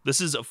film. This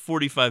is a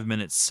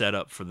 45-minute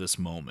setup for this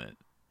moment.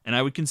 And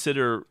I would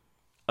consider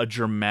a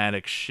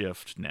dramatic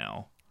shift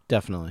now.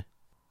 Definitely.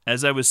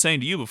 As I was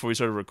saying to you before we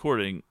started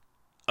recording,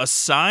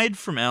 aside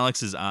from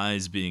Alex's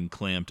eyes being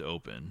clamped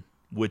open,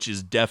 which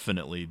is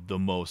definitely the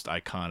most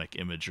iconic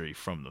imagery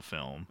from the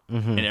film,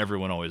 and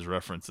everyone always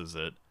references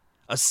it,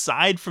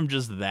 aside from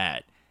just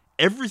that,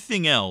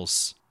 everything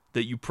else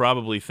that you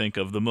probably think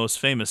of, the most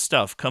famous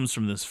stuff, comes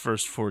from this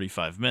first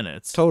 45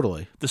 minutes.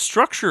 Totally. The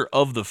structure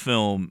of the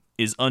film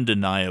is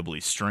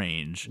undeniably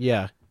strange.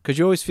 Yeah, because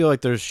you always feel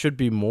like there should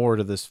be more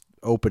to this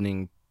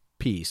opening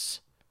piece.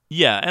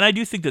 Yeah, and I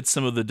do think that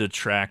some of the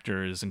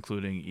detractors,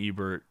 including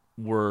Ebert,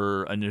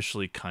 were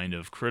initially kind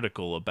of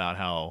critical about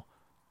how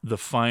the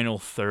final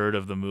third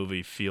of the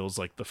movie feels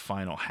like the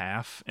final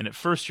half. And at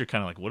first you're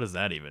kind of like, what does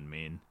that even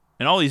mean?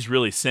 And all he's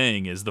really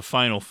saying is the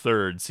final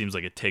third seems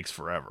like it takes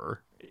forever.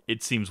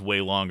 It seems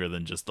way longer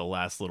than just the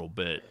last little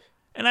bit.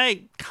 And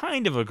I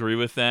kind of agree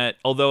with that,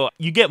 although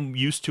you get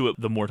used to it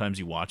the more times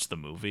you watch the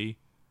movie.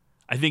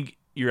 I think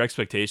your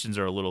expectations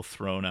are a little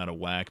thrown out of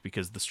whack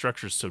because the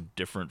structure is so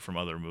different from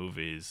other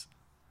movies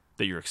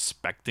that you're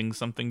expecting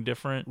something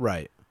different.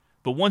 Right.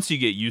 But once you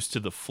get used to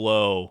the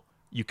flow,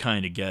 you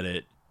kind of get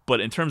it. But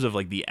in terms of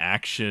like the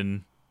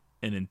action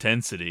and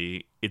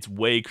intensity, it's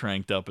way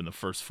cranked up in the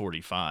first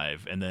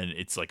 45, and then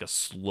it's like a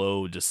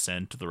slow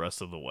descent the rest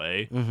of the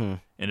way. Mm-hmm.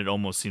 And it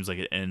almost seems like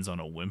it ends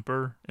on a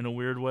whimper in a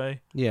weird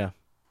way. Yeah.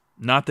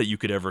 Not that you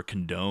could ever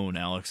condone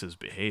Alex's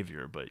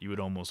behavior, but you would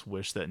almost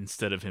wish that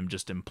instead of him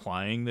just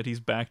implying that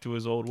he's back to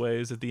his old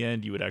ways at the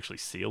end, you would actually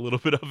see a little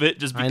bit of it,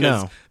 just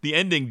because the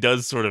ending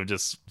does sort of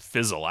just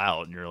fizzle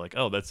out, and you're like,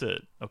 oh, that's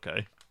it.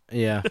 Okay.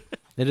 Yeah,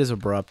 it is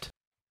abrupt.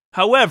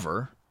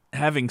 However,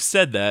 having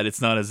said that,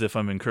 it's not as if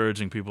I'm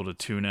encouraging people to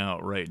tune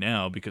out right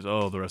now because,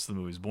 oh, the rest of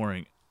the movie's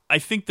boring. I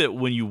think that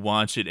when you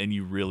watch it and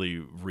you really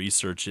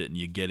research it and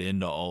you get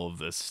into all of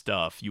this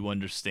stuff, you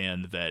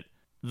understand that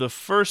the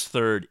first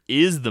third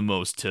is the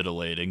most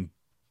titillating,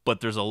 but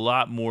there's a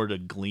lot more to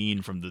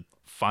glean from the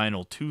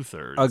final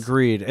two-thirds.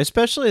 Agreed.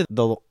 Especially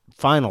the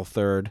final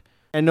third.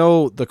 I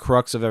know the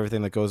crux of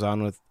everything that goes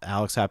on with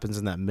Alex happens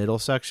in that middle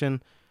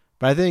section,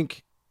 but I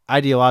think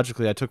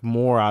ideologically I took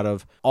more out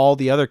of all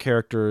the other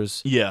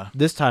characters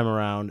this time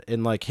around,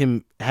 and like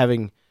him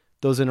having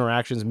those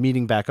interactions,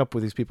 meeting back up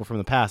with these people from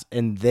the past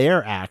and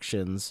their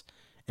actions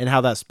and how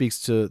that speaks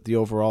to the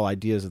overall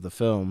ideas of the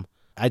film.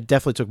 I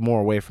definitely took more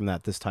away from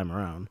that this time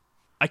around.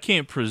 I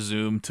can't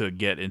presume to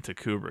get into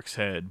Kubrick's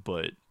head,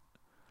 but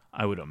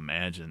I would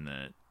imagine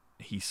that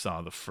he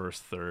saw the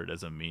first third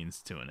as a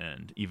means to an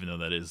end, even though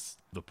that is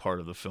the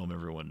part of the film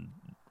everyone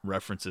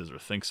references or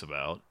thinks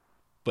about.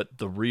 But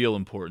the real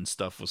important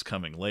stuff was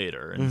coming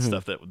later, and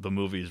stuff that the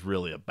movie is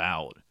really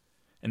about.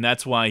 And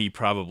that's why he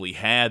probably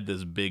had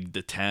this big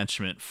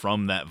detachment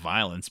from that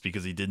violence,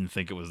 because he didn't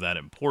think it was that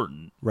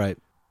important. Right.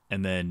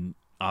 And then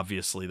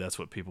obviously that's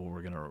what people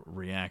were going to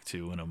react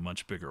to in a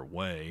much bigger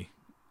way,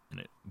 and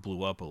it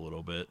blew up a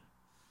little bit.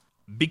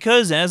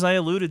 Because, as I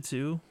alluded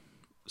to,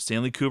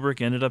 Stanley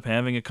Kubrick ended up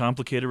having a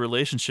complicated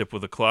relationship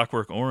with A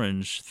Clockwork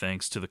Orange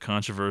thanks to the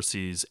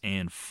controversies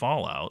and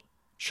fallout.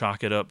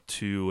 Chalk it up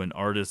to an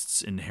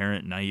artist's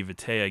inherent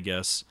naivete, I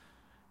guess.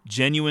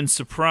 Genuine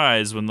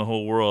surprise when the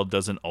whole world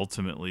doesn't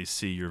ultimately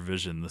see your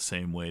vision the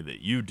same way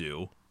that you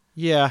do.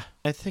 Yeah,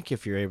 I think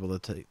if you're able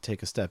to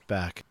take a step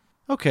back.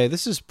 Okay,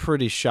 this is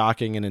pretty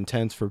shocking and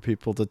intense for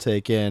people to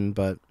take in,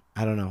 but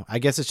I don't know. I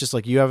guess it's just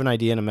like you have an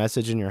idea and a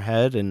message in your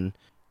head, and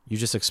you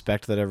just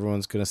expect that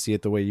everyone's going to see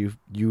it the way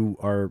you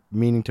are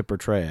meaning to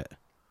portray it.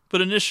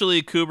 But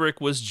initially, Kubrick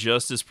was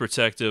just as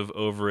protective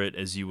over it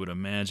as you would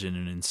imagine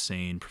an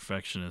insane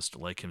perfectionist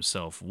like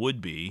himself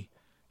would be.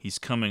 He's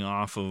coming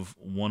off of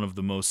one of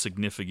the most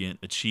significant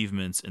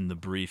achievements in the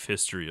brief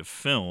history of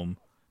film.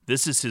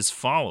 This is his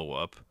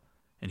follow-up,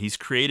 and he's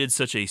created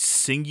such a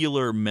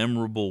singular,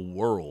 memorable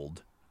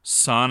world.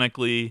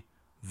 Sonically,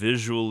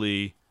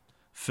 visually,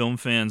 film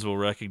fans will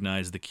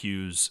recognize the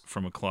cues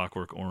from A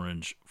Clockwork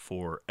Orange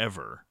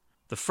forever.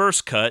 The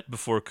first cut,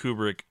 before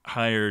Kubrick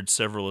hired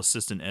several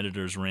assistant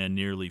editors, ran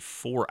nearly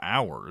 4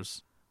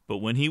 hours. But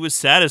when he was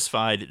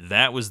satisfied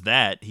that was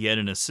that, he had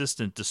an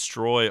assistant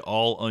destroy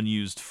all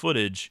unused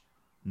footage.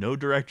 No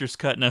director's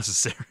cut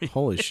necessary.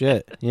 Holy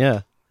shit,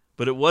 yeah.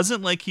 But it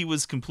wasn't like he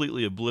was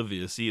completely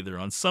oblivious either.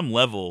 On some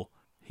level,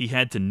 he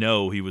had to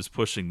know he was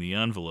pushing the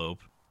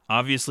envelope.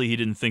 Obviously, he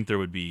didn't think there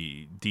would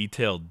be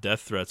detailed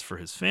death threats for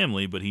his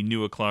family, but he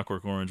knew A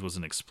Clockwork Orange was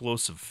an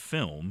explosive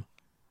film.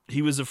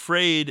 He was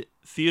afraid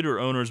theater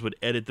owners would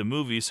edit the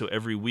movie, so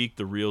every week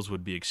the reels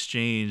would be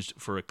exchanged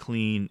for a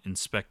clean,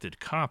 inspected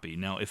copy.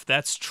 Now, if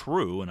that's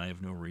true, and I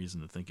have no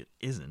reason to think it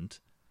isn't,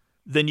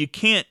 then you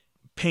can't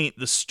paint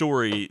the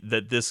story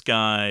that this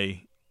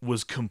guy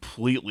was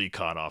completely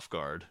caught off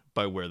guard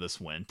by where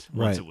this went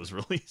once it was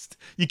released.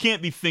 You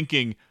can't be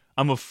thinking,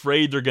 I'm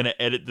afraid they're going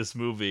to edit this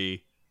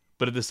movie,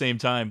 but at the same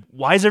time,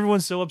 why is everyone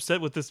so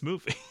upset with this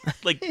movie?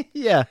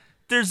 Yeah.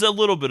 There's a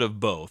little bit of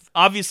both.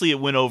 Obviously,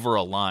 it went over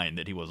a line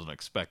that he wasn't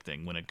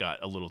expecting when it got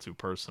a little too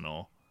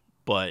personal,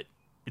 but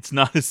it's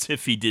not as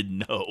if he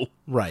didn't know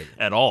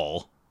at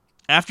all.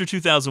 After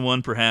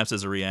 2001, perhaps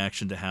as a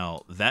reaction to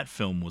how that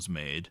film was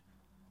made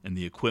and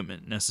the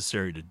equipment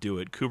necessary to do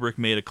it, Kubrick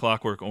made A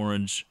Clockwork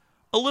Orange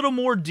a little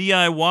more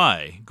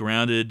DIY,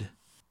 grounded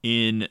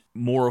in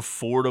more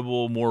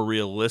affordable, more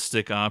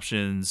realistic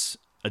options,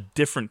 a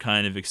different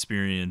kind of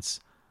experience.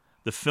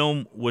 The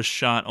film was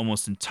shot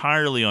almost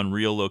entirely on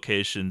real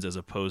locations as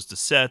opposed to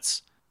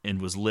sets, and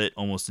was lit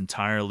almost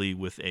entirely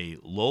with a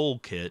LOL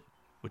kit,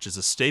 which is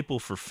a staple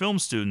for film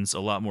students, a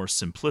lot more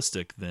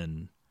simplistic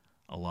than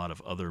a lot of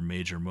other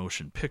major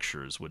motion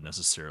pictures would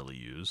necessarily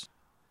use.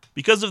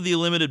 Because of the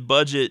limited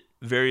budget,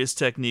 various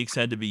techniques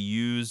had to be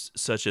used,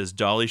 such as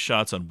dolly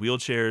shots on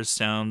wheelchairs,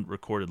 sound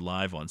recorded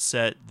live on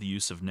set, the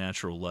use of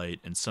natural light,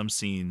 and some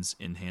scenes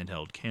in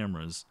handheld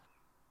cameras.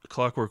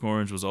 Clockwork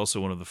Orange was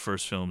also one of the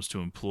first films to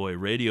employ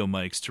radio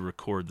mics to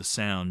record the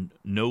sound.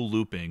 No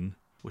looping,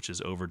 which is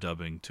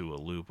overdubbing to a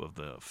loop of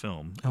the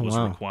film, was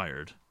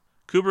required.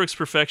 Kubrick's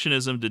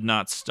perfectionism did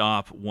not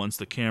stop once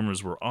the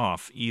cameras were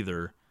off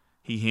either.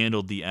 He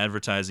handled the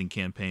advertising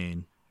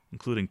campaign,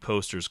 including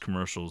posters,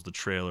 commercials, the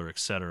trailer,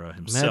 etc.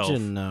 himself.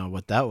 Imagine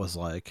what that was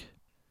like.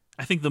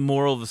 I think the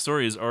moral of the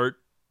story is art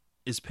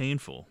is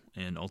painful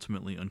and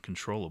ultimately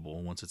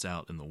uncontrollable once it's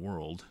out in the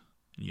world.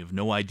 You have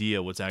no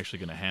idea what's actually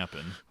going to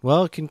happen.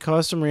 Well, it can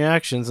cause some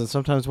reactions, and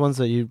sometimes ones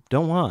that you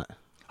don't want.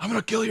 I'm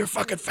going to kill your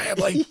fucking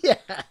family. Yeah.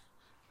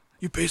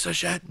 You piece of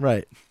shit.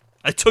 Right.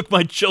 I took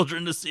my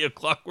children to see A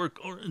Clockwork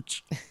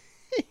Orange.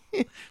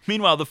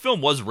 Meanwhile, the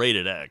film was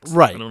rated X.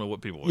 Right. I don't know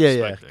what people were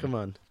expecting. Yeah, come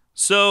on.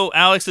 So,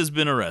 Alex has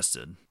been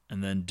arrested,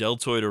 and then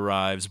Deltoid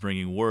arrives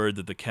bringing word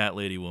that the cat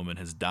lady woman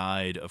has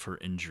died of her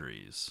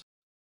injuries.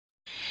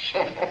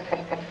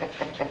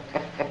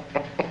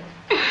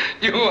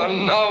 You are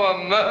now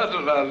a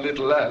murderer,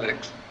 little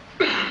Alex.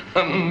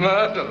 A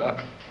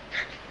murderer.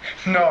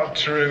 Not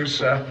true,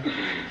 sir.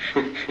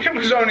 It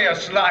was only a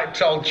slight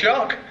told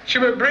shock. She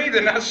was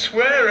breathing, I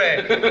swear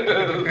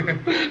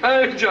it.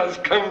 I've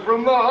just come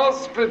from the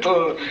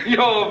hospital.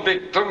 Your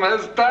victim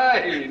has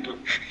died.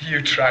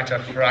 You try to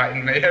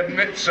frighten me.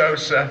 Admit so,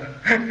 sir.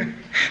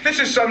 This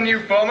is some new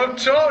form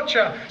of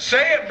torture.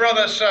 Say it,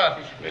 brother,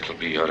 sir. It'll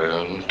be your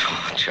own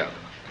torture.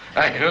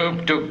 I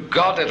hope to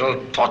God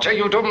it'll torture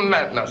you to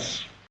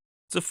madness.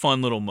 It's a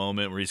fun little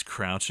moment where he's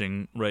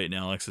crouching right in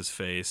Alex's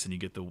face, and you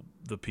get the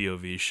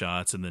POV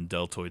shots, and then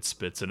Deltoid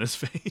spits in his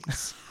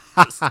face.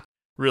 Just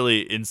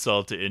really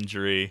insult to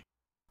injury.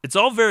 It's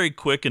all very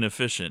quick and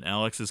efficient.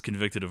 Alex is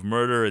convicted of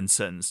murder and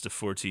sentenced to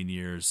 14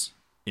 years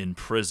in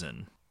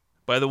prison.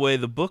 By the way,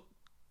 the book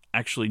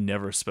actually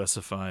never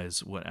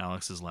specifies what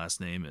Alex's last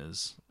name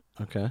is.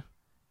 Okay.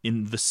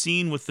 In the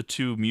scene with the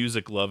two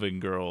music-loving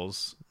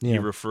girls, he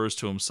refers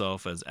to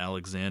himself as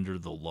Alexander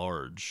the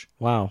Large.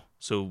 Wow.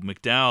 So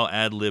McDowell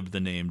ad-libbed the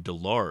name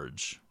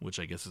DeLarge, which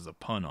I guess is a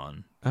pun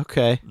on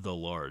the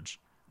Large,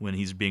 when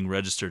he's being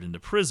registered into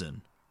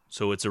prison.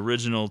 So it's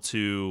original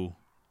to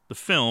the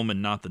film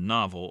and not the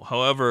novel.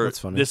 However, That's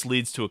funny. this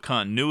leads to a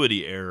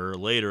continuity error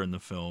later in the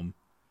film.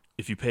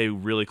 If you pay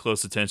really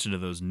close attention to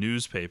those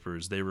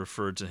newspapers, they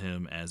refer to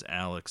him as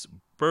Alex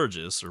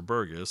Burgess or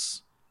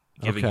Burgess,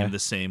 giving Okay. him the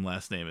same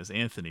last name as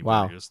Anthony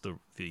Wow. Burgess,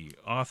 the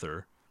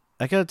author.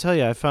 I gotta tell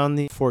you, I found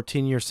the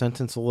 14-year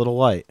sentence a little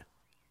light.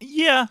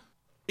 Yeah,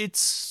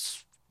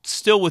 it's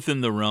still within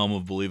the realm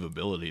of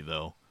believability,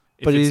 though.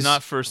 If But it's he's-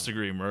 not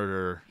first-degree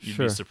murder, you'd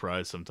Sure. be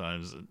surprised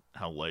sometimes at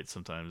how light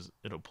sometimes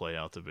it'll play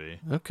out to be.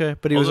 Okay,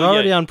 but he was Although,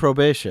 already on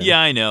probation. Yeah,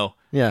 I know.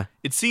 Yeah.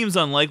 It seems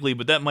unlikely,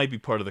 but that might be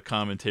part of the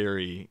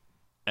commentary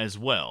as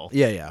well.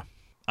 Yeah.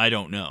 I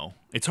don't know.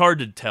 It's hard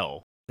to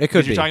tell. It could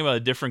Because you're be. talking about a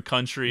different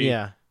country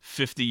Yeah.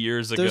 50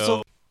 years There's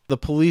ago. the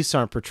police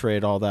aren't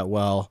portrayed all that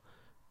well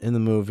in the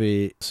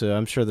movie, so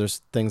I'm sure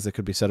there's things that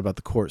could be said about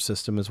the court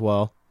system as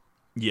well.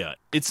 Yeah,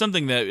 it's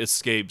something that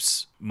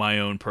escapes my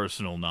own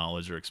personal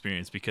knowledge or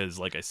experience because,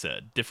 like I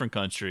said, different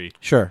country.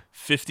 Sure.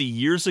 50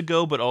 years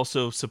ago, but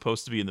also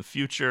supposed to be in the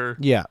future.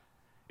 Yeah.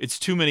 It's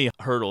too many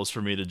hurdles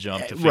for me to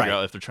jump to figure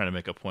out if they're trying to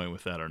make a point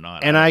with that or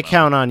not. And don't I know.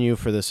 count on you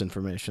for this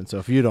information, so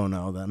if you don't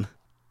know, then...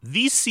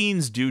 These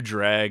scenes do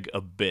drag a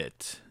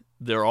bit.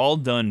 They're all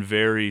done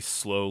very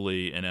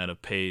slowly and at a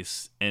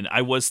pace. And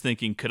I was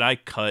thinking, could I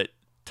cut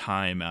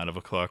time out of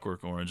A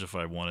Clockwork Orange if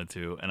I wanted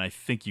to? And I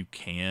think you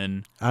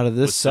can. Out of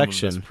this with some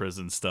section. of this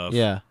prison stuff.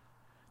 Yeah.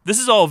 This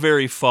is all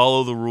very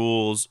follow the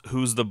rules,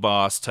 who's the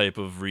boss type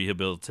of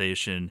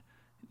rehabilitation,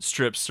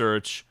 strip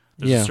search.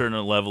 There's Yeah. a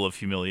certain level of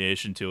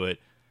humiliation to it.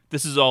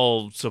 This is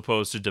all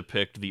supposed to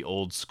depict the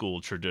old school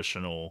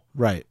traditional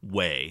Right.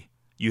 way.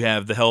 You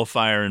have the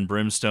hellfire and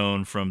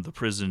brimstone from the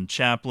prison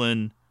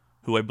chaplain,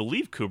 who I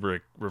believe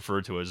Kubrick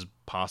referred to as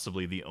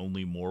possibly the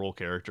only moral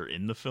character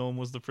in the film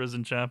was the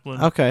prison chaplain.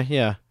 Okay,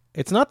 yeah.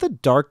 It's not the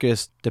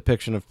darkest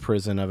depiction of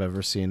prison I've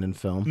ever seen in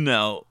film.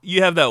 No,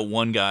 you have that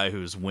one guy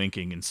who's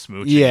winking and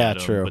smooching Yeah, at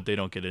him, true. but they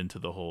don't get into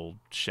the whole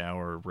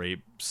shower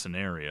rape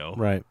scenario.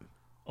 Right.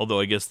 Although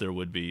I guess there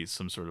would be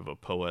some sort of a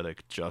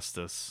poetic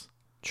justice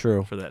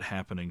True. for that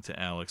happening to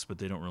Alex, but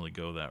they don't really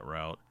go that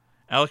route.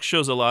 Alex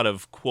shows a lot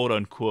of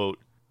quote-unquote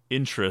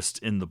interest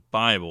in the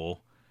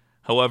Bible.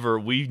 However,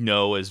 we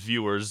know as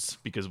viewers,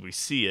 because we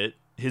see it,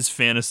 his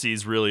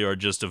fantasies really are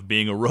just of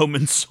being a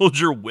Roman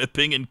soldier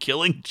whipping and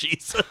killing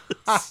Jesus.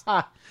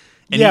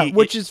 And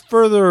which is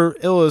further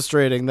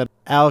illustrating that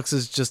Alex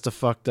is just a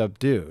fucked up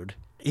dude.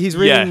 He's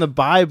reading the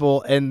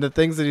Bible, and the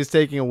things that he's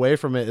taking away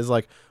from it is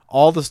like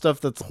all the stuff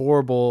that's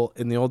horrible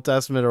in the Old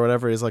Testament or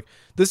whatever. He's like,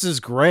 this is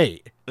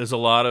great. There's a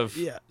lot of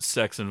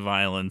sex and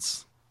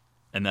violence,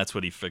 and that's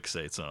what he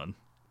fixates on.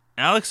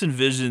 Alex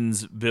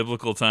envisions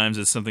biblical times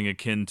as something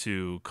akin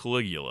to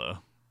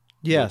Caligula.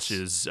 Yes. Which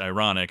is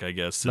ironic, I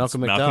guess, since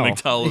Malcolm Malcolm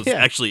McDowell. McDowell is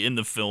actually in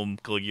the film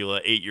Caligula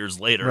 8 years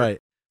later.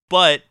 Right.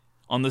 But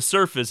on the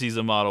surface, he's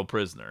a model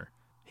prisoner.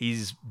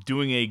 He's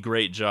doing a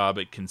great job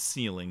at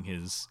concealing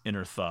his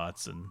inner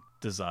thoughts and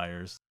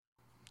desires.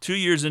 2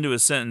 years into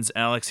his sentence,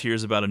 Alex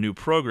hears about a new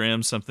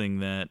program, something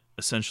that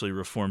essentially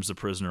reforms the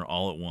prisoner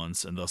all at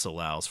once and thus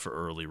allows for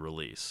early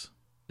release.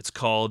 It's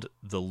called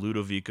the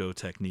Ludovico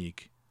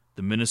Technique,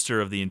 the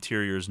Minister of the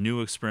Interior's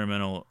new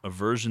experimental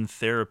aversion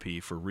therapy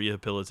for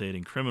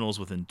rehabilitating criminals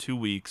within 2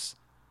 weeks.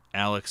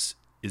 Alex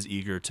is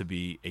eager to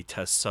be a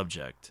test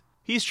subject.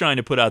 He's trying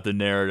to put out the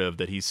narrative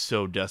that he's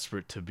so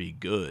desperate to be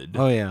good.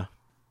 Oh, yeah.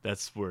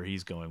 That's where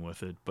he's going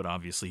with it, but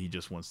obviously he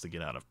just wants to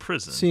get out of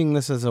prison. Seeing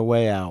this as a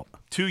way out.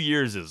 2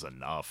 years is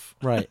enough.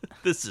 Right.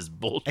 This is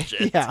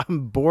bullshit. Yeah,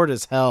 I'm bored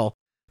as hell.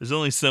 There's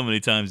only so many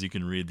times you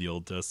can read the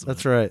Old Testament.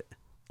 That's right.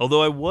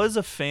 Although I was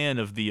a fan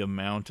of the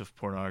amount of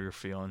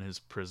pornography on his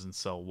prison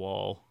cell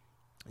wall.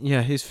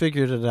 Yeah, he's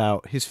figured it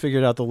out. He's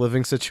figured out the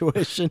living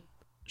situation.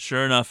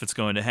 Sure enough, it's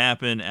going to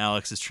happen.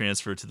 Alex is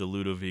transferred to the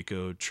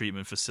Ludovico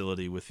treatment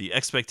facility with the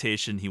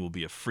expectation he will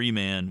be a free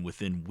man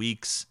within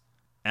weeks.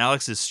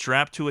 Alex is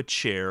strapped to a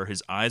chair,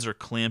 his eyes are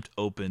clamped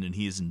open, and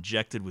he is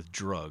injected with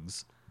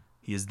drugs.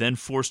 He is then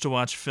forced to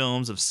watch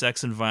films of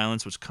sex and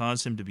violence which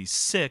cause him to be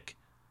sick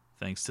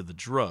thanks to the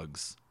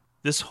drugs.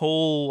 This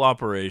whole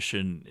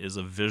operation is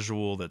a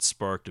visual that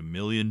sparked a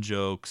million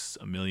jokes,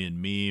 a million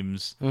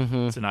memes.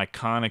 Mhm. It's an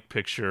iconic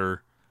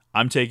picture.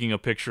 I'm taking a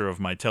picture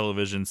of my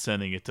television,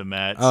 sending it to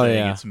Matt, Oh, saying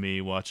yeah. it's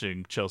me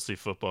watching Chelsea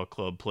Football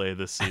Club play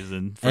this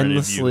season. For any of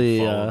Endlessly,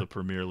 you who follow the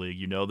Premier League,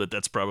 you know that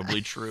that's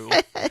probably true.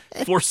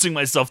 Forcing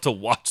myself to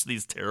watch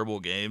these terrible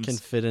games. Can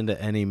fit into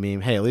any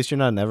meme. Hey, at least you're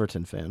not an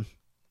Everton fan.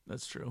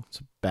 That's true. It's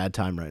a bad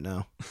time right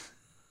now.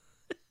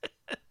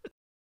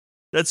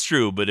 That's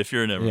true, but if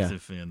you're an Everton Yeah.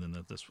 fan, then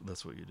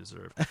that's what you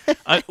deserve.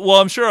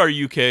 I'm sure our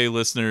UK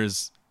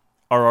listeners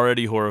are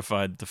already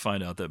horrified to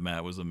find out that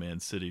Matt was a Man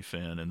City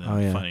fan, and then Oh,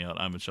 yeah. finding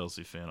out I'm a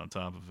Chelsea fan on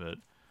top of it.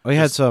 We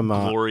had Just some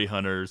glory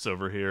hunters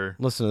over here.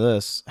 Listen to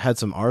this. Had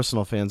some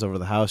Arsenal fans over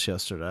the house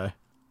yesterday.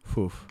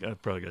 Whew.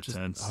 Probably got Just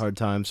tense. hard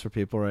times for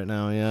people right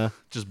now, yeah.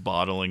 Just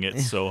bottling it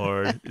so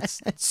hard.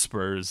 It's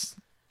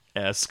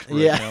Spurs-esque right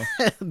Yeah,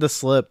 now. the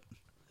slip.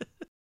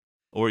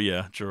 Or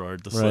yeah,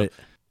 Gerard, the Right. slip.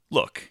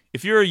 Look,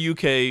 if you're a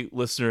UK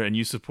listener and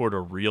you support a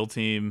real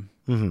team,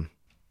 Mhm.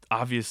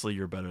 obviously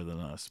you're better than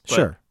us. But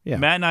Sure, yeah.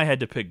 Matt and I had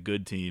to pick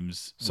good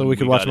teams. So when we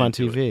could watch got them on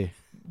into TV.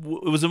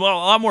 It was a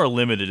lot more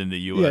limited in the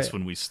U.S. Yeah.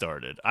 when we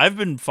started. I've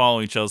been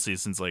following Chelsea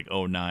since like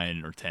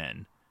 09 or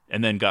 10,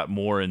 and then got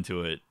more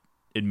into it,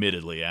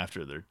 admittedly,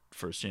 after their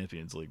first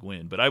Champions League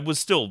win. But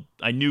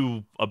I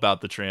knew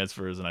about the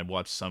transfers, and I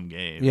watched some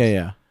games.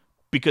 Yeah.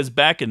 Because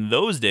back in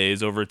those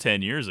days, over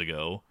 10 years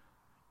ago,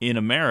 in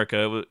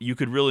America, you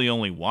could really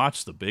only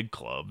watch the big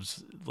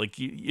clubs. Like,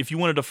 if you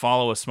wanted to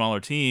follow a smaller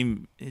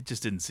team, it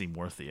just didn't seem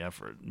worth the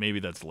effort. Maybe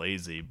that's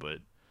lazy, but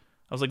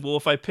I was like, well,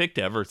 if I picked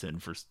Everton,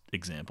 for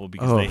example,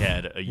 because they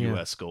had a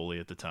U.S. goalie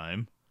at the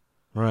time,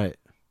 right?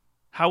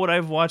 How would I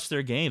have watched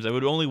their games? I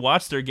would only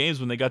watch their games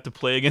when they got to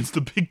play against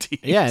the big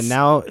teams. Yeah, and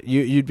now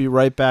you'd be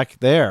right back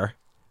there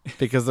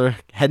because they're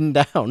heading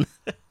down.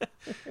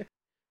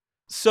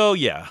 So,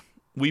 yeah,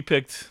 we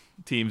picked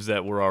teams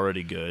that were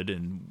already good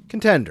and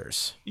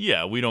contenders.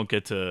 Yeah, we don't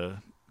get to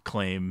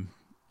claim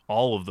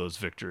all of those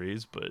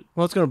victories, but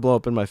well, it's going to blow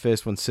up in my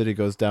face when City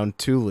goes down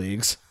 2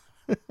 leagues.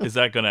 Is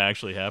that going to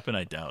actually happen?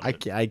 I doubt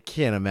it. I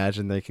can't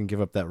imagine they can give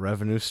up that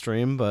revenue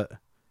stream,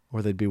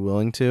 or they'd be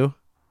willing to.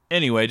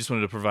 Anyway, I just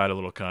wanted to provide a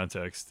little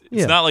context.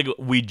 It's not like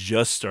we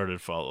just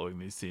started following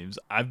these teams.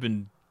 I've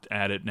been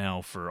at it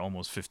now for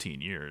almost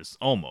 15 years,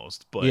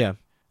 but yeah.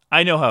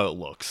 I know how it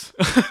looks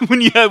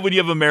when you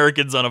have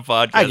Americans on a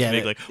podcast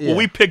being like, well,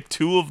 we picked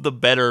 2 of the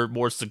better,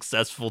 more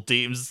successful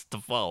teams to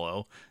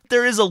follow.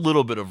 There is a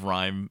little bit of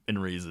rhyme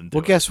and reason to it.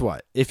 Well, guess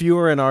what? If you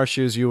were in our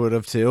shoes, you would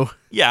have too.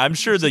 Yeah, I'm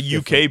sure the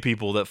UK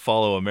people that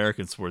follow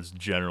American sports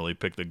generally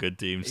pick the good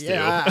teams too.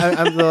 Yeah,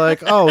 I'm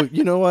like, oh,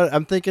 you know what?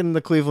 I'm thinking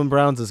the Cleveland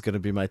Browns is going to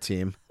be my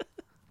team.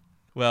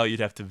 Well, you'd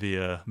have to be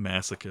a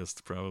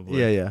masochist,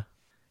 probably. Yeah.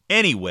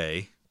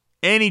 Anyway,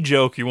 any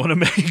joke you want to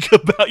make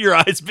about your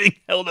eyes being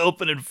held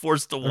open and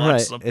forced to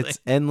watch something. It's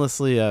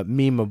endlessly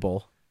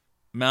memeable.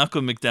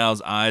 Malcolm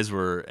McDowell's eyes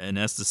were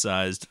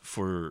anesthetized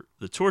for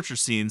the torture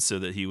scenes so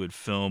that he would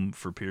film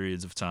for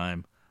periods of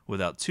time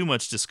without too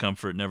much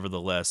discomfort.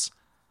 Nevertheless,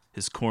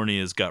 his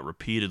corneas got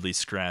repeatedly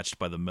scratched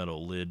by the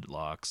metal lid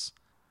locks.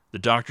 The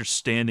doctor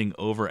standing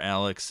over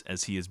Alex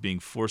as he is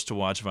being forced to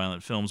watch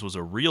violent films was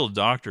a real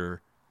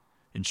doctor,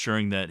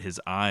 ensuring that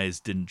his eyes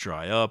didn't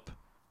dry up.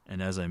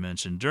 And as I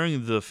mentioned,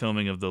 during the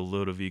filming of the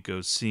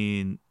Lodovico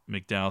scene,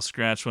 McDowell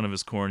scratched one of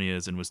his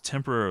corneas and was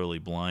temporarily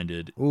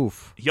blinded.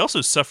 Oof. He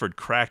also suffered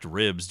cracked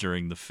ribs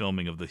during the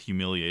filming of the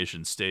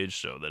humiliation stage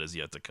show that is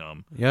yet to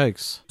come.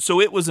 Yikes.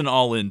 So it was an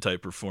all-in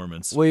type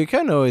performance. Well, you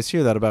kind of always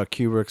hear that about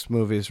Kubrick's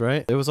movies,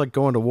 right? It was like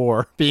going to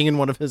war, being in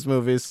one of his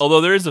movies.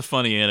 Although there is a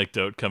funny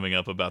anecdote coming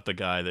up about the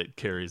guy that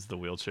carries the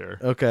wheelchair.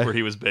 Okay. Where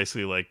he was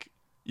basically like,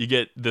 you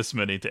get this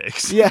many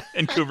takes. Yeah.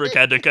 And Kubrick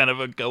had to kind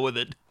of go with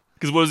it.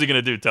 Because what was he going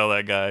to do? Tell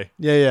that guy?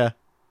 Yeah.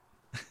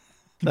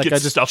 That guy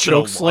just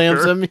choke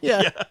slams him.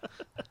 Yeah.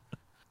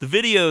 The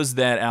videos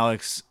that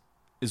Alex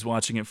is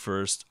watching at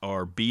first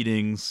are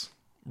beatings,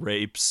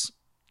 rapes,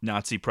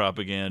 Nazi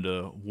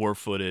propaganda, war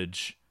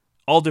footage,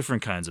 all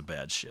different kinds of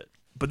bad shit.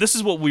 But this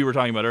is what we were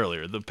talking about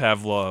earlier, the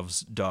Pavlov's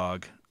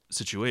dog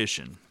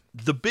situation.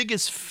 The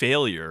biggest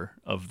failure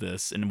of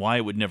this and why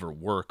it would never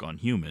work on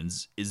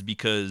humans is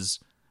because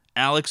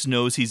Alex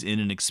knows he's in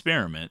an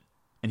experiment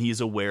and he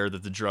is aware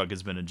that the drug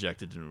has been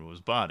injected into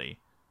his body.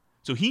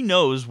 So he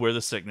knows where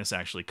the sickness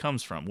actually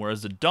comes from,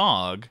 whereas the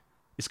dog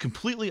is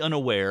completely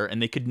unaware,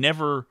 and they could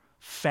never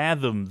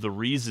fathom the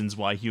reasons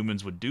why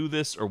humans would do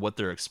this, or what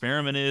their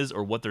experiment is,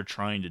 or what they're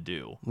trying to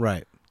do.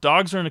 Right.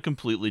 Dogs are in a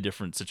completely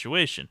different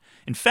situation.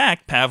 In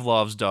fact,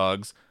 Pavlov's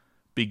dogs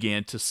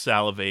began to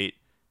salivate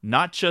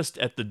not just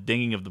at the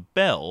dinging of the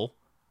bell,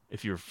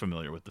 if you're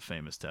familiar with the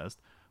famous test,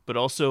 but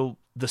also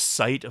the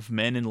sight of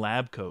men in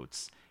lab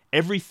coats.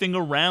 Everything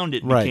around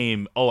it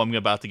became, I'm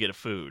about to get a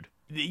food.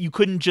 You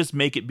couldn't just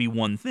make it be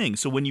one thing.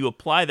 So when you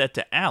apply that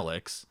to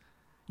Alex,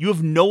 you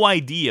have no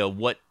idea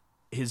what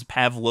his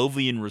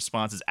Pavlovian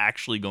response is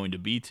actually going to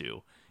be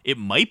to. It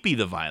might be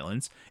the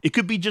violence. It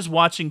could be just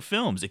watching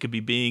films. It could be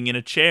being in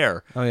a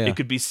chair. Oh, yeah. It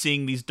could be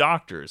seeing these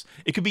doctors.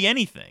 It could be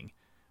anything.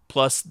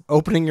 Plus,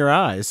 opening your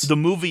eyes. The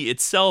movie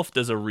itself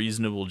does a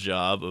reasonable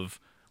job of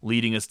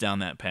leading us down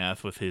that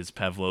path with his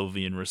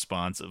Pavlovian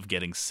response of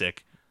getting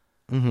sick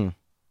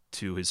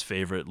to his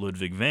favorite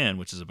Ludwig van,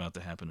 which is about to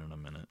happen in a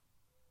minute.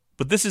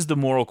 But this is the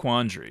moral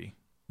quandary.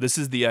 This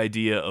is the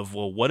idea of,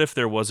 well, what if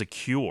there was a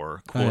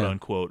cure, quote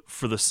unquote,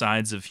 for the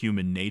sides of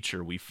human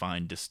nature we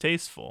find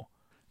distasteful?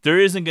 There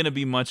isn't going to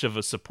be much of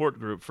a support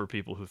group for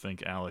people who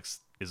think Alex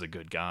is a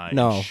good guy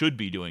and should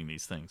be doing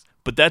these things.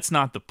 But that's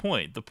not the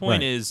point. The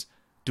point is,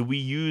 do we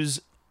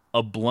use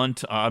a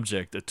blunt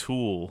object, a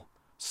tool,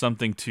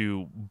 something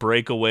to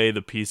break away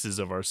the pieces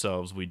of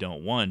ourselves we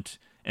don't want?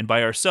 And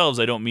by ourselves,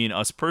 I don't mean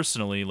us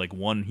personally, like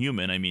one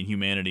human. I mean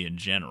humanity in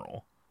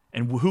general.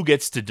 And who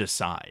gets to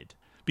decide?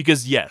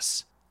 Because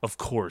yes, of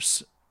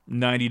course,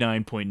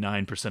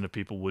 99.9% of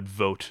people would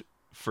vote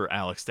for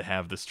Alex to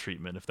have this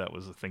treatment if that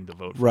was a thing to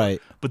vote for.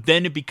 Right. But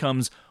then it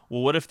becomes,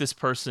 well, what if this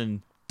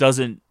person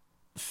doesn't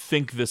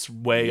think this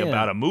way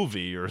about a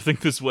movie or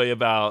think this way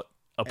about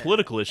a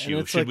political issue.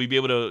 it's Should like- we be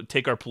able to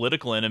take our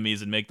political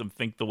enemies and make them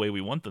think the way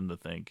we want them to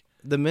think?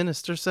 The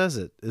minister says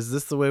it. Is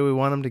this the way we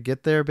want him to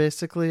get there,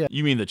 basically?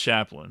 You mean the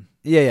chaplain?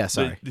 Yeah,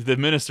 sorry. The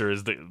minister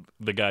is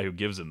the guy who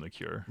gives him the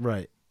cure.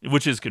 Right.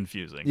 Which is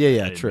confusing. Yeah, I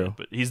admit, true.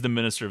 But he's the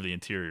minister of the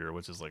interior,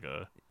 which is like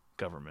a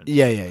government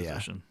Yeah.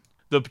 position.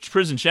 The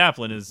prison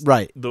chaplain is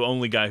Right. the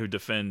only guy who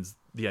defends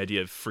the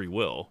idea of free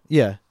will.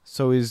 Yeah,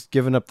 so he's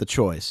given up the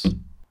choice.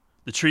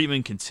 The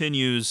treatment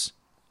continues.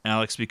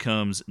 Alex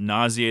becomes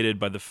nauseated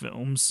by the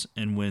films,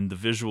 and when the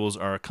visuals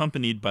are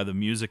accompanied by the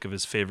music of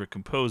his favorite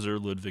composer,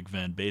 Ludwig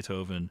van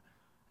Beethoven,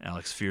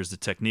 Alex fears the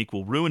technique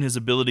will ruin his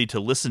ability to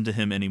listen to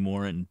him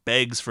anymore and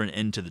begs for an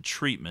end to the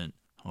treatment.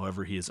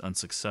 However, he is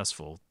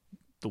unsuccessful.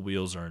 The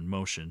wheels are in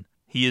motion.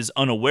 He is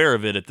unaware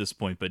of it at this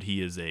point, but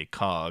he is a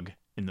cog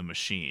in the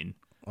machine.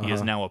 He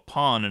is now a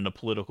pawn in a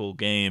political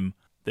game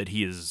that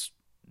he is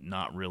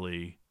not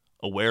really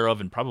aware of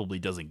and probably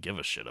doesn't give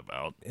a shit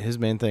about. His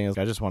main thing is,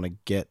 I just want to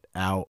get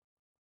out.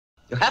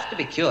 You have to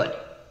be cured.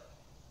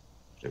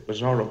 It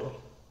was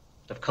horrible.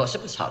 Of course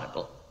it was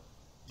horrible.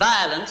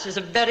 Violence is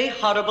a very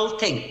horrible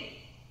thing.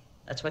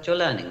 That's what you're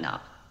learning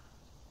now.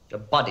 Your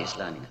body's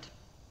learning it.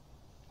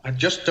 I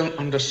just don't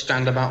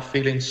understand about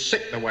feeling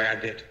sick the way I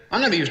did. I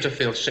never used to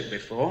feel sick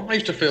before. I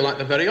used to feel like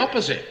the very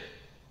opposite.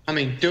 I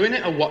mean, doing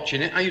it or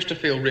watching it, I used to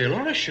feel real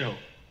horror show.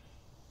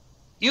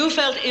 You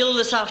felt ill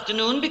this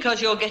afternoon because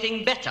you're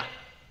getting better.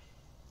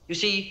 You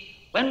see,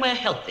 when we're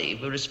healthy,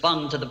 we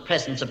respond to the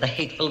presence of the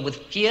hateful with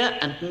fear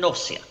and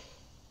nausea.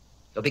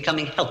 You're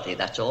becoming healthy,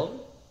 that's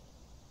all.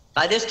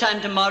 By this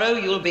time tomorrow,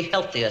 you'll be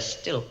healthier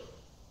still.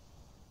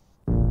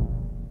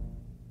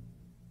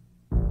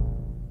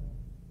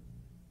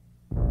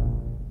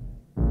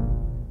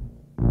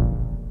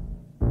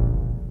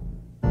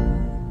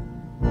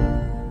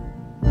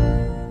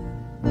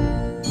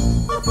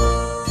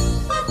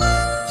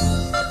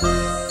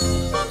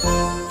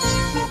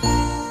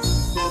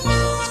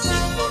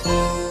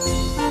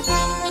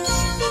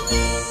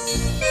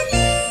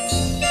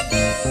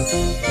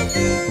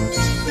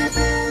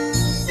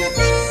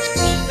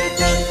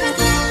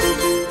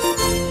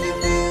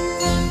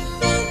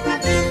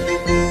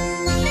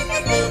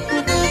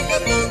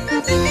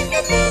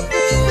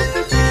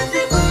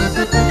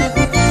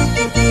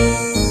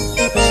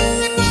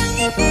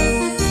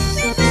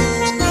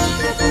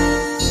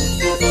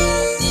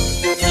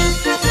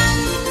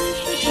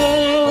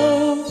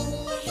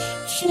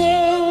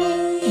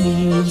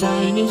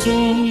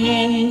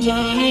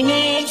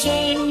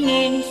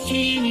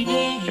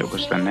 It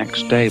was the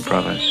next day,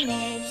 brothers,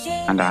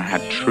 and I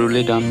had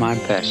truly done my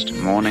best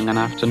morning and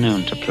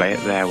afternoon to play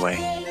it their way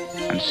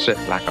and sit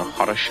like a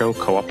horror show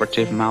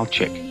cooperative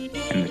malchick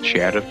in the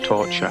chair of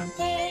torture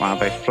while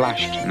they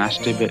flashed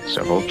nasty bits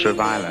of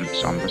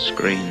ultra-violence on the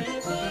screen.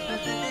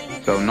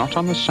 Though not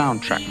on the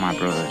soundtrack, my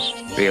brothers,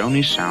 the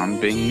only sound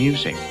being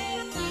music.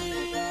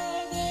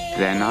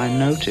 Then I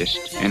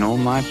noticed in all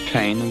my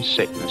pain and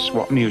sickness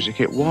what music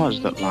it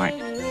was that like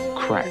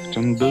cracked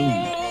and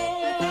boomed.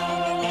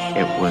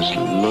 It was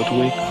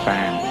Ludwig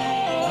van.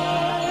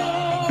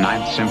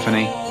 Ninth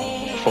Symphony,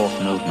 Fourth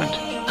Movement.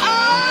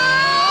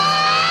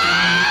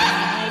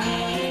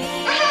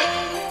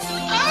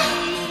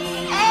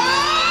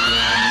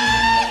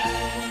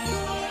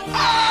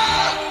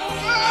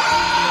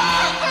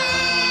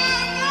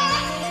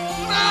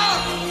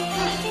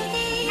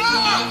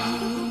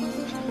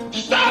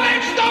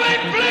 Stop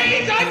it,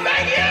 please, I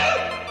beg you!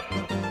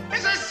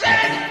 It's a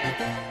sin!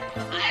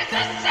 It's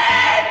a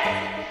sin!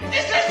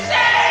 It's a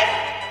sin!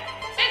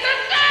 It's a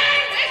sin!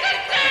 It's a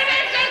sin!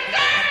 It's a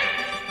sin!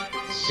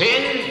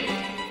 Sin?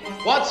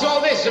 What's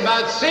all this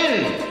about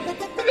sin?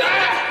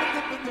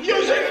 That!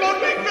 Using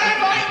Ludwig van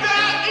like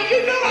that! He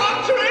did no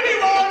harm to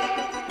anyone!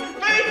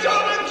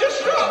 Beethoven just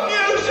wrote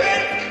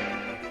music!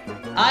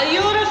 Are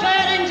you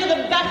referring to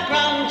the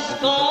background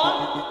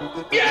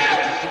score?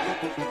 Yes!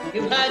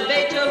 You've heard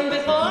Beethoven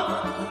before?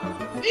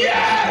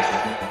 Yes!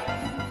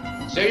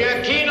 So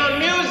you're keen on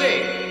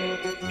music?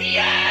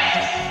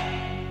 Yes!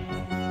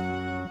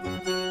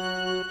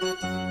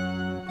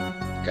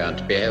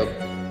 Can't be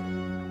helped.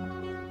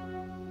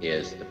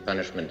 Here's the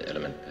punishment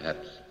element,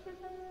 perhaps.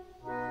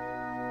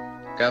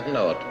 Governor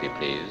ought to be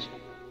pleased.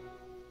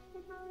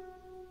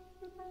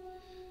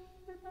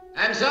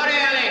 I'm sorry,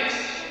 Alex.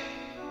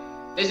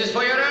 This is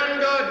for your own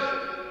good.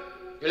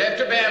 You'll have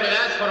to bear with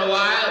us for a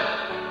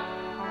while.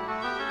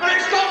 But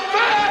it's not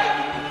fair!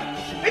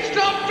 It's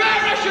not fair!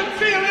 I should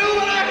feel ill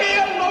when I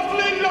hear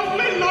lovely,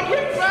 lovely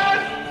Ludwig van!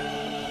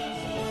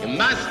 You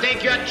must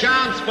take your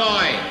chance,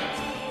 boy.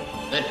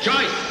 The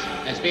choice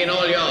has been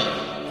all yours.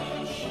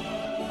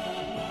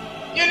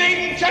 You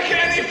needn't take it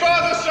any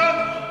further, son.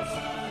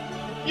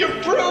 You've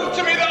proved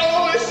to me that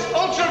all this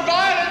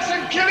ultra-violence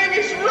and killing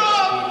is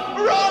wrong!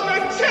 Wrong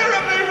and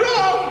terribly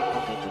wrong!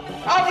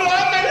 I've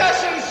learned my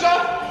lesson, sir.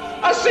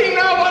 I see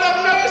now what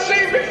I've never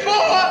seen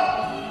before.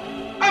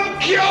 I'm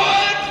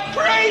cured!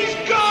 Praise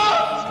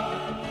God!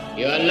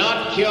 You're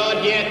not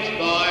cured yet,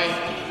 boy.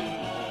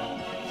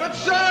 But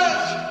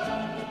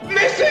sirs,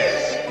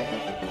 missus,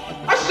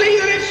 I see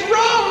that it's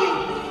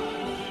wrong.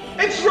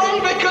 It's wrong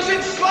because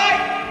it's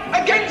like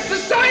against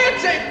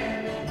society.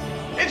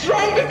 It's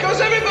wrong because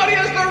everybody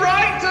has the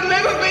right to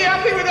live and be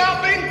happy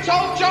without being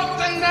told,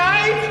 chopped and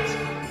knifed.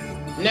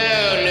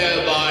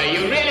 No, boy,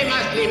 you really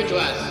must leave it to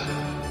us.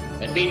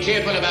 And be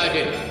cheerful about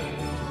it.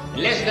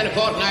 In less than a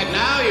fortnight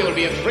now, you will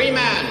be a free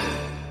man.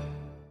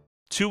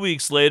 2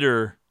 weeks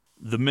later,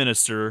 the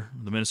Minister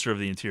of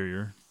the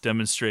Interior,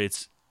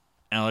 demonstrates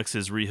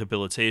Alex's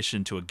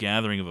rehabilitation to a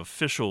gathering of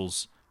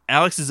officials.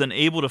 Alex is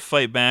unable to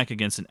fight back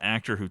against an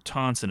actor who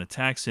taunts and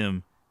attacks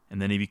him,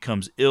 and then he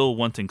becomes ill,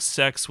 wanting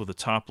sex with a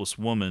topless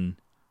woman.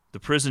 The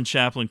prison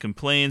chaplain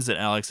complains that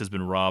Alex has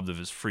been robbed of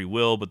his free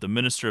will, but the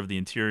Minister of the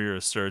Interior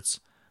asserts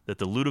that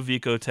the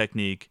Ludovico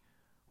technique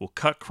will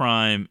cut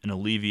crime and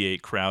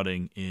alleviate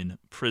crowding in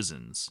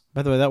prisons.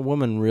 By the way, that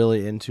woman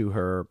really into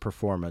her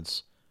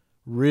performance.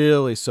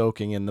 Really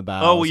soaking in the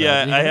bows. Oh,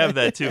 yeah, I have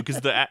that, too,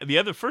 because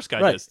the first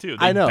guy right. does, too.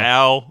 They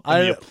bow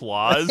and the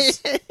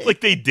applause,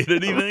 like they did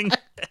anything.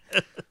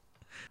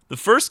 The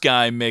first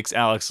guy makes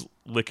Alex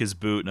lick his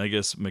boot, and I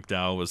guess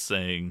McDowell was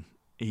saying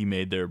he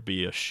made there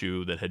be a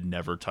shoe that had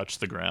never touched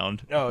the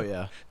ground. Oh,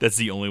 yeah. That's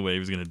the only way he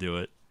was going to do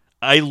it.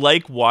 I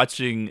like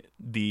watching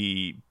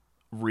the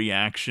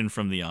reaction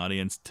from the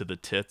audience to the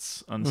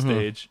tits on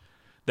stage.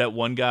 That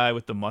one guy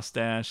with the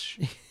mustache,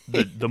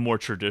 the more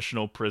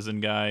traditional prison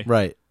guy.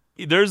 Right.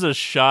 There's a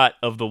shot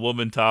of the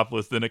woman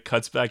topless, then it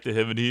cuts back to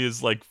him, and he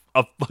is like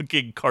a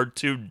fucking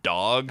cartoon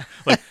dog.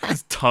 Like,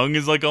 his tongue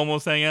is like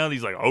almost hanging out.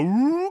 He's like,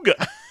 oh,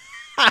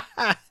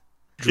 God.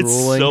 It's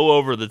so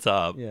over the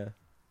top. Yeah.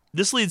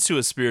 This leads to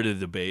a spirited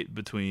debate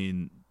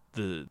between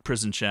the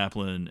prison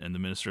chaplain and the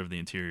Minister of the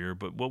Interior,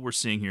 but what we're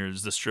seeing here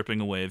is the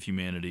stripping away of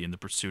humanity in the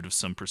pursuit of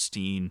some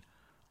pristine,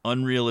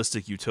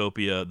 unrealistic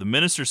utopia. The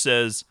minister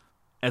says,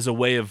 as a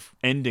way of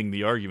ending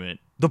the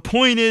argument, the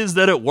point is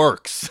that it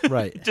works.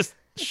 Right. Just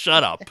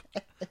shut up.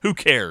 Who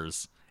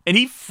cares? And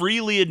he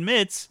freely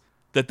admits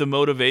that the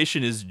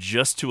motivation is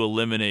just to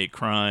eliminate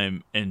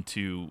crime and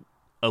to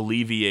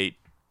alleviate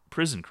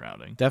prison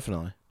crowding.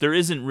 Definitely. There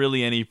isn't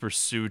really any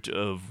pursuit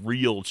of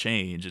real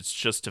change. It's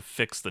just to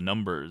fix the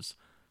numbers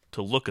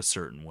to look a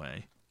certain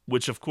way,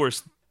 which of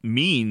course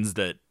means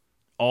that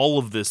all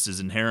of this is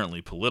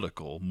inherently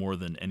political more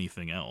than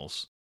anything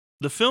else.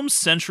 The film's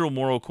central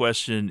moral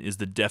question is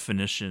the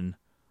definition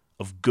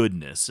of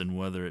goodness and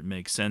whether it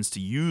makes sense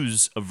to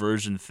use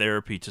aversion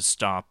therapy to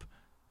stop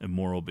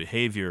immoral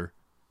behavior.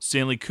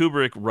 Stanley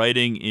Kubrick,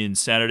 writing in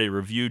Saturday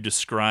Review,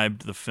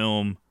 described the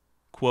film,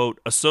 quote,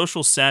 a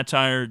social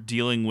satire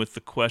dealing with the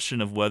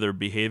question of whether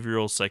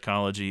behavioral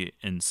psychology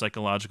and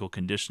psychological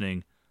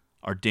conditioning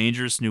are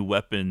dangerous new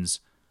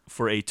weapons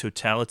for a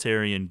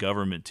totalitarian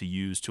government to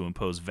use to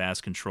impose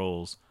vast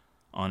controls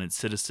on its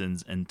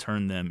citizens and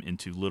turn them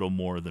into little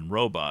more than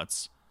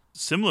robots.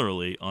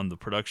 Similarly, on the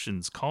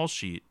production's call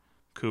sheet,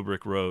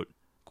 Kubrick wrote,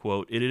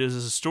 quote, it is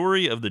a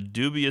story of the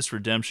dubious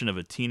redemption of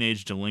a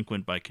teenage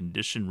delinquent by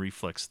conditioned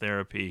reflex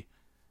therapy.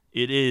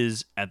 It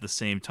is, at the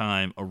same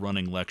time, a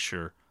running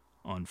lecture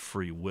on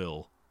free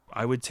will.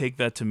 I would take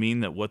that to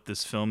mean that what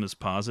this film is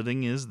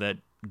positing is that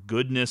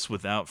goodness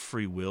without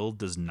free will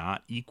does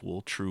not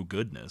equal true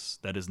goodness.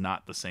 That is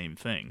not the same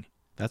thing.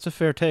 That's a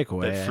fair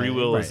takeaway. That free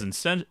will is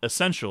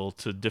essential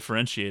to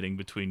differentiating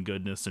between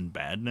goodness and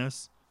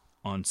badness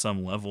on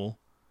some level.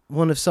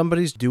 Well, and if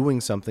somebody's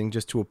doing something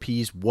just to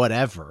appease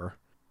whatever,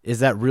 is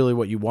that really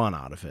what you want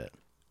out of it?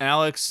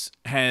 Alex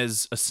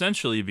has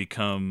essentially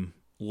become,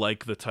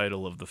 like the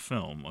title of the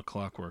film, A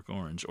Clockwork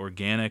Orange,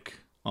 organic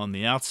on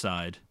the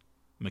outside,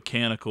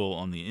 mechanical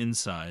on the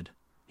inside.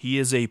 He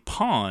is a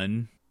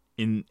pawn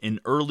in an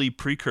early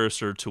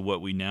precursor to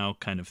what we now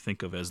kind of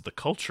think of as the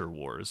culture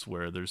wars,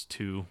 where there's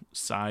two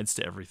sides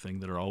to everything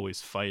that are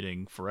always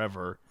fighting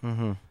forever.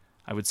 Mm-hmm.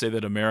 I would say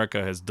that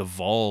America has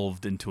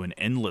devolved into an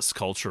endless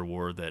culture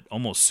war that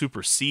almost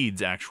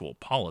supersedes actual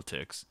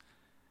politics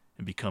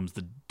and becomes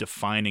the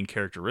defining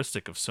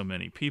characteristic of so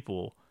many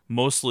people,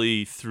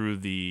 mostly through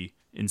the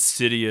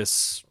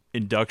insidious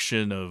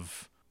induction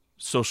of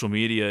social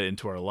media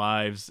into our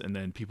lives, and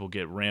then people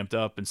get ramped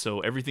up, and so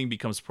everything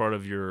becomes part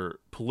of your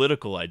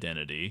political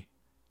identity.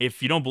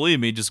 If you don't believe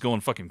me, just go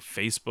on fucking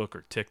Facebook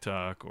or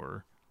TikTok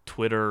or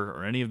Twitter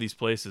or any of these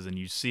places, and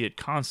you see it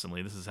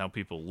constantly. This is how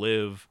people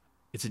live.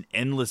 It's an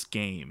endless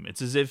game.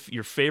 It's as if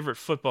your favorite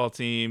football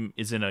team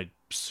is in a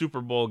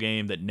Super Bowl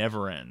game that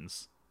never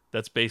ends.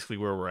 That's basically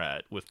where we're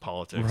at with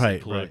politics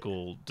and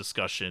political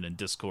discussion and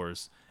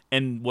discourse,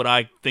 and what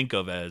I think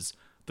of as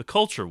the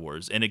culture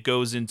wars. And it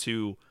goes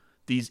into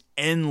these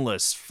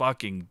endless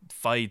fucking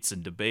fights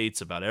and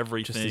debates about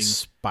everything. Just these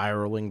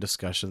spiraling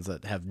discussions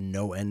that have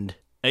no end.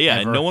 Yeah,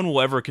 ever. And no one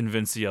will ever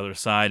convince the other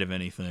side of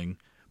anything.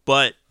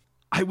 But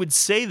I would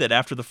say that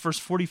after the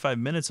first 45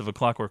 minutes of A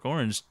Clockwork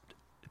Orange,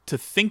 to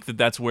think that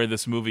that's where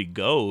this movie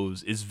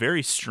goes is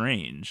very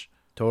strange.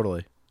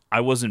 Totally.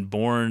 I wasn't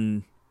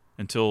born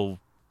until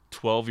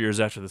 12 years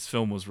after this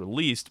film was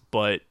released,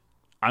 but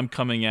I'm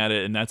coming at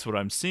it and that's what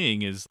I'm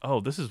seeing is, oh,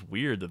 this is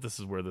weird that this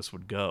is where this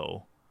would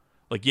go.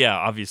 Like, yeah,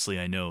 obviously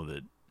I know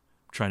that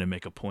trying to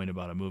make a point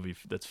about a movie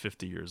that's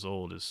 50 years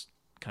old is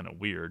kind of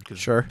weird because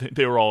Sure.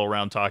 they were all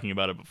around talking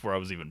about it before I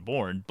was even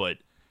born. But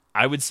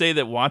I would say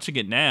that watching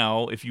it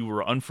now, if you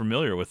were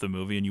unfamiliar with the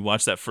movie and you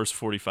watch that first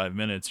 45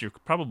 minutes, you're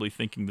probably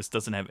thinking this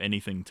doesn't have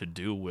anything to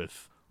do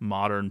with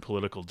modern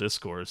political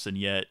discourse, and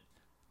yet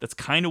that's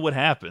kind of what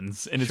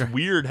happens. And Sure. it's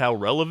weird how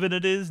relevant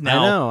it is.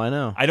 Now, I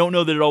know. I don't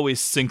know that it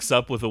always syncs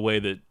up with a way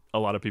that a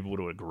lot of people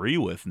would agree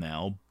with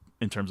now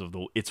in terms of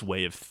its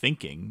way of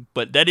thinking,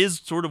 but that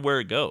is sort of where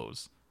it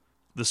goes.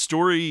 The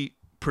story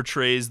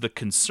portrays the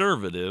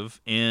conservative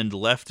and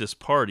leftist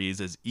parties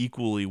as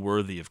equally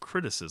worthy of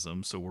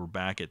criticism, so we're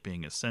back at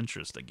being a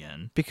centrist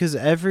again. Because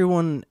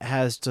everyone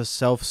has a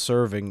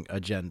self-serving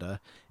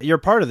agenda. You're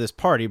part of this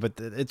party, but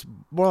it's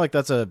more like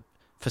that's a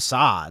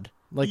facade.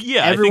 Like,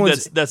 yeah, I think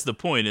everyone's... that's the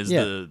point, is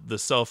Yeah. the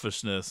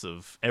selfishness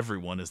of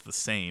everyone is the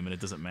same, and it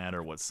doesn't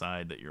matter what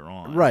side that you're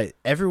on. Right.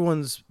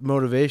 Everyone's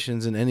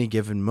motivations in any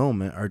given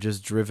moment are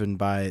just driven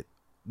by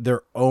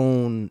their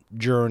own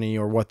journey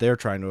or what they're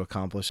trying to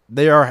accomplish.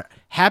 They are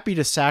happy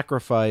to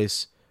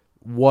sacrifice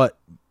what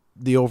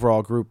the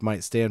overall group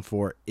might stand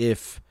for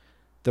if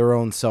their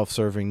own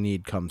self-serving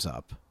need comes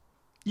up.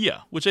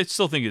 Yeah, which I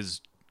still think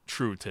is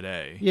true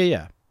today.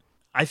 Yeah.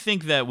 I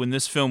think that when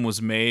this film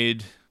was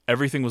made,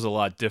 everything was a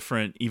lot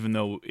different, even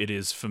though it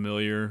is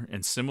familiar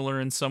and similar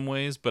in some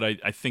ways. But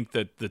I think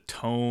that the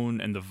tone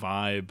and the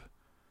vibe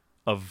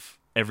of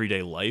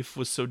everyday life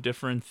was so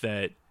different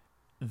that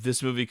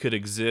this movie could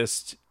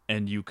exist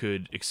and you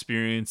could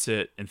experience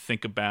it and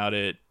think about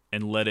it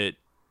and let it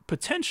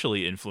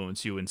potentially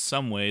influence you in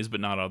some ways, but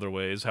not other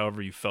ways,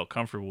 however you felt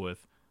comfortable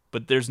with.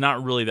 But there's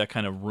not really that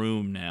kind of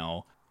room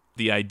now.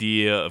 The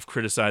idea of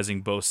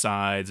criticizing both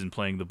sides and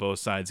playing the both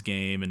sides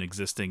game and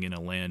existing in a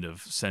land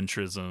of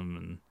centrism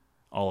and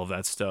all of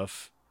that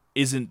stuff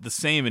isn't the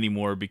same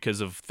anymore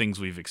because of things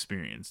we've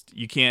experienced.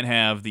 You can't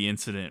have the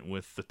incident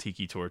with the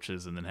tiki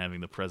torches and then having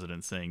the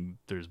president saying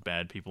there's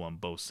bad people on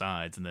both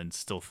sides and then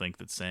still think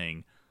that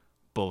saying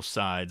both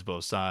sides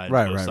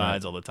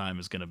all the time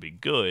is going to be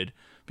good,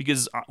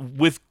 because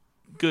with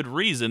good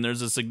reason,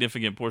 there's a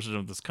significant portion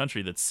of this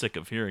country that's sick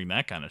of hearing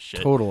that kind of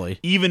shit. Totally.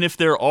 Even if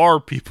there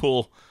are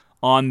people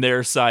on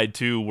their side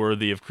too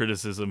worthy of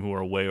criticism who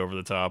are way over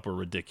the top or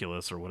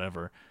ridiculous or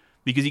whatever.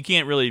 Because you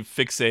can't really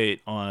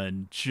fixate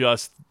on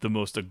just the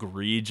most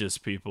egregious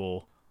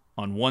people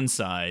on one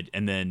side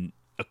and then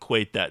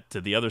equate that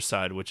to the other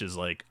side, which is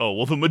like, oh,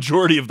 well, the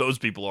majority of those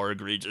people are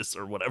egregious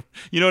or whatever.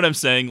 You know what I'm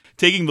saying?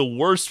 Taking the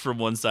worst from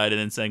one side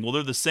and then saying, well,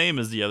 they're the same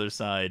as the other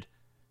side,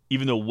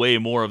 even though way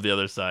more of the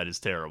other side is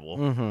terrible.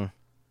 Mm-hmm.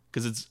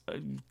 Because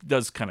it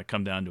does kind of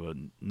come down to a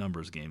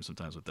numbers game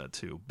sometimes with that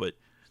too. But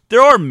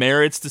there are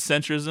merits to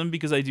centrism,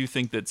 because I do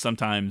think that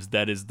sometimes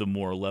that is the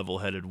more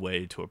level-headed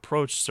way to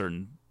approach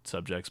certain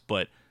subjects.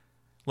 But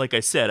like I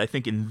said, I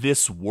think in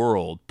this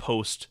world,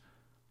 post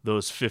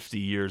those 50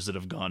 years that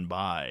have gone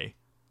by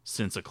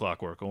since A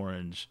Clockwork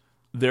Orange,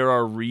 there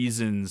are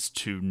reasons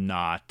to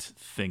not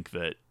think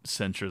that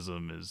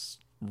centrism is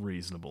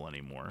reasonable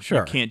anymore. Sure.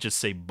 You can't just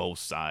say both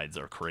sides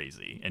are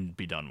crazy and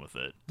be done with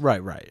it.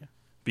 Right.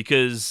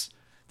 Because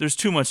there's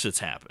too much that's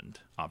happened,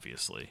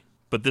 obviously.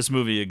 But this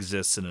movie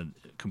exists in a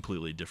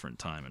completely different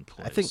time and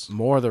place. I think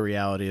more the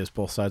reality is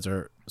both sides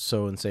are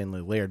so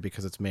insanely layered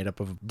because it's made up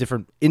of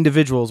different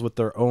individuals with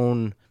their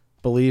own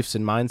beliefs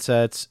and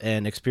mindsets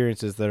and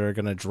experiences that are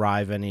going to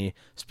drive any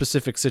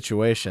specific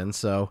situation.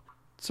 So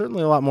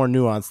certainly a lot more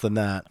nuance than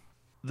that.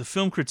 The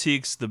film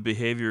critiques the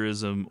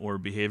behaviorism or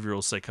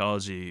behavioral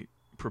psychology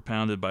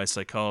propounded by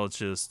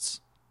psychologists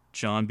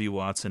John B.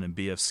 Watson and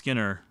B.F.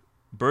 Skinner.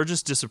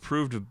 Burgess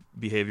disapproved of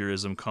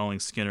behaviorism, calling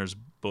Skinner's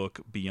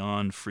book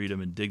Beyond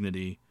Freedom and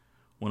Dignity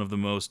one of the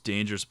most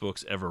dangerous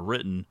books ever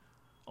written.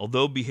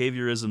 Although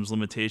behaviorism's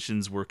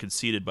limitations were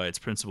conceded by its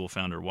principal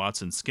founder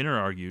Watson, Skinner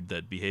argued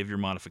that behavior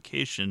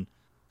modification,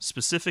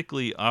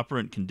 specifically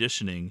operant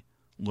conditioning,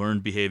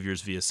 learned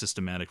behaviors via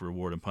systematic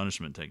reward and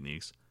punishment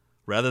techniques,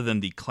 rather than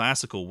the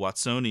classical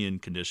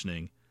Watsonian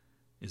conditioning,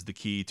 is the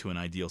key to an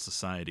ideal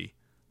society.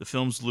 The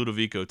film's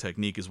Ludovico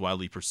technique is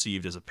widely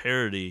perceived as a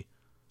parody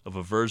of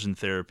aversion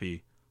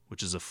therapy,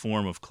 which is a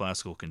form of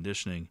classical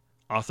conditioning.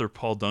 Author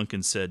Paul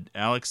Duncan said,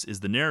 Alex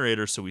is the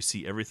narrator, so we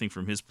see everything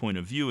from his point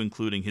of view,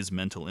 including his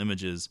mental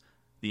images.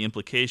 The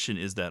implication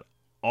is that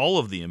all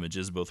of the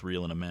images, both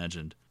real and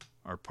imagined,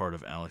 are part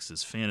of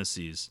Alex's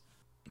fantasies.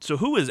 So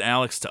who is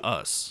Alex to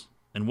us?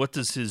 And what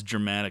does his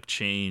dramatic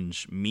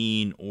change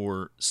mean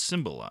or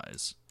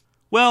symbolize?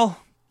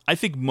 Well, I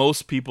think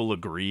most people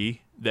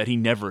agree that he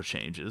never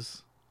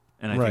changes.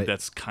 And I think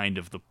that's kind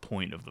of the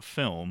point of the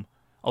film.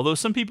 Although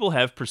some people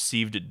have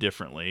perceived it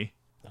differently.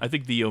 I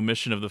think the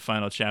omission of the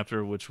final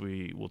chapter, which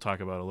we will talk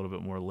about a little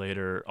bit more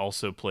later,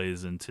 also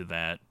plays into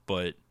that.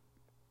 But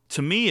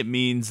to me, it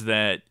means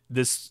that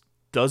this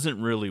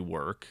doesn't really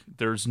work.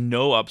 There's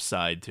no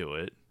upside to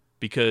it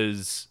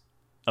because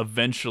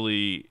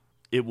eventually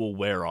it will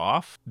wear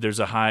off. There's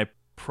a high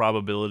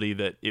probability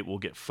that it will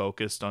get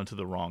focused onto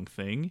the wrong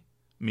thing,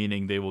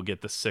 meaning they will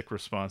get the sick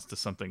response to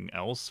something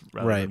else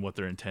rather than what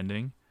they're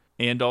intending.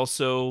 And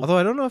also, although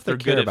I don't know if they're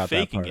they care good about at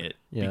faking that part.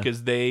 it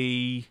because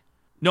they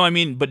No, I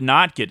mean, but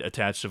not get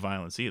attached to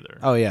violence either.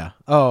 Oh, yeah.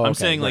 Oh, I'm okay,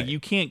 saying, like, right. you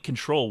can't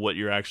control what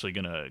you're actually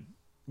going to...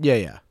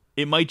 Yeah.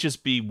 It might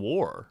just be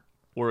war,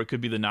 or it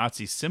could be the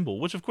Nazi symbol,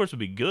 which, of course, would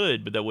be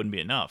good, but that wouldn't be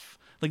enough.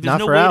 Like, there's Not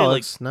no for way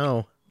Alex, to, like...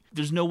 no.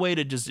 There's no way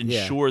to just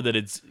ensure that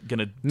it's going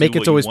to do Make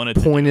what it always you want it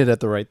to pointed do. at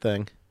the right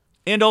thing.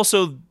 And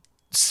also,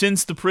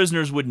 since the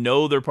prisoners would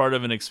know they're part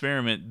of an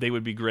experiment, they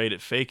would be great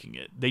at faking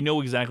it. They know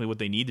exactly what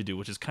they need to do,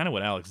 which is kind of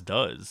what Alex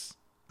does.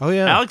 Oh,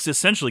 yeah. Alex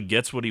essentially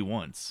gets what he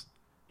wants.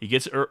 He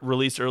gets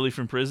released early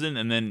from prison,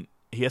 and then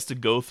he has to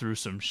go through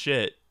some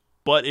shit,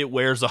 but it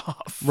wears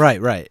off.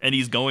 Right. And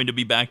he's going to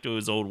be back to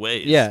his old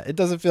ways. Yeah, it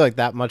doesn't feel like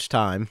that much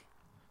time.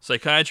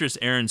 Psychiatrist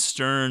Aaron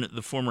Stern,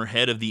 the former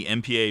head of the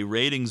MPA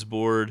ratings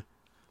board,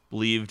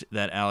 believed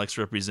that Alex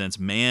represents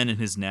man in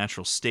his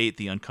natural state,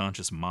 the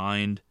unconscious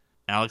mind.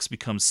 Alex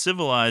becomes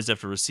civilized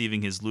after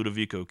receiving his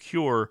Ludovico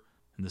cure,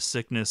 and the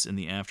sickness in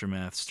the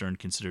aftermath Stern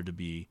considered to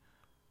be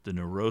the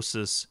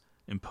neurosis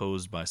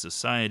imposed by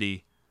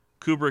society.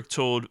 Kubrick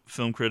told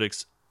film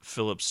critics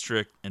Philip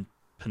Strick and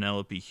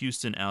Penelope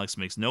Houston Alex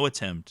makes no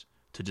attempt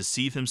to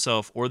deceive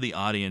himself or the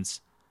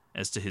audience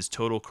as to his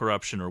total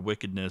corruption or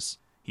wickedness.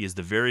 He is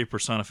the very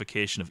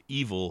personification of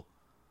evil.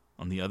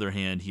 On the other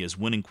hand, he has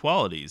winning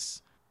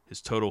qualities.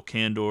 His total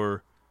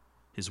candor,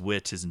 his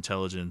wit, his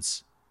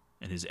intelligence,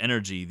 and his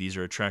energy. These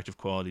are attractive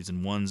qualities,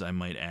 and ones, I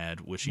might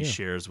add, which he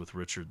shares with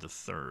Richard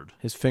III.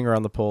 His finger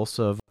on the pulse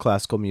of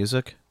classical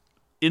music.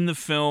 In the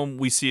film,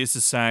 we see a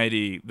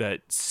society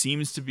that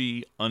seems to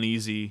be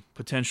uneasy,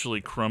 potentially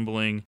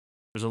crumbling.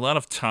 There's a lot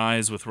of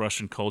ties with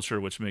Russian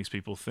culture, which makes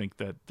people think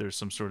that there's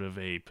some sort of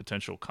a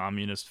potential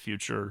communist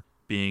future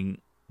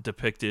being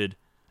depicted.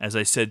 As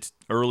I said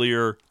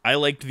earlier, I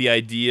liked the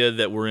idea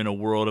that we're in a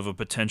world of a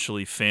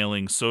potentially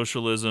failing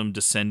socialism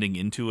descending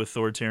into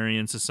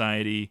authoritarian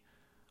society,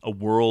 a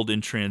world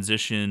in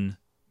transition,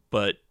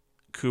 but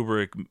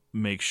Kubrick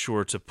makes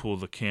sure to pull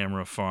the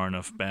camera far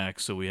enough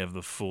back so we have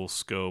the full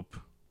scope.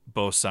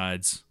 Both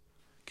sides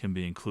can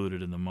be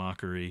included in the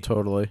mockery.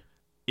 Totally.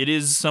 It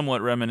is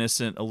somewhat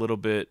reminiscent a little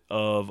bit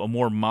of a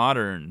more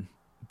modern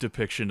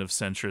depiction of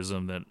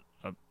centrism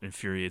that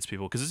infuriates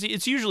people, because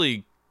it's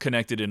usually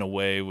connected in a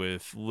way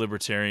with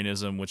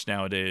libertarianism, which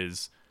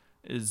nowadays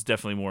is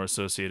definitely more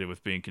associated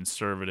with being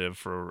conservative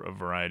for a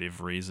variety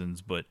of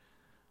reasons. But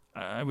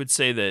I would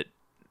say that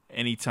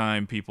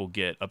anytime people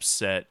get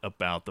upset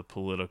about the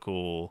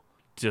political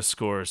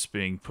discourse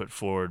being put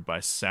forward by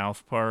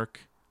South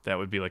Park, that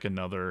would be like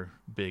another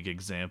big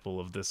example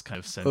of this kind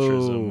of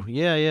centrism. Oh,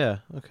 yeah.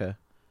 Okay.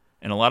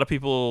 And a lot of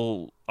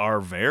people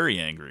are very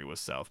angry with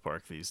South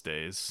Park these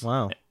days.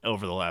 Wow.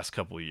 Over the last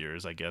couple of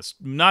years, I guess.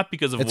 Not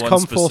because of It's one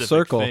come full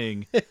specific circle.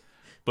 thing,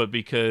 but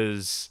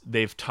because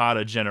they've taught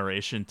a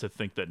generation to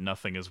think that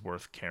nothing is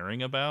worth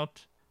caring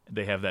about.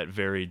 They have that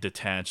very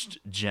detached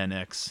Gen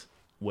X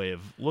way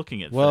of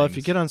looking at Well, things. if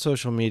you get on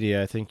social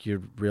media, I think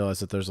you realize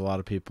that there's a lot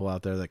of people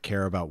out there that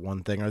care about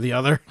one thing or the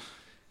other.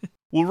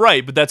 Well,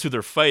 right, but that's who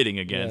they're fighting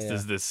against, Yeah.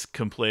 is this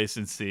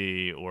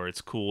complacency, or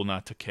it's cool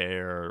not to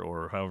care,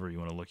 or however you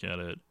want to look at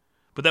it.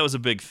 But that was a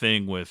big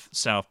thing with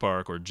South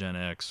Park or Gen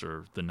X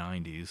or the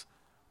 90s,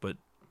 but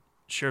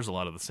shares a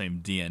lot of the same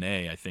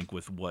DNA, I think,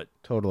 with what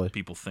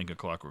people think A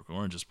Clockwork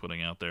Orange is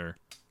putting out there.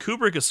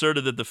 Kubrick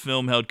asserted that the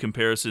film held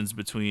comparisons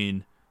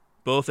between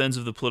both ends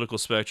of the political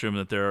spectrum,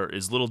 and that there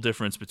is little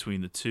difference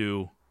between the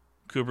two.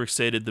 Kubrick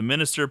stated, "The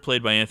minister,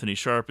 played by Anthony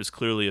Sharp, is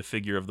clearly a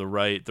figure of the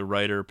right. The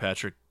writer,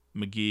 Patrick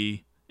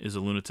McGee, is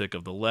a lunatic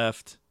of the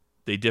left.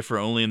 They differ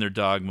only in their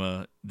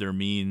dogma. Their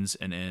means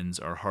and ends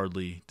are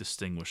hardly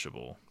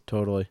distinguishable."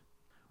 Totally.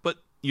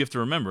 But you have to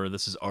remember,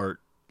 this is art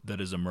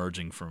that is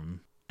emerging from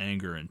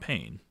anger and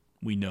pain.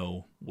 We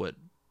know what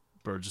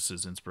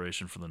Burgess's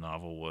inspiration for the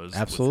novel was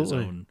with his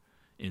own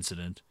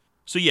incident.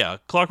 So yeah,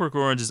 Clockwork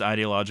Orange is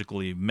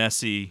ideologically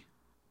messy,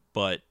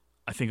 but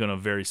I think on a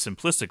very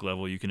simplistic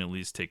level, you can at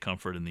least take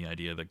comfort in the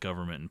idea that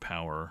government and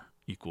power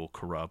equal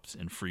corrupt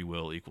and free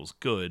will equals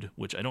good,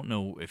 which I don't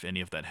know if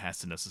any of that has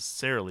to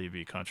necessarily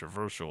be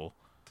controversial,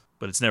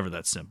 but it's never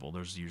that simple.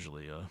 There's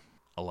usually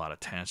a lot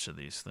attached to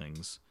these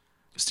things.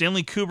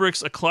 Stanley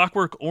Kubrick's A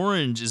Clockwork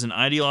Orange is an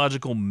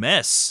ideological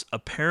mess, a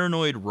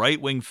paranoid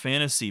right-wing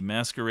fantasy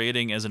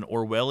masquerading as an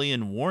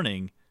Orwellian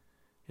warning.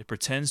 It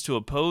pretends to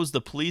oppose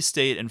the police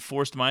state and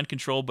forced mind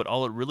control, but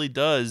all it really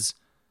does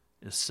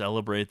is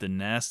celebrate the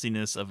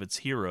nastiness of its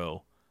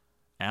hero,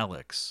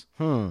 Alex.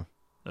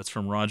 That's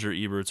from Roger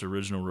Ebert's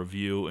original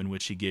review, in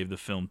which he gave the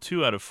film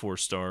 2 out of 4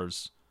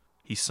 stars.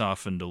 He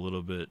softened a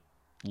little bit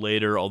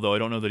later, although I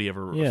don't know that he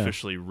ever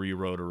officially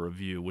rewrote a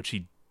review, which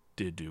he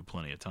did do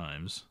plenty of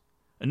times.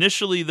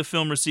 Initially, the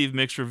film received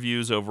mixed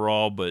reviews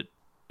overall, but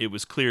it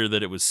was clear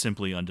that it was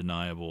simply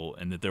undeniable,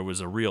 and that there was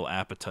a real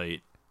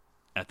appetite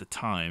at the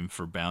time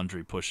for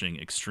boundary-pushing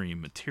extreme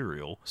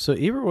material. So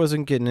Ebert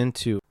wasn't getting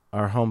into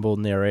our humble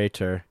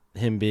narrator,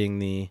 him being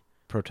the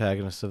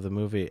protagonist of the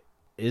movie.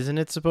 Isn't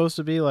it supposed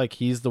to be like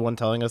he's the one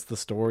telling us the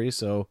story,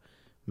 so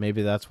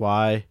maybe that's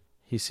why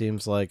he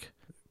seems like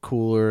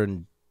cooler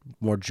and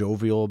more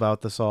jovial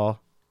about this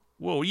all?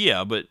 Well,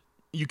 yeah, but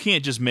you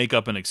can't just make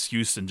up an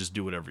excuse and just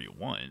do whatever you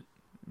want.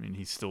 I mean,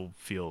 he still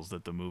feels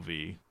that the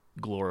movie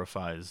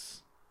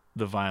glorifies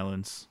the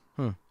violence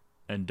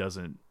and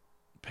doesn't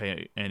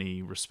pay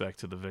any respect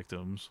to the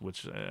victims,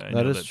 which I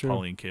know that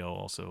Pauline Kael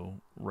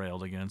also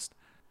railed against.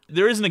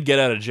 There isn't a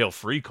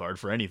get-out-of-jail-free card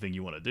for anything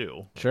you want to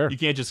do. Sure. You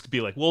can't just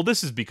be like, well,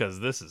 this is because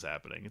this is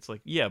happening. It's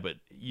like, yeah, but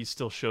you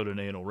still showed an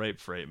anal rape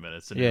for 8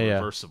 minutes and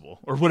irreversible.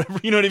 Or whatever,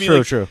 you know what I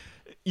mean? True.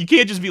 You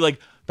can't just be like,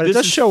 but this it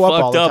does is show up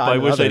all the fucked time. I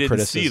wish other I didn't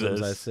see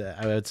this.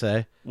 I would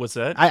say. What's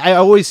that? I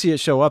always see it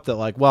show up that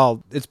like,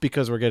 well, it's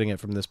because we're getting it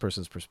from this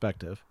person's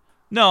perspective.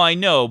 No, I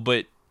know,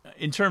 but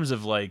in terms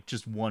of like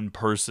just one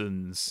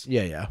person's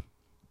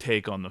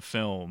take on the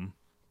film,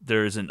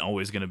 there isn't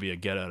always going to be a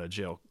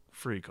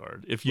get-out-of-jail-free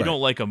card. If you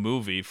don't like a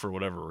movie for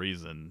whatever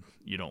reason,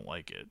 you don't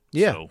like it.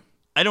 Yeah. So,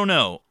 I don't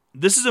know.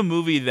 This is a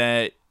movie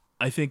that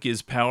I think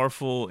is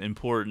powerful,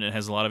 important, and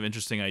has a lot of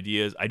interesting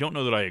ideas. I don't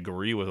know that I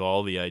agree with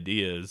all the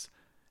ideas,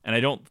 and I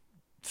don't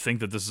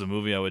think that this is a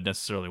movie I would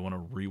necessarily want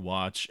to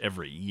rewatch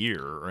every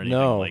year or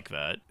anything like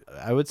that.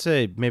 I would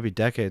say maybe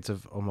decades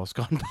have almost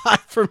gone by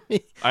for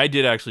me. I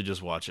did actually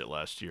just watch it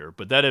last year,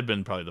 but that had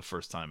been probably the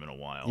first time in a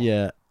while.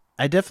 Yeah.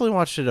 I definitely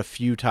watched it a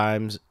few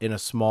times in a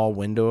small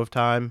window of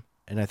time,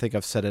 and I think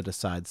I've set it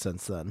aside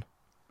since then.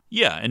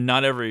 Yeah, and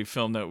not every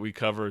film that we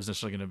cover is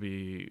necessarily going to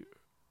be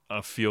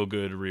a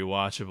feel-good,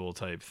 rewatchable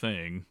type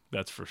thing,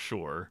 that's for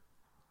sure.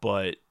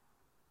 But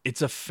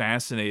it's a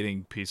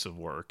fascinating piece of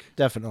work.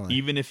 Definitely.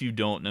 Even if you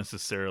don't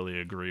necessarily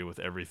agree with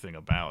everything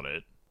about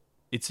it,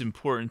 it's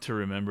important to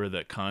remember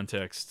that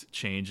context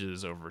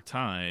changes over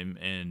time,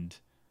 and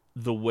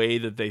the way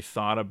that they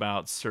thought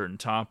about certain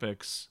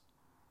topics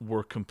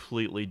were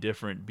completely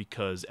different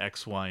because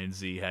X, Y, and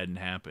Z hadn't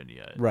happened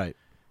yet. Right.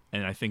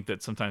 And I think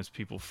that sometimes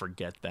people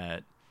forget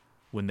that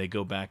when they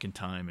go back in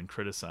time and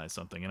criticize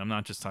something. And I'm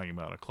not just talking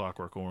about A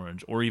Clockwork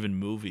Orange or even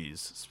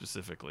movies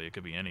specifically. It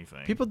could be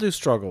anything. People do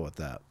struggle with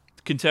that.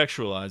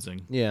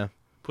 Contextualizing. Yeah.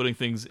 Putting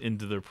things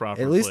into their proper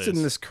place. At least place.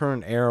 in this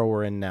current era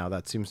we're in now,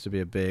 that seems to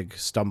be a big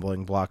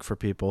stumbling block for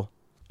people.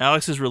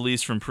 Alex is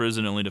released from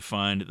prison only to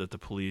find that the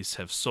police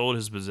have sold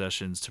his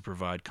possessions to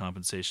provide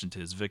compensation to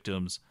his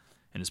victims,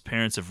 and his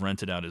parents have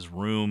rented out his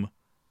room.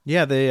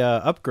 Yeah, they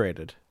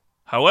upgraded.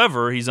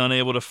 However, he's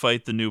unable to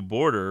fight the new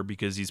boarder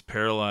because he's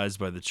paralyzed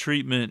by the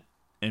treatment,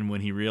 and when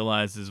he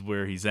realizes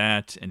where he's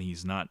at and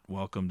he's not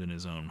welcomed in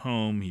his own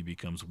home, he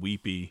becomes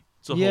weepy.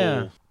 It's a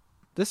whole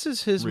this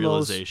is his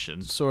realization.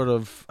 Most sort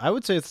of, I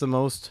would say it's the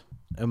most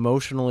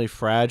emotionally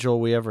fragile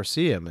we ever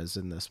see him is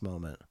in this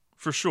moment.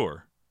 For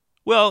sure.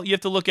 Well, you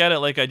have to look at it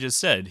like I just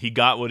said. He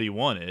got what he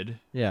wanted.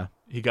 Yeah.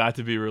 He got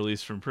to be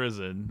released from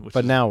prison.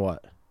 But now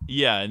what?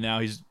 Yeah, and now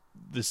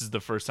this is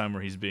the first time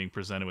where he's being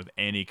presented with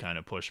any kind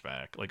of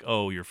pushback. Like,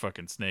 oh, your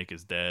fucking snake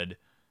is dead.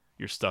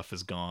 Your stuff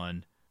is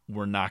gone.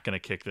 We're not going to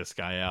kick this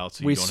guy out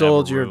so you don't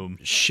sold have a room.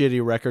 Your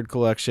shitty record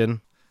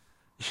collection.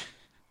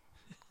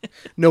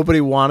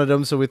 Nobody wanted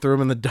them, so we threw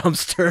them in the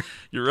dumpster.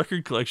 Your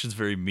record collection's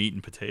very meat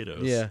and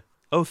potatoes. Yeah.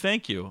 Oh,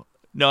 thank you.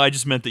 No, I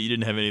just meant that you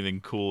didn't have anything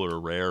cool or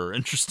rare or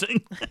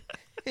interesting.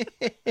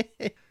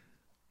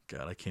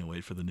 God, I can't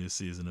wait for the new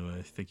season of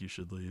I Think You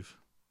Should Leave.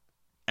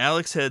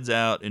 Alex heads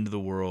out into the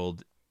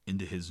world,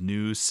 into his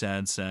new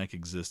sad sack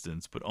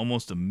existence, but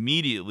almost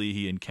immediately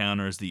he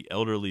encounters the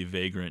elderly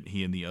vagrant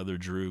he and the other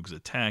droogs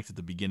attacked at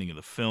the beginning of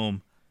the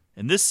film,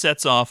 and this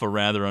sets off a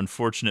rather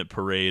unfortunate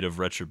parade of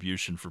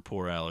retribution for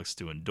poor Alex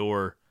to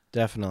endure.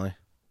 Definitely.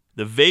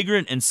 The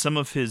vagrant and some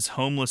of his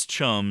homeless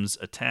chums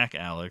attack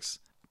Alex.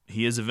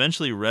 He is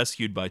eventually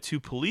rescued by two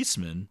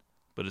policemen,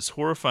 but is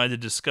horrified to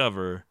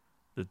discover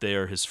that they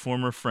are his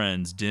former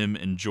friends, Dim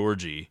and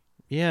Georgie.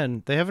 Yeah,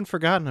 and they haven't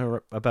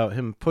forgotten about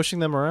him pushing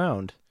them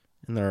around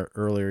in their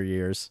earlier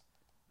years.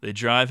 They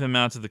drive him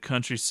out to the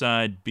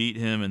countryside, beat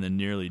him, and then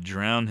nearly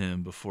drown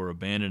him before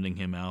abandoning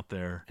him out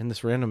there. In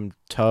this random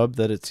tub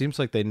that it seems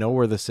like they know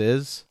where this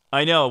is.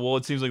 I know. Well,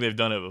 it seems like they've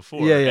done it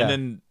before. Yeah. And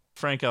then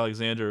Frank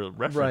Alexander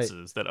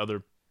references that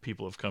other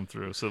people have come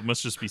through, so it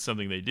must just be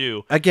something they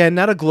do. Again,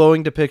 not a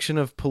glowing depiction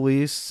of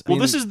police. Well,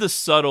 this is the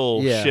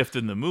subtle shift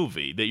in the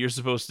movie that you're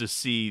supposed to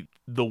see.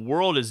 The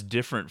world is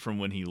different from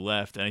when he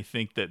left, and I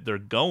think that they're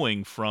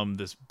going from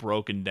this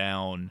broken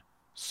down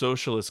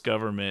socialist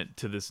government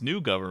to this new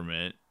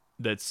government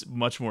that's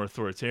much more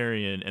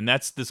authoritarian, and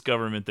that's this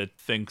government that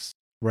thinks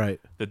that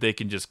they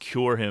can just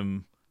cure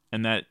him,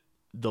 and that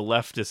the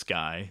leftist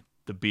guy,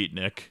 the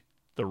beatnik,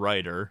 the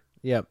writer,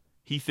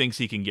 he thinks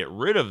he can get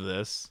rid of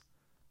this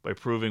by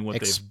proving what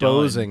they've done.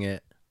 Exposing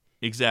it.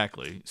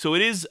 Exactly. So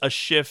it is a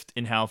shift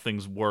in how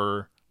things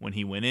were when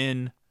he went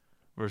in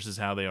versus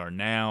how they are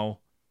now.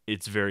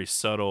 It's very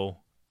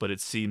subtle, but it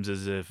seems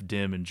as if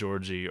Dim and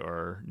Georgie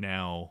are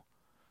now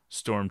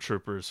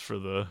stormtroopers for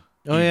the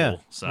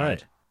evil side.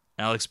 Right.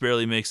 Alex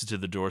barely makes it to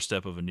the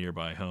doorstep of a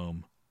nearby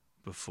home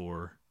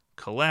before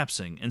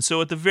collapsing. And so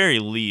at the very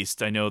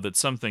least, I know that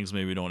some things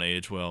maybe don't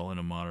age well in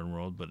a modern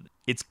world, but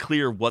it's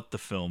clear what the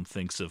film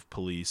thinks of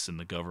police and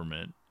the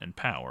government and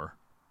power.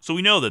 So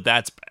we know that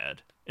that's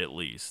bad, at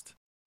least,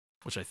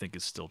 which I think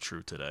is still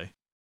true today.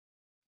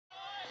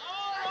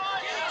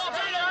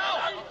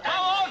 Come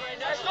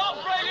on,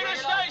 stop breaking the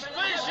state's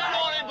peace, you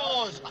naughty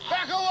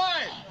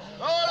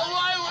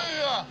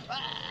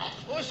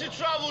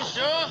trouble,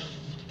 sir?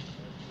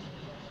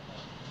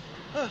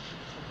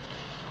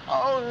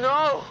 Oh,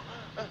 no.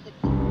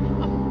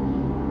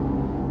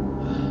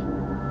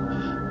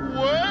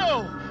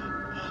 Well.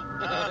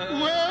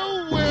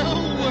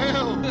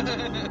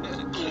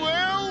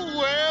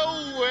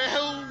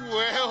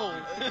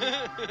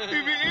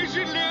 If it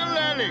isn't little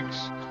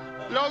Alex.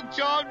 Long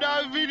time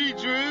no Vinnie,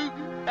 Drew.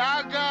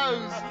 How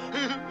goes?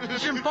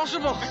 It's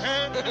impossible.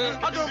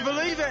 I don't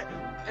believe it.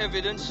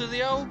 Evidence of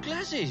the old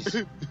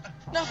glasses.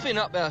 Nothing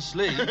up our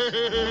sleeve.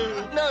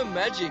 No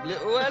magic,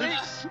 little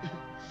Alex.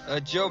 A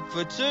job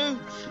for two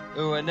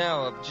who are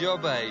now of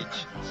job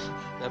age.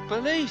 The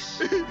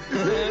police.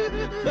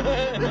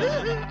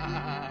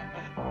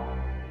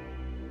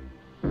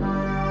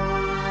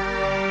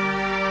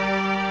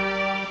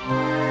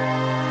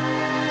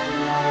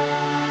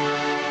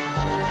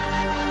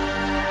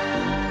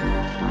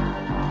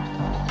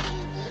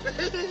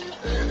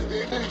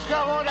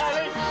 Come on,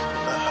 Alex.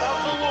 Up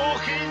for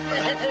walking.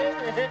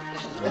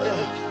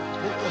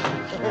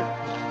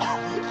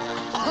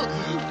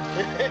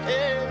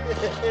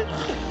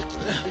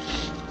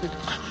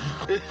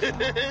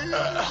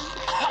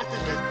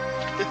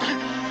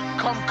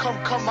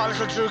 Come, my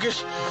little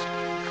Drugas.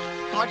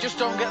 I just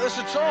don't get this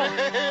at all.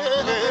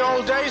 The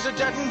old days are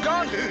dead and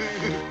gone.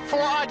 For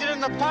what I did in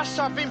the past,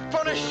 I've been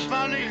punished.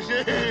 Punished?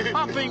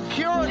 I've been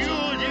cured.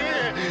 Cured,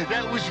 yeah.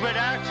 That was read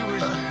out to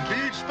us.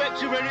 The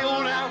inspector read it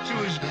all out to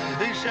us.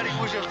 He said it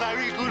was a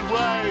very good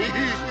way.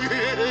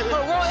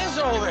 But what is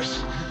all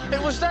this? It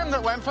was them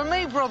that went for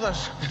me,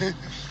 brothers.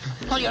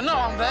 Well, you know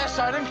I'm their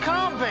side and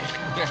can't be.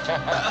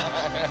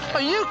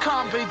 Well, you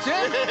can't be,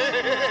 Tim.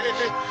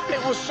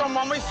 It was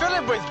someone we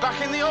fiddled with back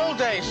in the old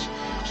days,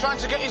 trying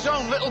to get his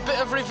own little bit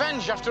of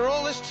revenge after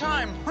all this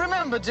time.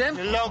 Remember, Dim?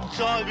 A long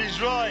time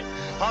is right.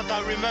 I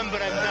don't remember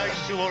them days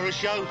to horror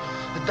show.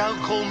 Don't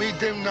call me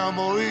Dim no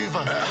more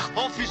either.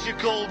 Officer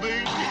called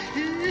me.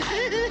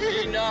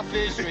 Enough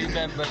is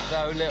remembered,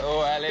 though,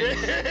 little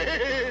Alex.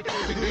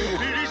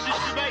 This is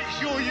to make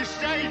sure you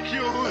stay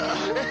cured.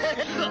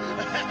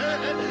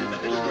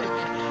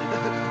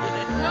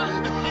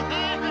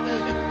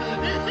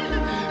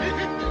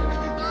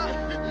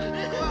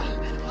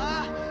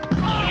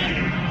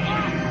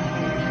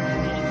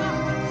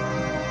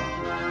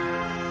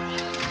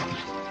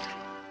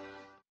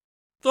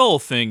 The whole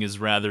thing is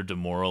rather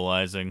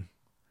demoralizing.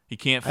 He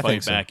can't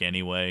fight back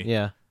anyway.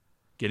 Yeah.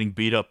 Getting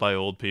beat up by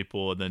old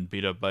people and then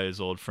beat up by his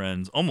old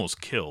friends,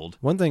 almost killed.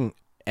 One thing,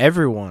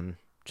 everyone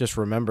just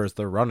remembers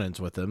their run-ins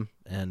with him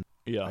and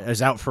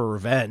is out for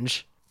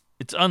revenge.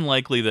 It's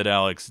unlikely that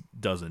Alex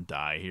doesn't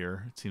die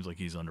here. It seems like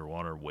he's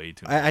underwater way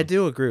too long. I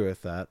do agree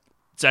with that.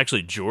 It's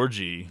actually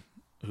Georgie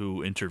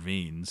who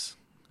intervenes.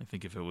 I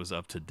think if it was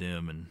up to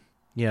Dim and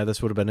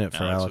this would have been it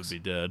for Alex.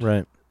 Would be dead.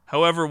 Right.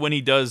 However, when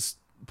he does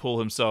pull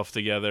himself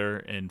together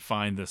and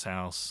find this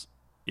house,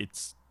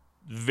 it's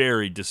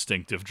very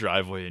distinctive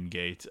driveway and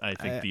gate. I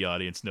think the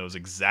audience knows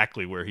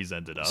exactly where he's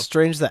ended up.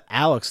 Strange that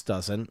Alex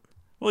doesn't.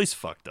 Well, he's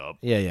fucked up.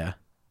 Yeah.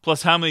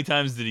 Plus, how many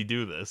times did he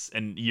do this?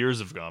 And years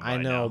have gone by. I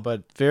know, now.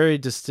 but very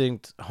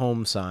distinct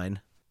home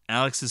sign.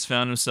 Alex has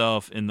found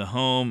himself in the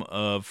home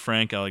of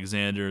Frank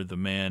Alexander, the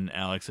man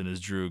Alex and his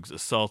droogs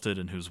assaulted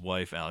and whose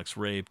wife Alex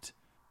raped.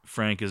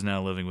 Frank is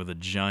now living with a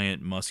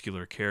giant,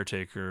 muscular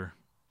caretaker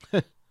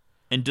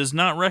and does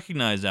not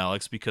recognize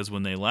Alex because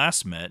when they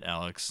last met,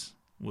 Alex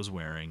was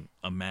wearing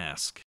a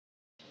mask.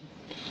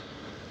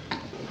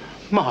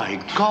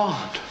 My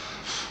God!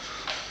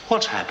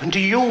 What's happened to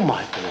you,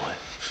 my boy?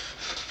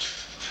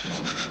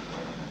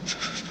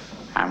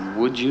 And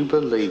would you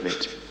believe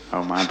it,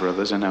 oh my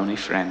brothers and only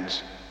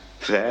friends,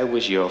 there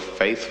was your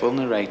faithful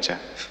narrator,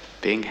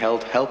 being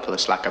held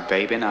helpless like a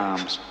babe in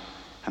arms,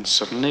 and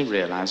suddenly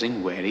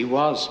realizing where he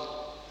was,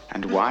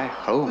 and why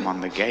home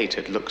on the gate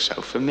had looked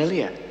so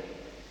familiar.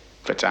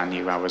 But I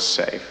knew I was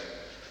safe.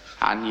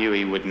 I knew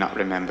he would not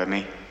remember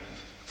me,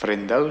 for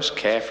in those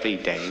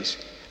carefree days,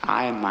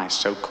 I and my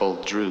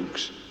so-called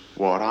droogs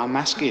wore our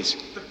masks,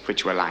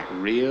 which were like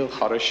real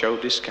horror show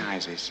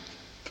disguises.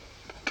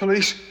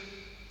 Police.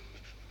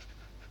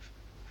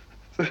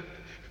 The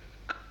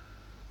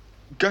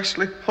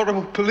ghastly,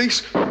 horrible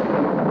police.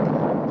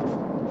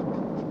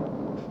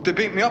 They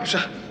beat me up,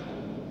 sir.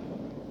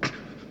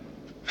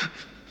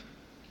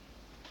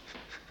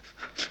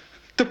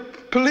 The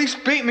police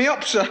beat me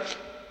up, sir.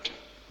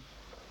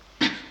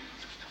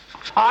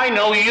 I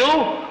know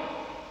you.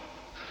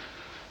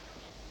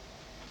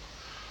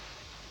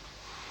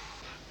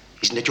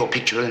 Isn't it your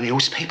picture in the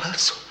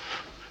newspapers?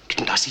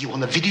 Didn't I see you on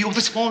the video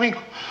this morning?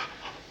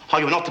 Are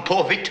you not the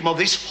poor victim of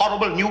this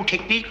horrible new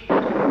technique?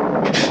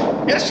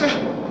 Yes, sir.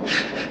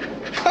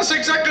 That's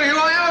exactly who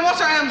I am, what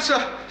I am,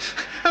 sir.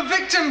 A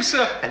victim,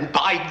 sir. And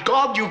by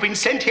God, you've been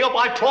sent here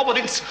by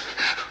Providence.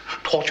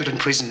 Tortured in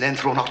prison, then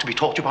thrown out to be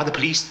tortured by the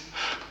police.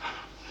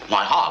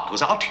 My heart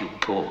goes out to you,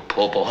 poor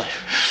boy.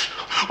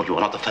 Well, you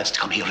are not the first to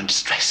come here in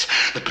distress.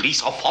 The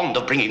police are fond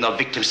of bringing their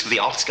victims to the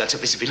outskirts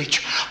of this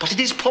village. But it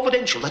is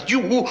providential that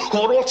you,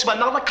 who are also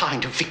another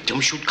kind of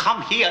victim, should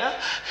come here.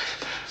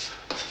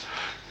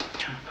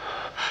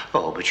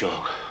 Oh, but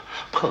you're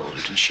cold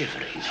and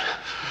shivering.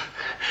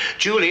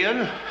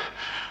 Julian,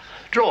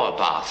 draw a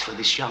bath for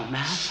this young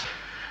man.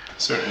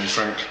 Certainly,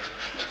 Frank.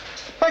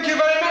 Thank you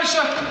very much,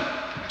 sir.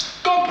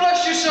 God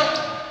bless you,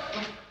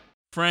 sir.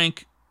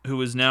 Frank,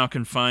 who is now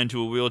confined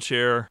to a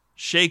wheelchair,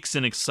 shakes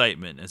in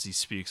excitement as he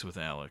speaks with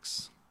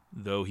Alex.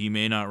 Though he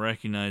may not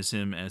recognize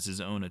him as his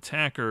own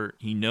attacker,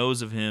 he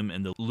knows of him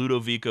and the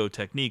Ludovico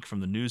technique from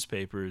the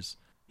newspapers.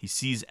 He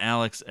sees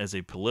Alex as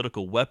a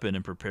political weapon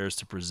and prepares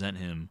to present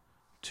him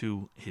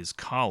to his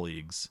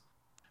colleagues.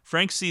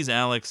 Frank sees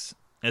Alex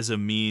as a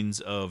means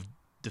of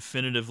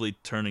definitively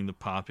turning the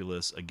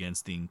populace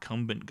against the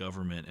incumbent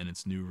government and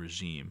its new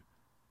regime.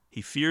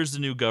 He fears the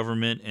new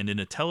government, and in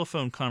a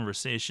telephone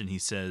conversation he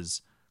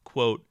says,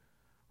 quote,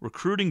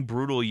 recruiting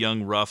brutal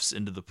young roughs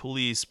into the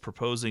police,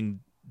 proposing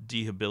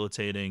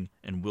debilitating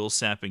and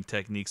will-sapping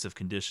techniques of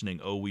conditioning.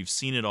 Oh, we've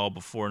seen it all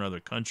before in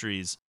other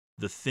countries.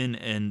 The thin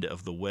end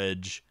of the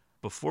wedge.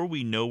 Before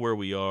we know where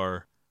we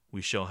are,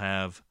 we shall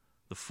have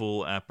the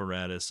full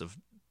apparatus of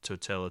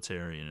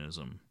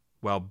totalitarianism.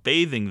 While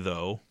bathing,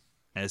 though,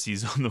 as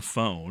he's on the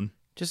phone...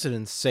 Just an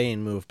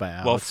insane move by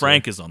Alex. While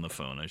Frank is on the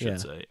phone, I should Yeah.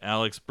 say.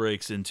 Alex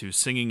breaks into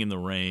Singing in the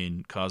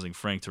Rain, causing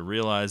Frank to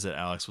realize that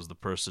Alex was the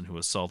person who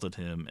assaulted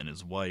him and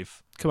his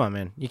wife. Come on,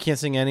 man. You can't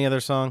sing any other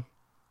song?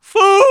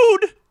 Food!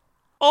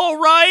 All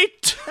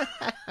right!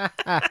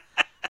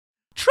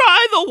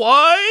 Try the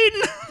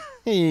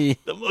wine!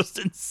 The most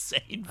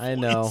insane voice. I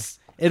know.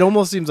 It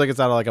almost seems like it's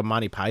out of like a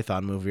Monty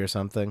Python movie or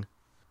something.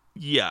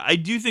 Yeah, I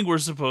do think we're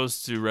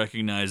supposed to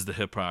recognize the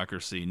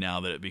hypocrisy now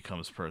that it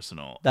becomes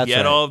personal. That's he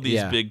had right, all of these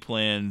yeah. big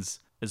plans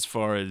as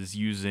far as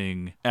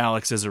using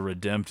Alex as a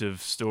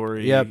redemptive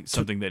story, Yep.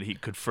 something that he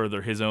could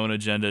further his own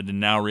agenda, and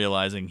now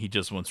realizing he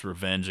just wants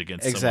revenge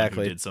against someone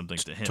Exactly. who did something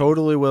to him.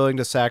 Totally willing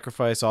to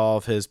sacrifice all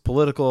of his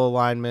political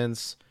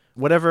alignments.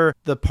 Whatever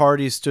the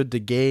party stood to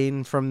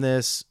gain from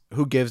this,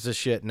 who gives a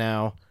shit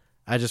now?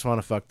 I just want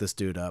to fuck this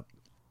dude up.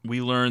 We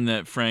learn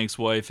that Frank's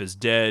wife is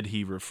dead.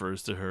 He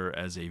refers to her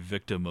as a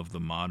victim of the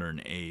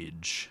modern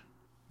age.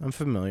 I'm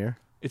familiar.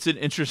 It's an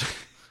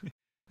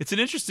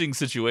interesting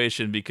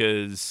situation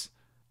because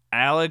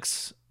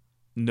Alex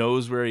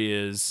knows where he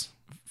is.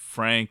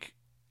 Frank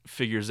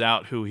figures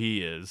out who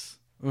he is.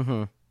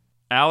 Mm-hmm.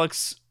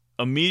 Alex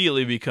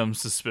immediately becomes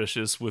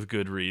suspicious with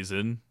good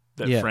reason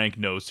that Yeah. Frank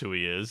knows who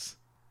he is.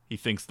 He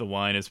thinks the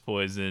wine is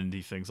poisoned.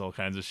 He thinks all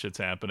kinds of shit's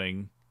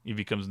happening. He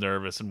becomes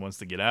nervous and wants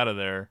to get out of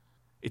there.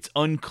 It's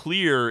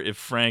unclear if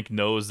Frank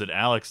knows that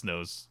Alex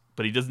knows,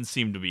 but he doesn't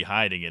seem to be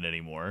hiding it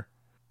anymore.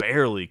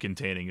 Barely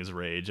containing his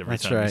rage every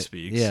That's time right. he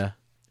speaks. Yeah.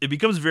 It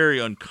becomes very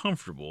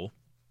uncomfortable.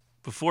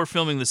 Before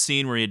filming the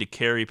scene where he had to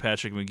carry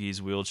Patrick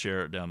McGee's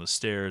wheelchair down the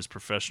stairs,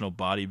 professional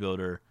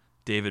bodybuilder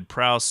David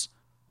Prowse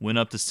went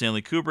up to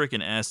Stanley Kubrick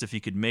and asked if he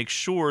could make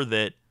sure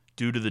that,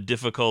 due to the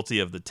difficulty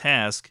of the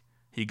task,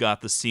 he got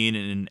the scene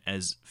in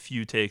as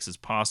few takes as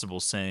possible,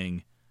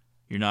 saying,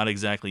 "You're not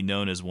exactly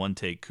known as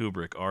one-take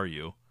Kubrick, are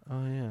you?"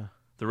 Oh, yeah.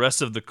 The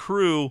rest of the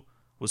crew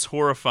was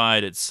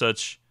horrified at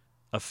such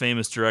a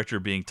famous director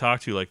being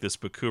talked to like this,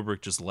 but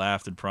Kubrick just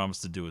laughed and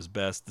promised to do his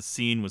best. The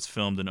scene was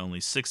filmed in only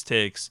 6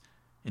 takes,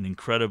 an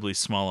incredibly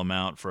small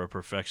amount for a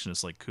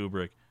perfectionist like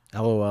Kubrick.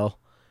 LOL.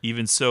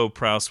 Even so,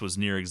 Prowse was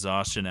near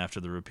exhaustion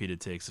after the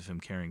repeated takes of him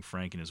carrying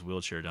Frank in his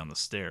wheelchair down the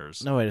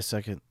stairs. No, wait a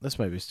second. This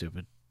might be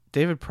stupid.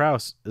 David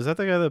Prowse, is that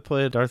the guy that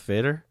played Darth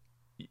Vader?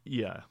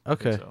 Yeah. I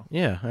Okay. think so.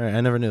 Yeah. All right.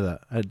 I never knew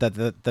that.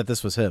 That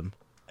this was him.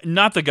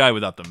 Not the guy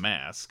without the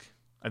mask.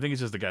 I think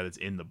it's just the guy that's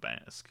in the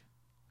mask,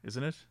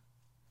 isn't it?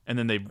 And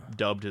then they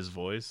dubbed his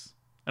voice.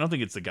 I don't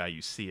think it's the guy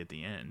you see at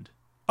the end.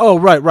 Oh,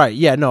 right.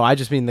 Yeah. No, I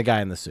just mean the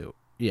guy in the suit.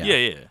 Yeah.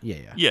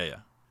 Yeah.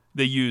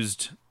 They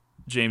used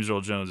James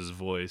Earl Jones'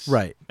 voice.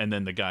 Right. And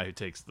then the guy who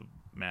takes the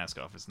mask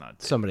off is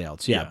not Somebody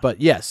else. Yeah.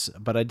 But yes,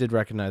 but I did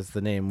recognize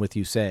the name with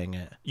you saying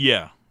it.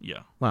 Yeah.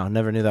 Wow.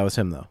 Never knew that was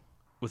him though.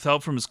 With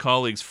help from his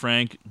colleagues,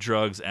 Frank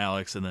drugs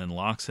Alex and then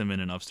locks him in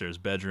an upstairs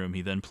bedroom.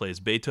 He then plays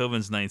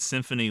Beethoven's Ninth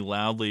Symphony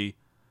loudly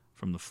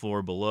from the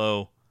floor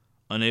below.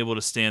 Unable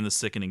to stand the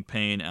sickening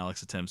pain,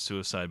 Alex attempts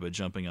suicide by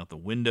jumping out the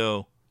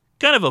window.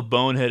 Kind of a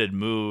boneheaded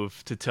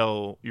move to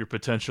tell your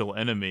potential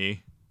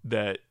enemy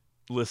that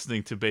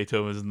listening to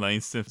Beethoven's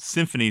Ninth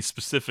Symphony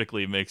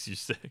specifically makes you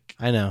sick.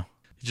 I know.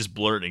 Just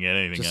blurting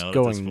anything Just out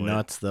at this going point.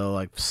 nuts though,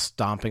 like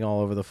stomping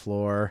all over the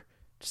floor.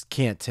 Just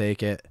can't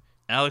take it.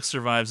 Alex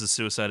survives the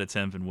suicide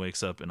attempt and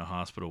wakes up in a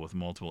hospital with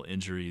multiple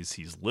injuries.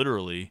 He's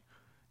literally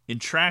in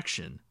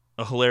traction.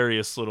 A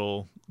hilarious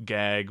little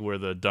gag where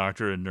the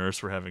doctor and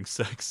nurse were having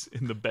sex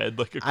in the bed,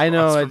 like across I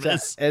know from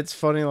this. it's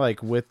funny,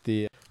 like with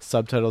the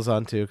subtitles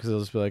on too, because it'll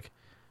just be like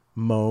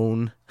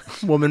moan,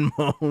 woman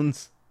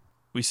moans.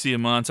 We see a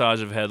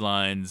montage of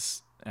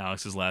headlines.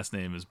 Alex's last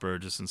name is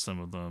Burgess in some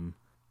of them.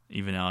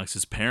 Even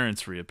Alex's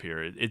parents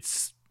reappear.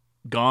 It's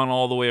gone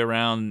all the way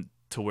around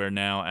to where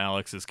now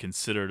Alex is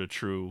considered a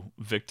true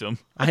victim.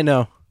 I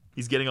know.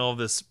 He's getting all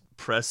this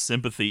press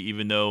sympathy,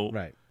 even though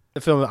Right. The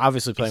film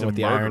obviously playing he's a with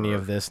the irony murderer.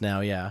 of this now,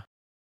 yeah.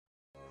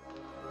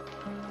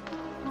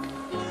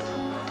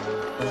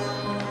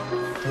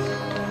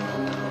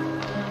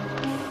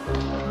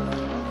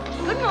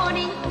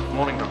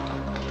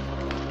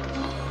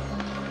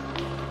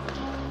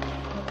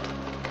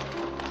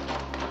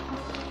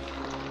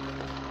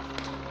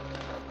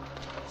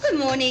 Good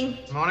morning.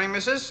 Morning,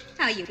 missus.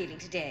 How are you feeling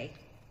today?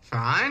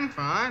 Fine,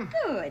 fine.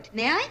 Good.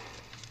 May I?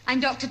 I'm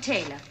Dr.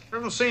 Taylor.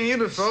 Haven't seen you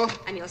before.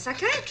 I'm your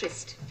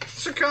psychiatrist.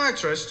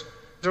 Psychiatrist?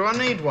 Do I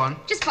need one?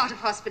 Just part of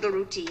hospital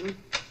routine.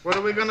 What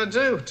are we going to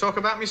do? Talk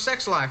about my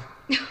sex life?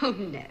 Oh,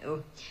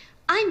 no.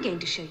 I'm going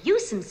to show you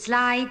some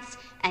slides,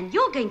 and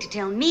you're going to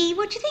tell me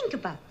what you think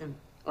about them.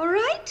 All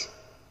right?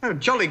 Oh,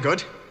 jolly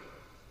good.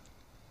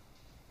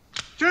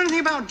 Do you know anything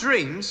about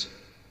dreams?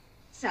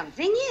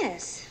 Something,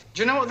 yes.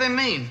 Do you know what they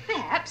mean?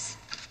 Perhaps.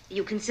 Are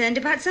you concerned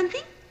about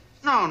something?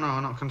 No,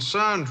 not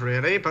concerned,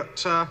 really,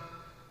 but,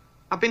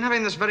 I've been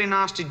having this very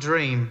nasty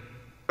dream.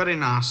 Very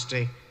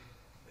nasty.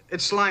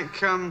 It's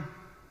like,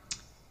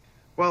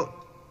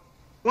 well,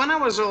 when I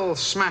was all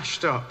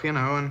smashed up, you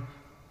know, and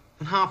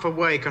half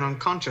awake and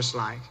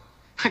unconscious-like,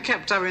 I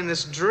kept having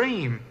this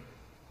dream.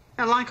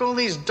 And like all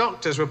these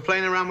doctors were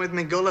playing around with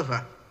me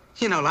Gulliver.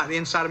 You know, like the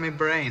inside of my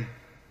brain.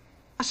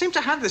 I seem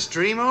to have this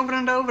dream over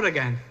and over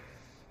again.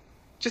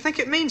 Do you think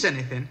it means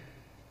anything?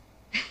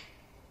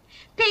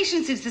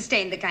 Patients who've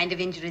sustained the kind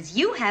of injuries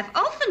you have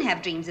often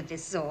have dreams of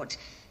this sort.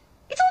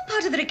 It's all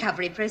part of the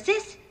recovery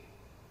process.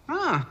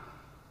 Ah.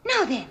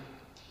 Now then,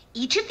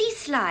 each of these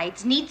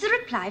slides needs a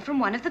reply from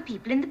one of the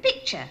people in the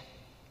picture.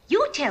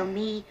 You tell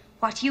me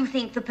what you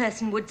think the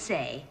person would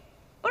say.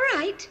 All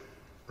right?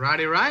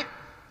 Righty right.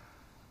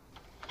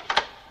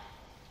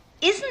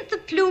 Isn't the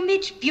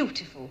plumage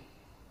beautiful?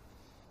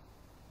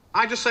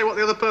 I just say what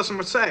the other person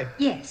would say?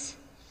 Yes.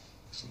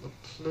 Isn't the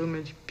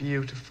plumage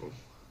beautiful?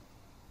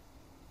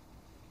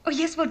 Oh,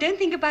 yes, well, don't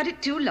think about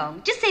it too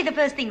long. Just say the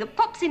first thing that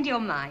pops into your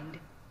mind.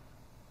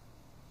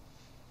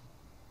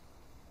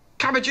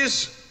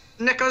 Cabbages,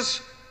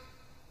 knickers.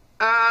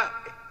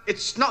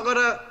 It's not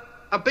got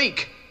a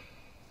beak.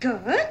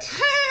 Good.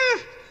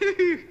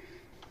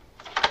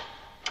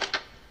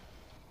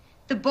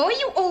 The boy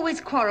you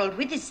always quarreled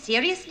with is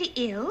seriously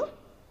ill?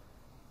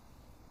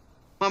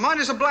 My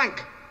mind is a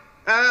blank.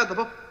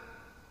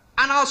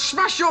 And I'll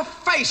smash your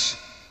face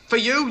for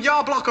you,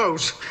 your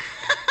blockos.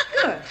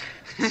 Good.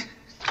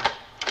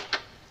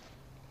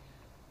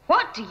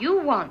 What do you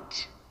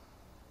want?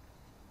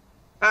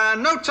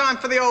 No time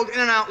for the old in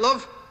and out,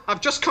 love.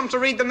 I've just come to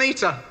read the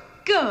meter.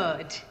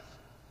 Good.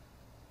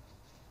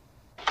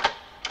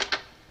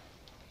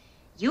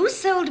 You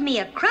sold me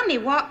a crummy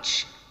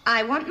watch.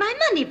 I want my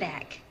money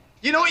back.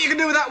 You know what you can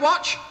do with that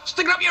watch?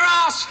 Stick it up your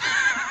ass.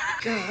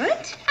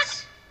 Good.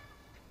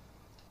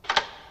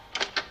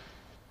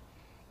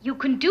 You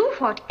can do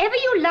whatever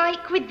you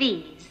like with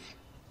these.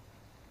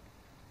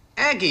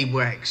 Eggy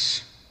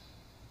wigs.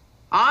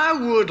 I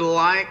would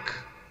like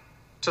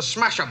to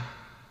smash them.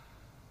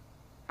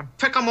 And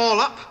pick them all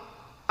up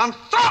and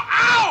throw...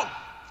 Ow!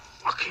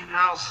 Fucking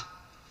hell.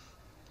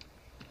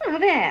 Oh,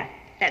 there.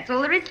 That's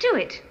all there is to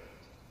it.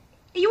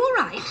 Are you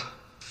all right?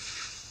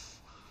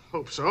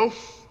 Hope so.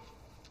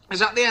 Is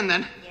that the end,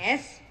 then?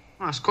 Yes.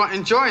 I was quite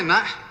enjoying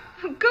that.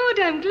 Oh, good,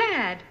 I'm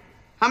glad.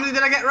 How many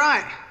did I get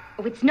right?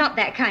 Oh, it's not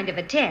that kind of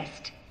a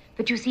test.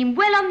 But you seem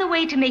well on the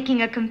way to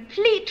making a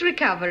complete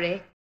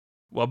recovery.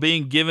 While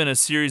being given a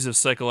series of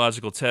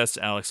psychological tests,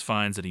 Alex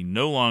finds that he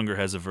no longer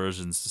has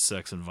aversions to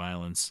sex and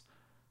violence.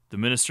 The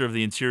Minister of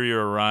the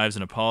Interior arrives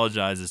and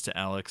apologizes to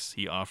Alex.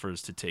 He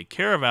offers to take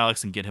care of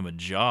Alex and get him a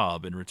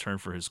job in return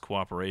for his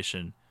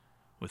cooperation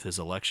with his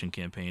election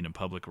campaign and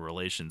public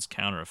relations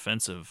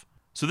counteroffensive.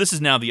 So this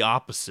is now the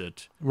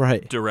opposite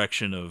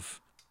direction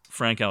of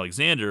Frank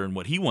Alexander and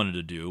what he wanted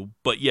to do,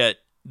 but yet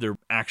their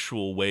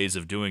actual ways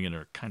of doing it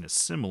are kind of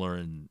similar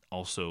and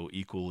also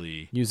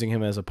equally... using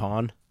him as a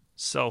pawn?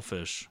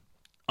 Selfish.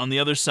 On the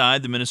other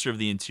side, the Minister of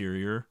the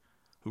Interior,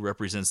 who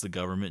represents the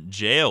government,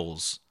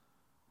 jails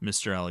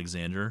Mr.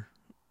 Alexander,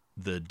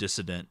 the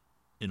dissident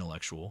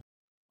intellectual,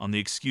 on the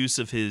excuse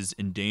of his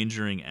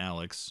endangering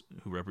Alex,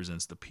 who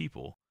represents the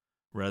people,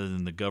 rather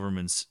than the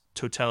government's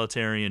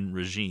totalitarian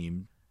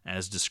regime,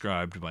 as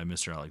described by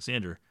Mr.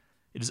 Alexander.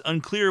 It is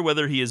unclear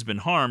whether he has been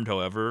harmed,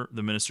 however.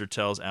 The minister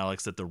tells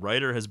Alex that the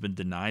writer has been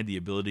denied the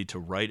ability to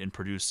write and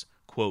produce,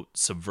 quote,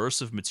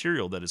 subversive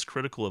material that is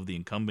critical of the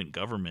incumbent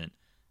government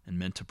and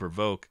meant to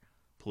provoke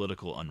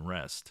political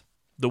unrest.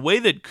 The way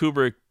that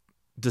Kubrick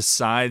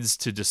decides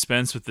to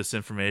dispense with this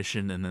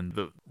information and then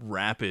the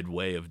rapid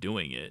way of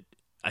doing it,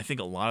 I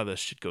think a lot of this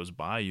shit goes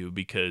by you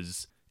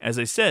because, as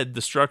I said,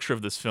 the structure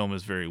of this film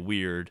is very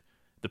weird.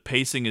 The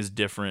pacing is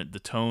different. The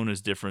tone is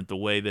different. The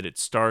way that it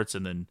starts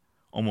and then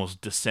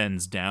almost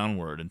descends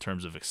downward in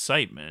terms of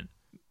excitement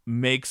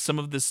makes some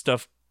of this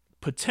stuff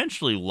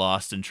potentially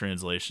lost in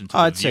translation to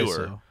the viewer. Say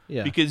so.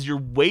 Yeah. Because you're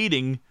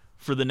waiting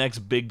for the next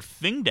big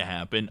thing to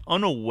happen,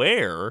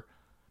 unaware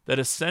that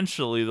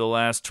essentially the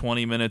last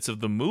 20 minutes of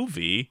the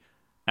movie,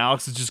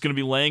 Alex is just going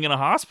to be laying in a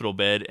hospital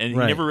bed and he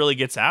never really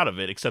gets out of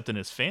it except in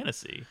his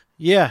fantasy.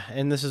 Yeah,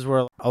 and this is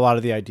where a lot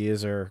of the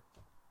ideas are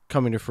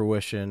coming to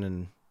fruition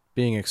and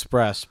being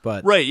expressed,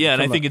 but right, yeah,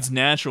 and I think it's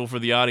natural for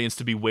the audience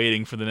to be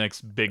waiting for the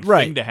next big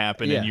thing to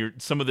happen,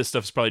 and some of this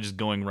stuff's probably just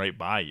going right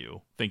by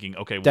you, thinking,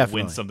 okay, well,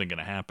 when's something going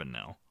to happen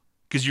now?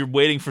 Because you're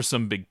waiting for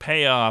some big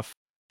payoff.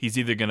 He's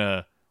either going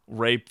to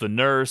rape the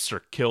nurse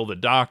or kill the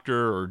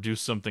doctor or do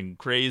something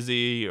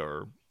crazy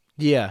or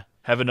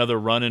have another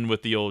run-in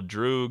with the old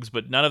droogs,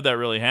 but none of that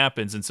really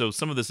happens. And so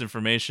some of this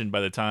information,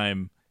 by the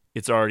time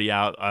it's already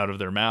out of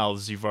their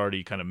mouths, you've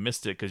already kind of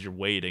missed it because you're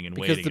waiting and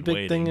waiting and waiting. Because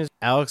the big thing is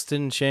Alex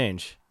didn't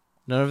change.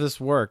 None of this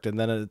worked. And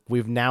then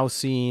we've now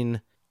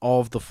seen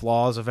all of the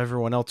flaws of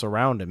everyone else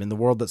around him in the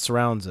world that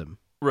surrounds him.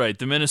 Right.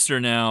 The minister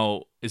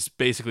now is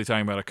basically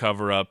talking about a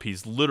cover-up.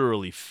 He's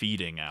literally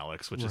feeding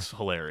Alex, which is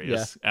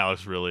hilarious. Yeah.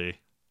 Alex really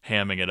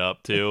hamming it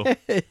up, too.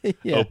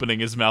 Opening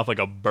his mouth like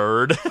a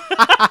bird.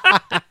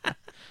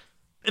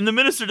 And the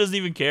minister doesn't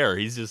even care.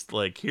 He's just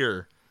like,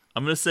 here,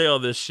 I'm going to say all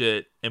this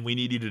shit, and we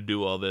need you to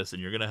do all this,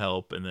 and you're going to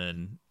help, and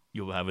then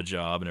you'll have a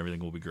job, and everything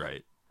will be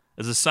great.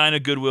 As a sign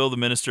of goodwill, the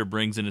minister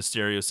brings in a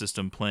stereo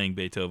system playing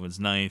Beethoven's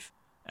Ninth.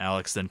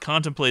 Alex then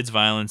contemplates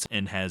violence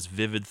and has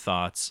vivid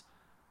thoughts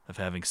of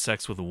having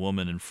sex with a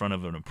woman in front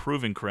of an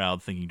approving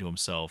crowd, thinking to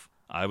himself,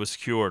 I was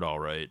cured all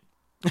right.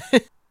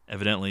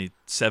 Evidently,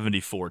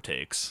 74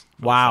 takes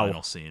for the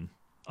final scene,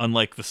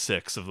 unlike the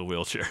 6 of the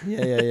wheelchair.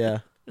 Yeah.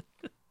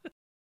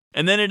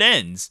 And then it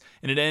ends,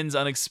 and it ends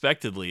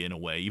unexpectedly in a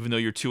way. Even though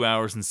you're 2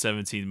 hours and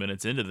 17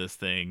 minutes into this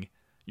thing,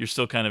 you're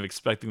still kind of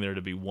expecting there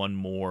to be one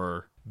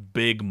more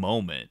big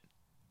moment,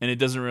 and it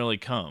doesn't really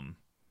come.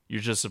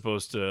 You're just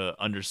supposed to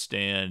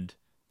understand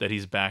that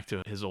he's back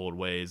to his old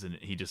ways, and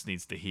he just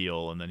needs to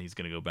heal, and then he's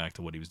going to go back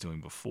to what he was doing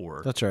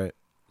before. That's right.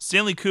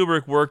 Stanley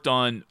Kubrick worked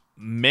on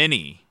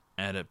many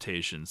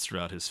adaptations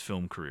throughout his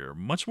film career,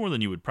 much more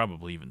than you would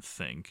probably even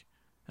think.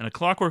 And A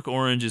Clockwork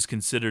Orange is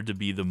considered to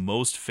be the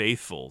most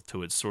faithful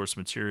to its source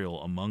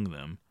material among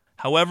them.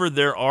 However,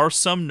 there are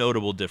some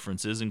notable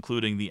differences,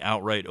 including the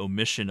outright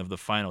omission of the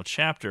final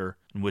chapter,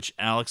 in which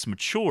Alex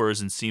matures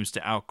and seems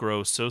to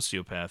outgrow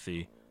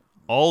sociopathy.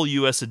 All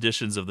U.S.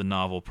 editions of the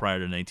novel prior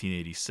to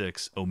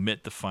 1986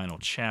 omit the final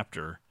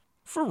chapter,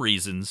 for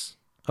reasons.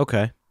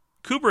 Okay.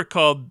 Kubrick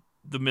called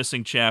the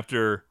missing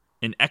chapter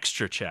an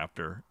extra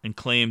chapter and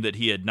claimed that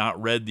he had not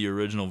read the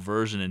original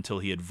version until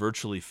he had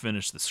virtually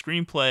finished the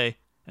screenplay,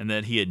 and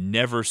that he had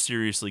never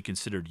seriously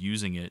considered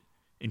using it.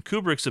 In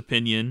Kubrick's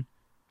opinion,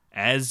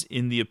 as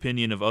in the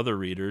opinion of other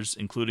readers,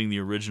 including the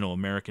original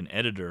American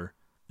editor,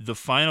 the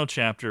final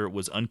chapter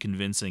was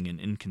unconvincing and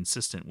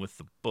inconsistent with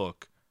the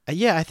book.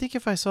 Yeah, I think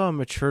if I saw a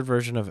matured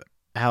version of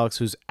Alex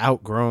who's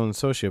outgrown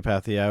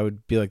sociopathy, I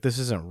would be like, this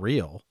isn't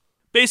real.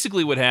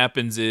 Basically what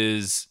happens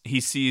is he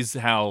sees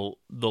how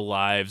the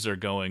lives are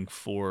going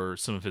for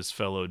some of his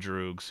fellow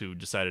droogs who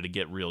decided to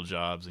get real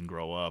jobs and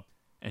grow up,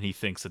 and he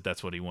thinks that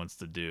that's what he wants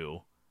to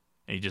do.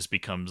 And he just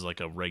becomes like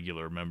a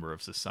regular member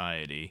of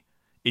society.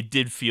 It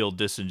did feel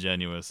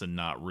disingenuous and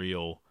not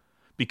real,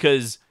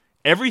 because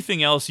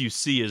everything else you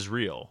see is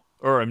real.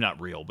 Or not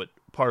real, but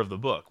part of the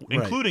book,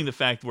 including the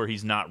fact where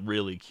he's not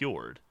really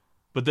cured.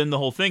 But then the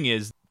whole thing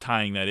is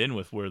tying that in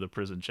with where the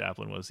prison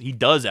chaplain was. He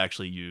does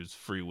actually use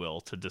free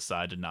will to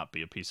decide to not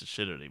be a piece of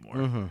shit anymore.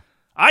 Mm-hmm.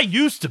 I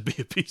used to be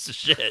a piece of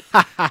shit.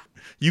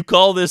 You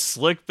call this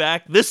slick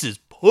back? This is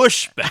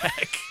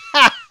pushback.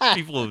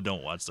 People who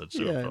don't watch that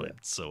show are probably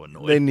so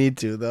annoyed. They need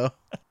to, though.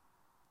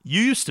 You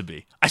used to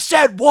be. I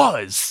said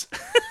was.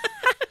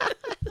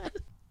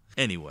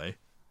 Anyway,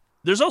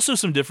 there's also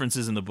some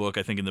differences in the book,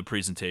 I think, in the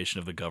presentation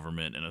of the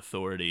government and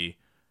authority.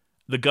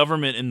 The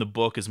government in the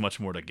book is much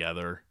more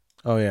together.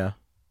 Oh, yeah.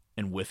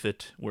 And with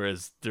it,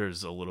 whereas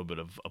there's a little bit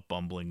of a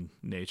bumbling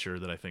nature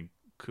that I think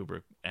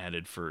Kubrick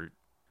added for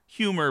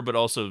humor, but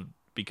also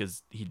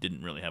because he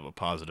didn't really have a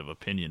positive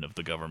opinion of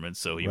the government,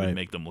 so he would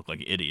make them look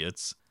like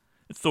idiots.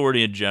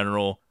 Authority in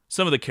general.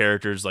 Some of the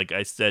characters, like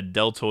I said,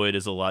 Deltoid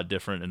is a lot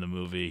different in the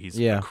movie. He's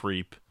a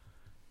creep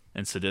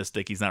and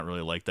sadistic. He's not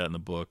really like that in the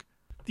book.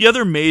 The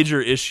other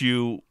major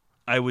issue,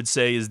 I would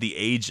say, is the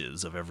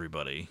ages of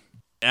everybody.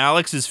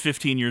 Alex is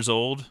 15 years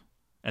old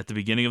at the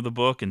beginning of the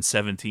book and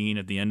 17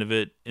 at the end of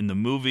it. In the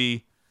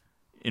movie,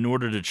 in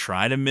order to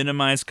try to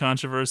minimize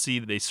controversy,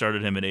 they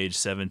started him at age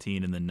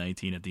 17 and then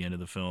 19 at the end of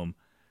the film.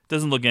 It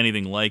doesn't look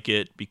anything like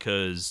it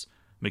because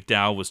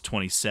McDowell was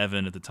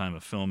 27 at the time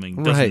of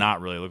filming. Does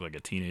not really look like a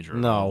teenager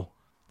at all.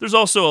 There's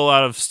also a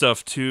lot of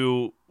stuff,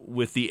 too,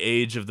 with the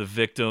age of the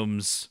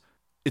victims.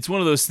 It's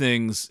one of those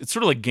things, it's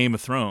sort of like Game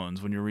of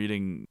Thrones when you're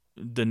reading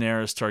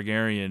Daenerys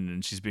Targaryen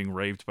and she's being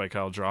raped by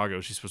Khal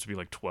Drogo. She's supposed to be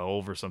like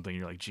 12 or something.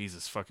 You're like,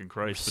 Jesus fucking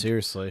Christ. But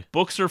seriously.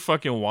 Books are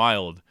fucking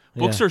wild.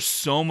 Books are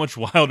so much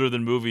wilder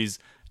than movies.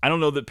 I don't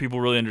know that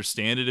people really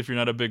understand it if you're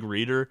not a big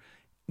reader.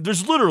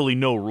 There's literally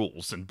no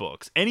rules in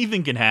books.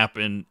 Anything can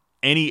happen.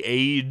 Any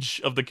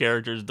age of the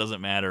characters doesn't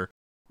matter.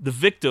 The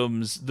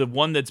victims, the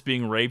one that's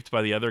being raped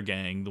by the other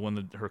gang, the one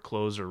that her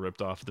clothes are ripped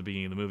off at the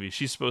beginning of the movie,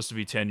 she's supposed to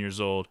be 10 years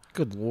old.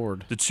 Good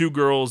Lord. The two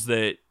girls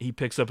that he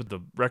picks up at the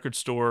record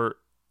store,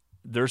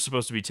 they're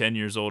supposed to be 10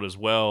 years old as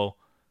well.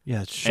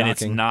 Yeah, it's shocking. And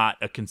it's not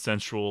a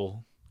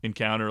consensual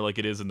encounter like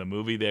it is in the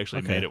movie. They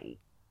actually made it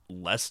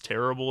less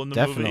terrible in the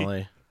movie.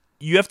 Definitely.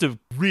 You have to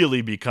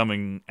really be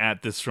coming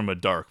at this from a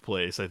dark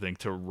place, I think,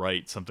 to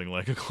write something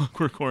like A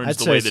Clockwork Orange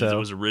the way that it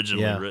was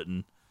originally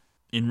written.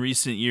 In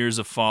recent years,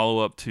 a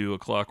follow-up to A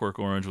Clockwork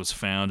Orange was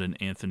found in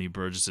Anthony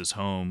Burgess's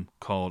home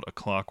called A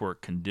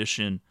Clockwork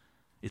Condition.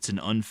 It's an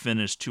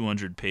unfinished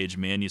 200-page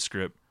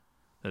manuscript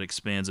that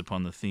expands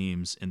upon the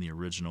themes in the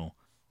original.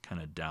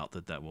 Kind of doubt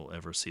that will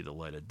ever see the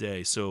light of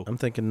day. So I'm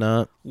thinking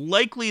not.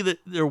 Likely that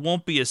there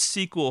won't be a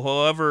sequel.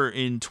 However,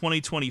 in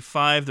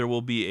 2025, there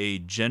will be a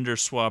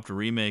gender-swapped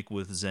remake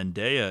with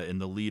Zendaya in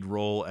the lead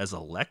role as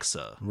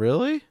Alexa.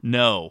 Really?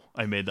 No,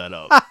 I made that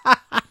up.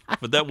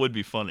 But that would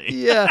be funny.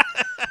 Yeah.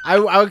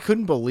 I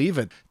couldn't believe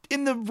it.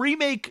 In the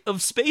remake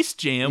of Space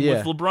Jam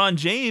with LeBron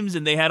James,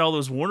 and they had all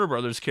those Warner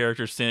Brothers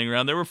characters standing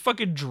around, there were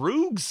fucking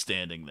droogs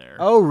standing there.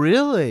 Oh,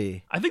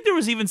 really? I think there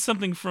was even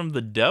something from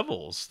The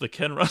Devils, the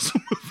Ken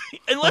Russell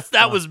movie. Unless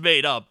that was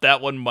made up.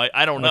 That one might,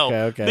 I don't know.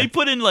 Okay. They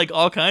put in like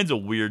all kinds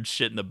of weird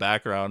shit in the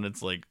background.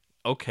 It's like,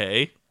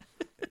 okay.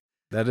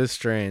 That is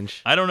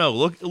strange. I don't know.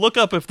 Look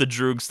up if the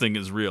droogs thing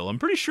is real. I'm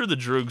pretty sure the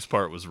droogs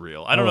part was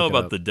real. I don't know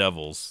about the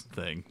Devils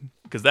thing,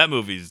 because that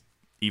movie's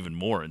even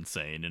more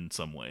insane in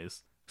some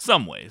ways.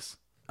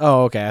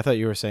 Oh, okay. I thought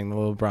you were saying the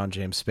LeBron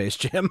James Space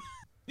Jam.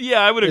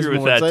 Yeah, I would agree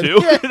with that, too.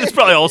 It's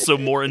probably also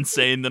more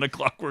insane than A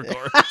Clockwork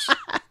Orange.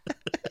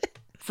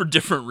 For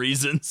different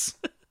reasons.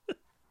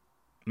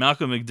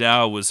 Malcolm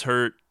McDowell was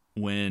hurt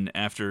when,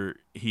 after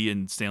he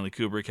and Stanley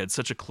Kubrick had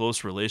such a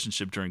close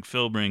relationship during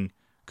filming,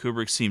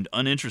 Kubrick seemed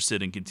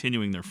uninterested in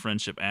continuing their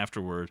friendship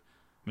afterward.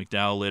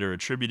 McDowell later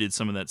attributed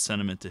some of that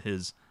sentiment to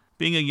his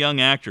being a young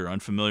actor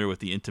unfamiliar with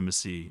the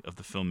intimacy of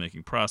the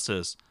filmmaking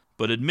process,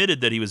 but admitted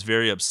that he was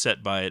very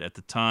upset by it at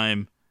the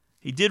time.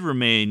 He did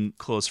remain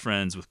close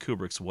friends with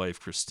Kubrick's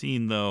wife,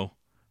 Christine, though.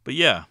 But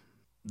yeah,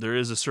 there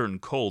is a certain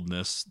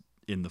coldness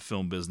in the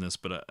film business,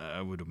 but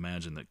I would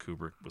imagine that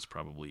Kubrick was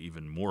probably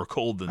even more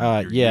cold than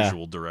your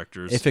usual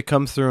directors. If it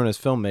comes through in his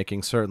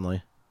filmmaking,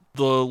 certainly.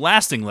 The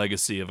lasting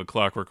legacy of A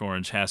Clockwork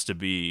Orange has to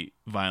be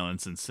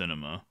violence in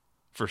cinema,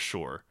 for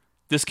sure.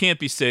 This can't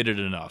be stated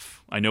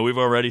enough. I know we've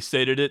already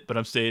stated it, but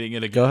I'm stating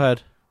it again. Go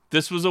ahead.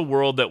 This was a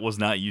world that was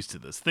not used to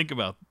this. Think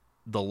about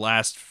the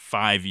last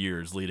 5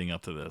 years leading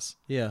up to this.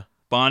 Yeah.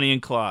 Bonnie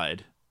and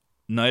Clyde,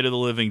 Night of the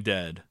Living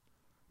Dead,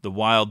 The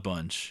Wild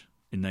Bunch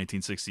in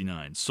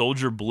 1969,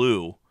 Soldier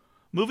Blue,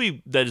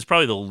 movie that is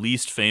probably the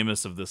least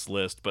famous of this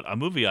list, but a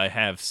movie I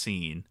have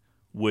seen,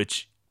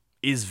 which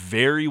is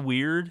very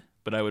weird,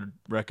 but I would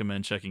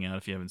recommend checking out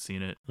if you haven't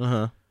seen it.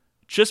 Uh-huh.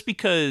 Just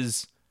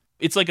because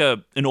it's like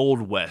an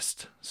Old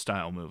West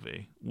style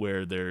movie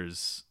where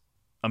there's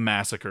a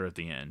massacre at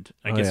the end.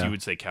 I guess you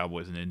would say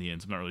cowboys and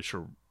Indians. I'm not really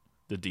sure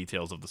the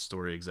details of the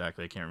story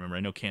exactly. I can't remember.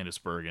 I know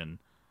Candice Bergen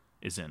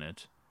is in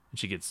it, and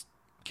she gets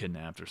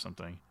kidnapped or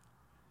something.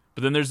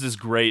 But then there's this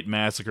great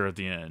massacre at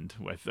the end,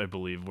 I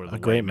believe, where the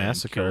white man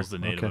kills the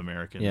Native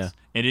Americans. Yeah.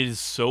 And it is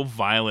so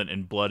violent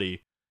and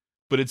bloody,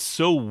 but it's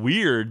so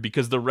weird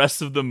because the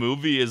rest of the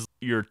movie is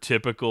your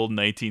typical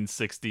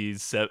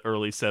 1960s,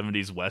 early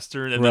 70s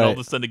Western, and then all of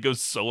a sudden it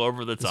goes so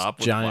over the top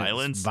with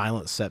violence.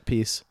 Violent set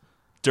piece.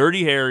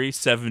 Dirty Harry,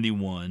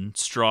 71.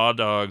 Straw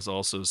Dogs,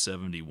 also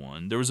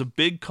 71. There was a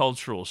big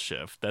cultural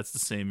shift. That's the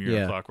same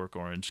year Clockwork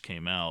Orange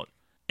came out.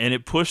 And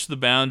it pushed the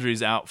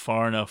boundaries out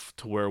far enough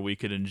to where we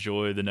could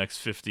enjoy the next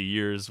 50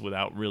 years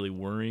without really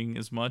worrying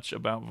as much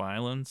about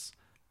violence.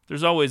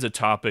 There's always a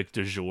topic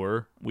du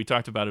jour. We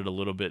talked about it a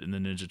little bit in the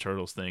Ninja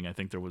Turtles thing. I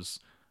think there was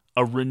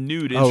a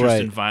renewed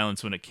interest in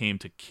violence when it came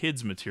to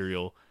kids'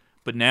 material.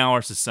 But now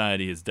our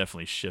society has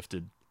definitely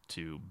shifted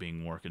to being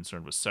more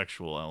concerned with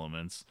sexual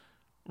elements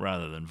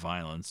rather than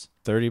violence.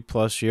 30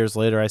 plus years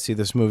later, I see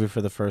this movie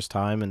for the first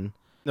time, and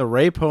the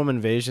rape home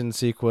invasion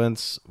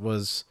sequence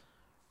was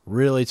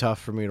really tough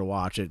for me to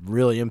watch. It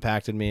really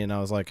impacted me, and I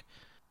was like,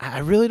 I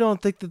really don't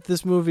think that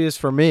this movie is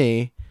for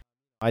me.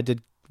 I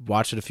did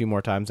watch it a few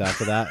more times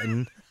after that,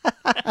 and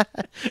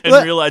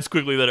realized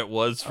quickly that it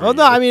was for you.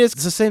 No, I mean, it's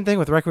the same thing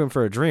with Requiem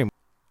for a Dream.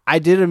 I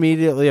did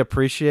immediately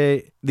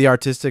appreciate the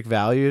artistic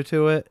value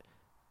to it,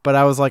 but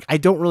I was like, I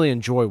don't really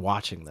enjoy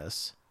watching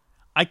this.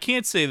 I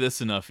can't say this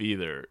enough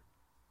either.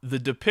 The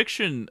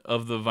depiction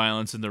of the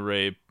violence and the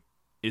rape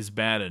is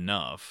bad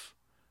enough,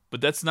 but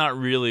that's not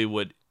really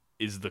what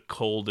is the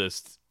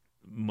coldest,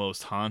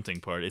 most haunting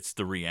part. It's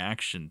the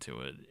reaction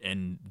to it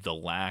and the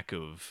lack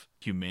of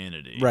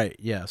humanity. Right,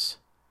 yes.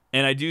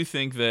 And I do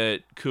think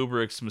that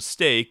Kubrick's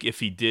mistake, if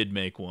he did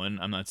make one,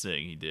 I'm not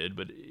saying he did,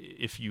 but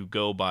if you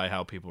go by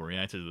how people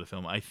reacted to the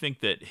film, I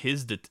think that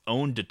his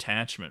own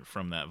detachment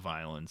from that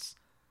violence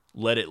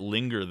let it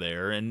linger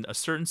there, and a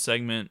certain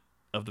segment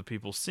of the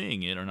people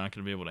seeing it are not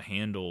going to be able to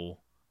handle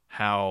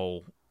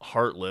how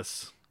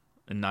heartless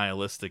and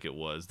nihilistic it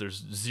was.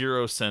 There's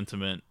zero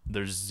sentiment.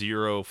 There's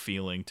zero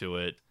feeling to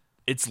it.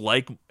 It's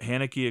like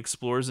Haneke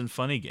explores in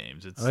Funny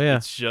Games.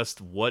 It's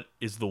just what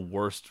is the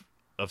worst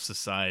of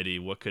society,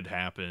 what could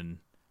happen.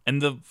 And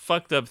the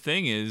fucked up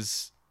thing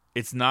is,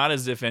 it's not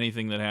as if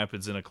anything that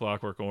happens in A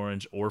Clockwork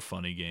Orange or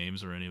Funny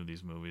Games or any of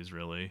these movies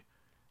really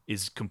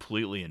is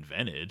completely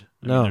invented.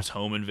 I mean, there's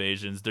home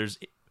invasions. There's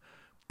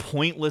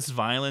pointless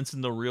violence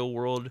in the real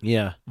world.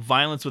 Yeah.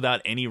 Violence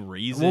without any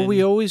reason. Well,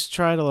 we always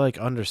try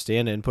to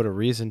understand it and put a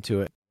reason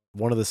to it.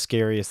 one of the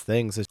scariest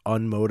things is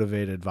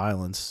unmotivated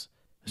violence.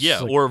 It's Yeah,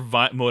 just like- or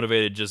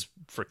motivated just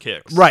for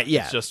kicks. Right,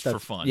 yeah, It's just for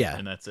that's- fun, yeah.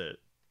 and that's it.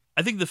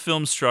 I think the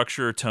film's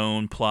structure,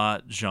 tone,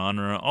 plot,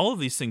 genre, all of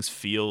these things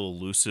feel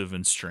elusive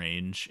and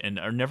strange and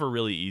are never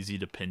really easy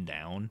to pin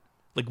down.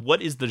 Like,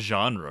 what is the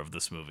genre of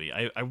this movie?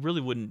 I really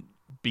wouldn't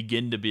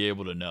begin to be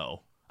able to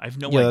know. I have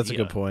no idea. Yeah, that's a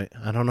good point.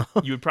 I don't know.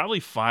 You would probably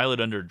file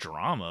it under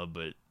drama,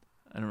 but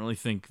I don't really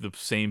think the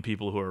same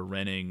people who are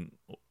renting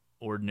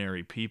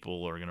Ordinary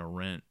People are going to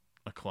rent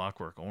A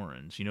Clockwork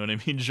Orange. You know what I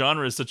mean?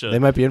 Genre is such a... They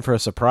might be in for a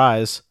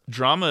surprise.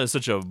 Drama is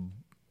such a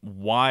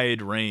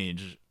wide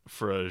range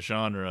for a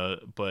genre,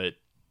 but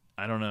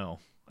I don't know.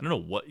 I don't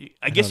know what...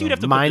 I guess you'd have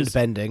to put this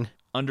mind-bending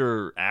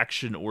under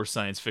action or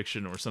science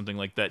fiction or something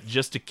like that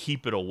just to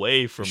keep it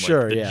away from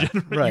Sure, like the yeah,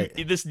 genre.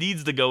 right. This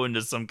needs to go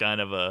into some kind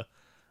of a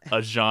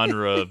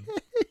genre.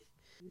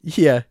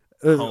 Yeah.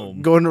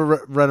 Home. Going to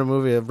run a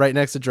movie right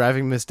next to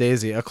Driving Miss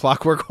Daisy, A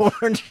Clockwork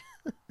Orange.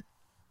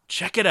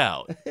 Check it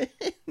out.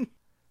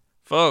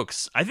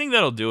 Folks, I think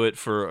that'll do it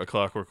for A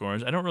Clockwork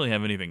Orange. I don't really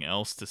have anything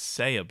else to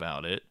say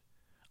about it,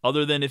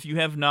 other than if you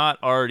have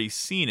not already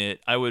seen it,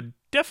 I would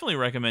definitely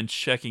recommend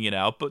checking it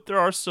out, but there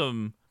are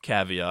some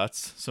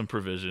caveats, some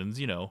provisions,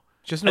 you know.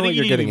 Just know I think what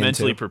you you're need to be getting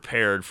mentally into.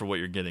 prepared for what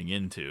you're getting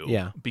into.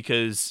 Yeah.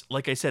 Because,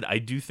 like I said, I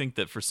do think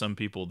that for some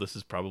people, this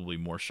is probably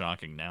more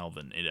shocking now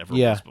than it ever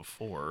Yeah. was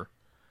before.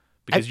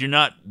 Because you're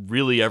not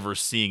really ever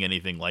seeing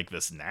anything like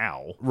this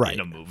now Right. in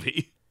a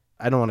movie.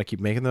 I don't want to keep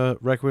making the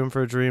Requiem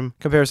for a Dream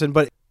comparison,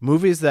 but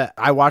movies that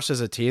I watched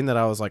as a teen that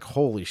I was like,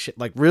 holy shit,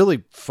 like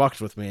really fucked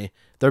with me.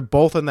 They're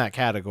both in that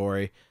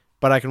category,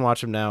 but I can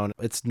watch them now and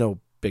it's no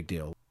big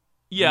deal.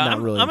 Yeah,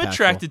 Not really I'm impactful.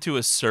 attracted to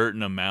a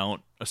certain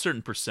amount, a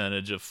certain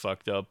percentage of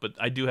fucked up, but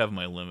I do have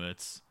my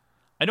limits.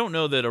 I don't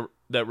know that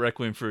that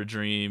Requiem for a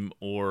Dream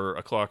or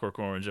A Clockwork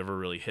Orange ever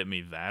really hit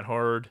me that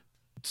hard.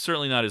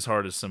 Certainly not as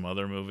hard as some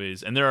other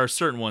movies, and there are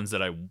certain ones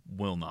that I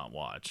will not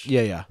watch.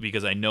 Yeah, yeah.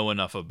 Because I know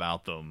enough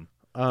about them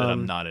that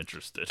I'm not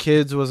interested.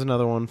 Kids was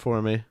another one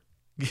for me.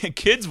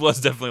 Kids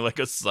was definitely like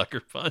a sucker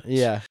punch.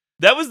 Yeah.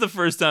 That was the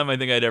first time I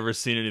think I'd ever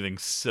seen anything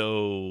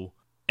so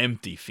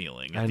empty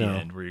feeling at I the know.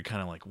 end, where you're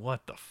kind of like,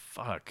 what the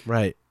fuck?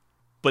 Right.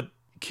 But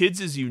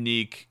Kids is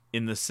unique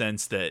in the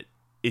sense that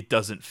it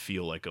doesn't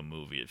feel like a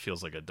movie. It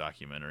feels like a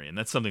documentary, and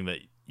that's something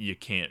that you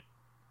can't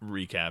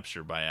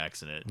recapture by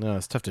accident. No,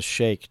 it's tough to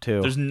shake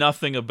too. There's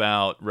nothing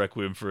about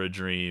Requiem for a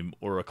Dream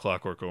or A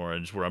Clockwork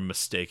Orange where I'm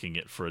mistaking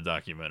it for a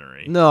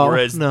documentary. No,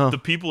 Whereas no. the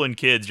people in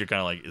Kids, you're kind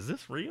of like, is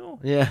this real?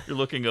 Yeah. You're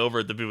looking over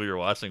at the people you're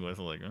watching with,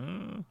 like,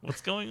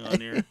 what's going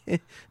on here?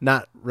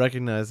 Not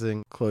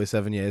recognizing Chloe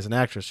Sevigny as an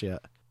actress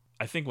yet.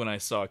 I think when I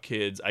saw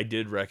Kids, I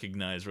did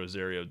recognize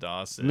Rosario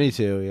Dawson. Me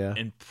too, yeah.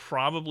 And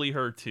probably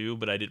her too,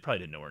 but probably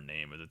didn't know her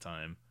name at the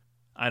time.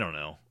 I don't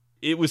know.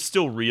 It was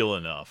still real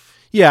enough.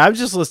 Yeah, I'm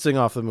just listing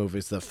off the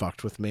movies that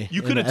fucked with me.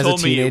 You could have as a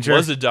told me it teenager.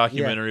 was a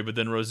documentary, but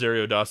then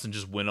Rosario Dawson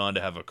just went on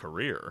to have a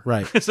career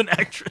Right. as an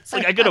actress.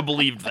 Like, I could have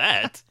believed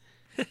that.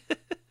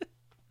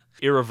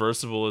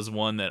 Irreversible is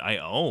one that I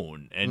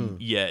own,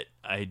 and yet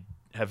I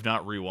have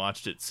not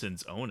rewatched it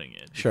since owning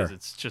it. Because Sure.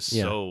 it's just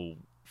Yeah. so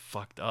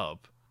fucked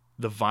up.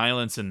 The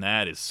violence in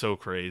that is so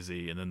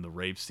crazy, and then the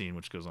rape scene,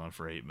 which goes on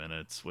for 8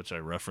 minutes, which I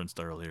referenced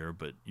earlier,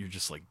 but you're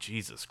just like,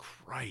 Jesus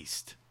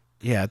Christ.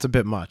 Yeah, it's a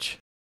bit much.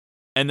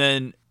 And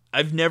then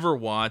I've never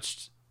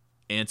watched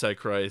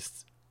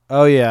Antichrist.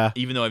 Oh, yeah.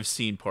 Even though I've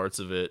seen parts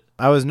of it.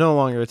 I was no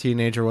longer a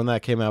teenager when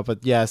that came out, but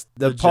yes,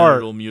 the genital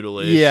part.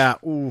 mutilation. Yeah,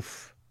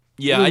 oof.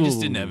 Yeah, I just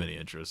Ooh. didn't have any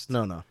interest.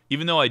 No.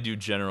 Even though I do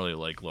generally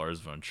like Lars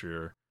von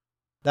Trier.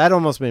 That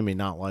almost made me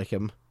not like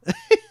him.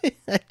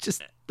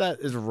 That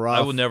is rough.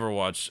 I will never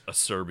watch a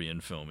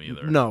Serbian film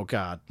either. No,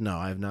 God, no,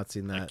 I have not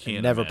seen that. I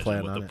can't never imagine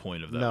plan what on the it.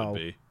 point of that No. would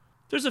be.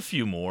 There's a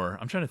few more.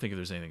 I'm trying to think if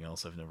there's anything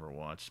else I've never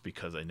watched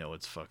because I know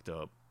it's fucked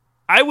up.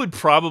 I would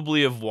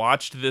probably have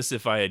watched this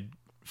if I had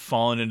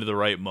fallen into the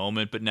right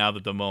moment, but now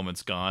that the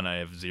moment's gone, I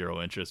have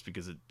zero interest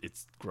because it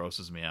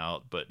grosses me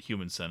out. But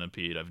Human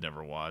Centipede, I've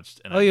never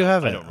watched. And Oh, you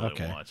haven't? I don't really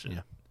Okay, watch it.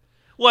 yeah.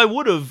 Well, I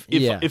would have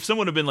Yeah. if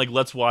someone had been like,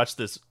 let's watch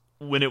this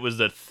when it was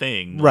a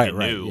thing. when Right, I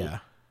right, knew, yeah.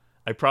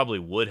 I probably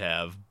would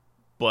have.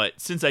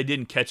 But since I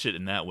didn't catch it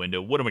in that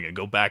window, what am I going to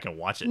go back and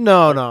watch it?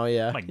 No,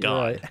 yeah. My you're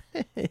God.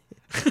 right.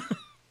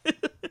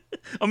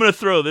 I'm going to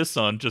throw this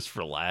on just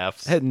for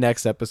laughs.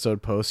 Next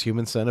episode post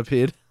Human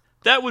Centipede.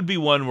 That would be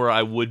one where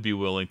I would be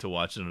willing to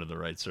watch it under the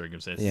right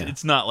circumstances. Yeah.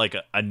 It's not like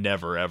a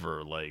never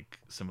ever like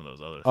some of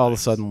those other things. All of a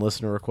sudden,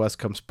 listener request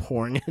comes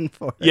pouring in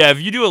for it. Yeah, if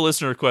you do a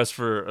listener request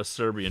for a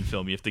Serbian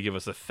film, you have to give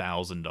us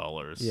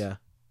 $1,000. Yeah.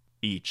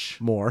 Each.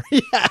 More.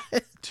 Yeah.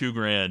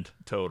 $2,000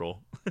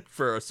 total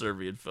for a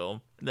Serbian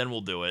film. And then we'll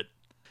do it.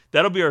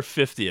 That'll be our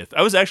 50th.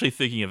 I was actually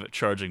thinking of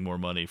charging more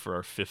money for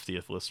our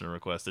 50th listener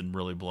request and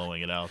really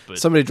blowing it out. But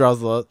Somebody draws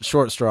the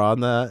short straw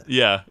on that.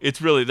 yeah,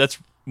 that's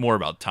more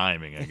about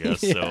timing, I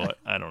guess. Yeah. So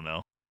I don't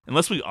know.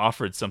 Unless we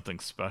offered something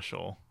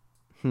special.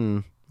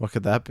 What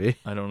could that be?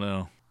 I don't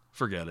know.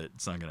 Forget it.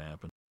 It's not going to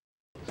happen.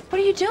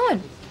 What are you doing?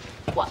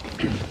 What?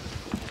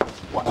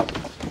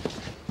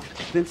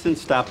 Vincent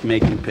stopped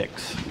making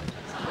pics.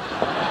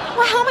 What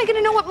Well, how am I going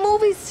to know what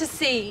movies to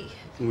see?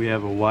 We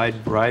have a wide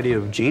variety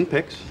of Gene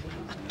picks.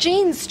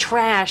 Gene's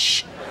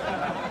trash.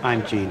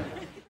 I'm Gene.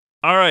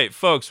 All right,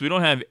 folks, we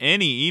don't have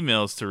any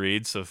emails to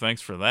read, so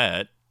thanks for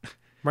that.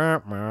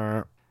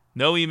 No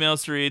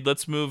emails to read.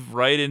 Let's move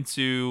right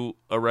into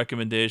a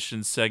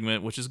recommendation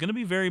segment, which is going to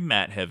be very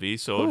Matt heavy,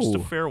 so just a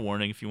fair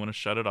warning if you want to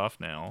shut it off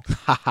now.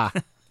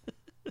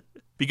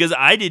 Because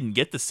I didn't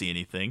get to see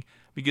anything,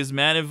 because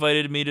Matt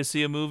invited me to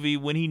see a movie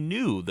when he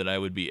knew that I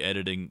would be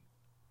editing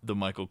the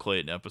Michael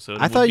Clayton episode.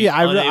 I thought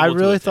I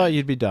really thought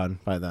you'd be done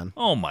by then.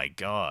 Oh my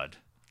God.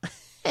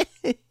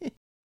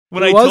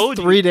 When it was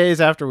 3 days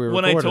after we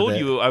recorded When I told it.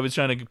 you I was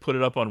trying to put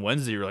it up on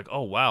Wednesday, you're like,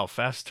 oh wow,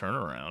 fast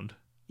turnaround.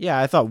 Yeah,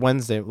 I thought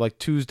Wednesday, like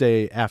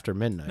Tuesday after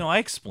midnight. No, I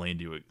explained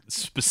to you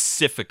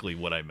specifically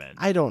what I meant.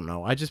 I don't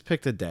know. I just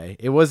picked a day.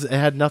 It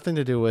had nothing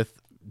to do with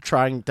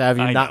trying to have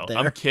you not there.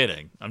 I'm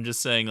kidding. I'm just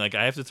saying, like,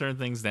 I have to turn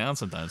things down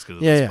sometimes because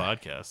of this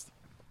podcast.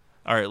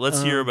 All right,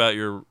 let's hear about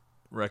your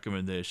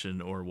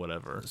recommendation or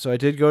whatever. So I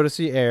did go to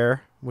see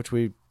Air, which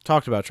we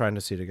talked about trying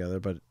to see together,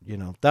 but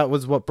that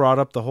was what brought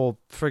up the whole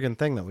friggin'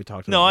 thing that we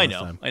talked about. No, I last know.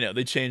 time. I know.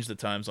 They changed the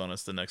times on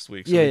us the next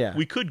week. So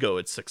we could go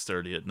at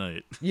 6:30 at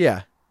night.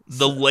 Yeah.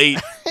 The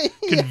late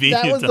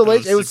convenient that was the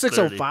late. time It was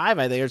 6:30. 6:05,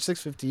 I think, or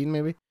 6:15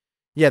 maybe.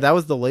 Yeah, that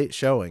was the late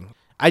showing.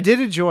 I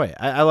did enjoy it.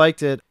 I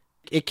liked it.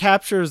 It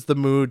captures the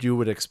mood you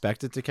would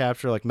expect it to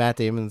capture. Like Matt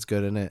Damon's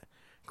good in it.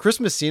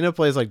 Chris Messina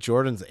plays like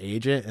Jordan's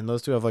agent, and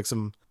those two have like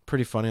some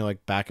pretty funny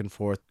like back and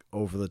forth,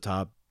 over the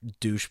top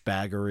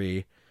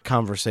douchebaggery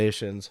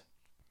conversations.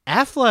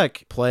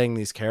 Affleck playing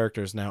these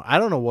characters now, I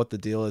don't know what the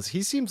deal is.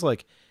 He seems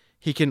like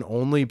he can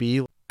only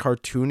be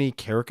cartoony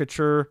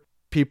caricature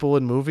people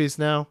in movies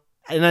now.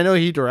 And I know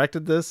he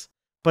directed this,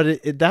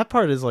 but that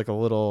part is like a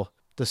little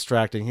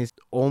distracting. He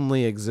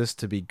only exists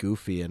to be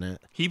goofy in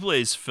it. He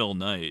plays Phil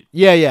Knight.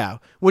 Yeah.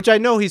 Which I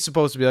know he's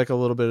supposed to be like a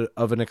little bit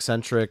of an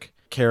eccentric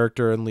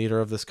character and leader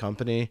of this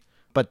company,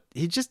 but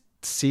he just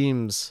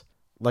seems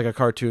like a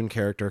cartoon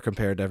character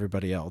compared to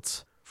everybody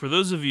else. For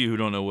those of you who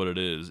don't know what it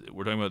is,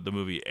 we're talking about the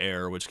movie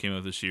Air, which came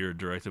out this year,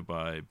 directed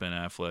by Ben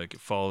Affleck.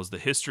 It follows the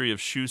history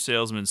of shoe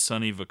salesman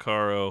Sonny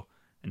Vaccaro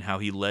and how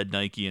he led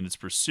Nike in its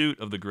pursuit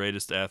of the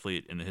greatest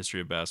athlete in the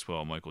history of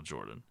basketball, Michael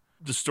Jordan.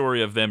 The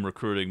story of them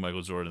recruiting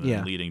Michael Jordan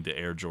and leading to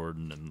Air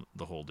Jordan and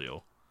the whole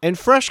deal. And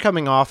fresh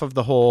coming off of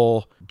the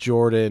whole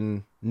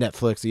Jordan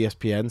Netflix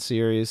ESPN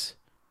series,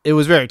 it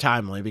was very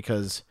timely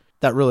because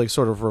that really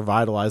sort of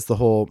revitalized the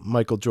whole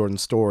Michael Jordan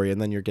story,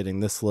 and then you're getting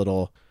this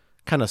little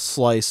kind of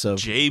slice of...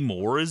 Jay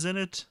Moore is in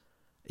it?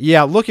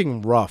 Yeah,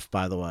 looking rough,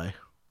 by the way.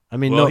 I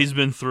mean, well, he's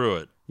been through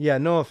it. Yeah,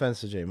 no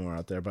offense to Jay Moore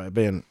out there, but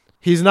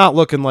he's not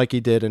looking like he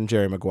did in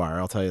Jerry Maguire,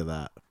 I'll tell you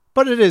that.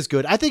 But it is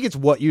good. I think it's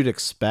what you'd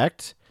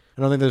expect.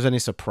 I don't think there's any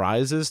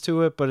surprises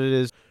to it, but it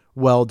is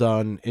well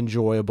done,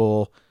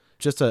 enjoyable,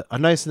 just a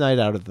nice night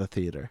out of the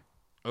theater.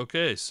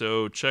 Okay,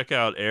 so check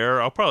out Air.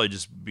 I'll probably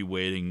just be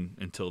waiting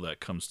until that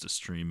comes to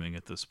streaming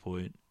at this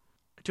point.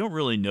 I don't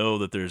really know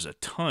that there's a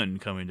ton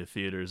coming to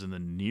theaters in the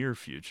near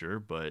future,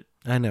 but...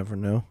 I never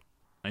know.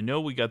 I know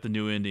we got the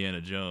new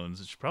Indiana Jones,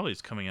 which probably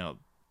is coming out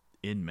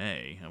in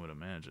May, I would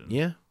imagine.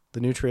 Yeah, the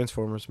new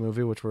Transformers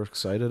movie, which we're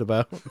excited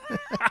about.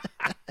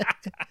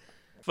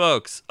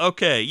 Folks,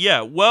 okay,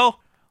 yeah, well,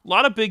 a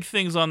lot of big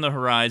things on the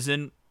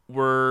horizon.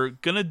 We're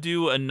going to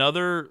do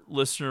another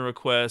listener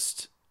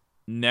request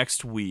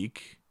next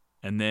week,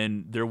 and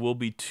then there will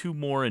be 2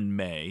 more in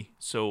May,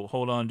 so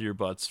hold on to your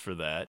butts for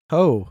that.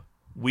 Oh.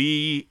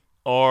 We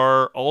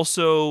are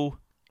also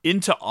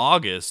into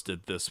August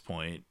at this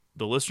point.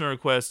 The listener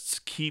requests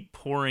keep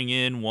pouring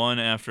in one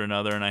after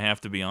another, and I have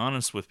to be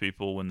honest with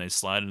people when they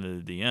slide into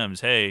the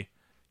DMs, hey,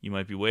 you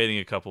might be waiting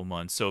a couple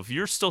months. So if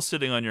you're still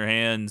sitting on your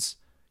hands,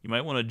 you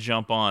might want to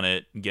jump on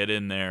it and get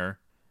in there.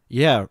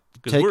 Yeah.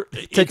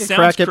 It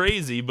sounds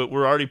crazy, but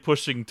we're already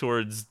pushing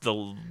towards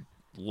the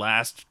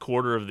last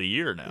quarter of the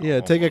year now. Yeah,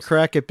 almost. Take a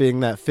crack at being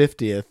that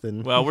 50th.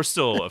 And well, we're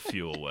still a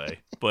few away.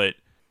 But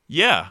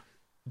yeah,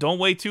 don't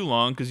wait too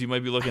long because you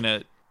might be looking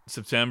at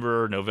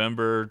September or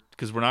November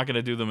because we're not going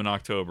to do them in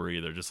October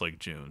either, just like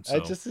June. So, I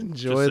just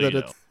enjoy that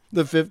it's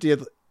the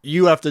 50th.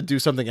 You have to do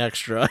something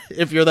extra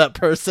if you're that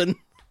person.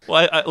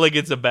 Well, I like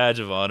it's a badge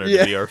of honor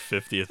to be our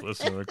 50th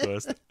listener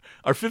request.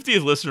 Our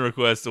 50th listener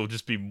request will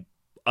just be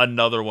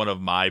another one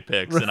of my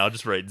picks, and I'll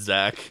just write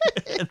Zach.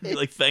 And be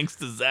like, thanks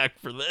to Zach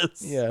for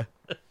this. Yeah.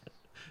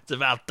 It's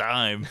about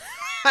time.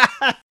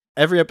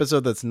 Every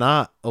episode that's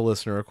not a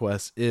listener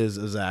request is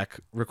a Zach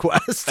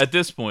request. At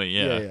this point,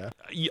 yeah.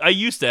 I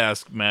used to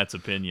ask Matt's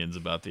opinions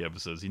about the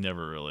episodes. He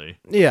never really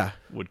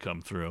would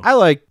come through. I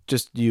like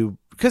just you,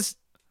 because,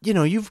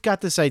 you've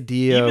got this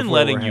idea. Even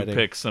letting you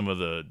pick some of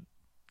the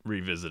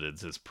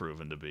revisiteds has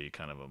proven to be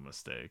kind of a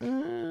mistake,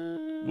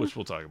 which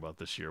we'll talk about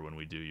this year when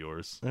we do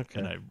yours. Okay.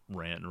 And I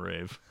rant and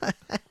rave.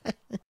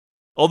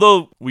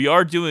 Although we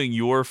are doing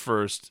your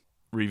first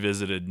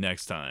revisited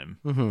next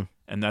time,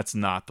 and that's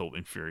not the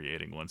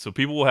infuriating one. So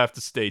people will have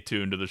to stay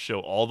tuned to the show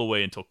all the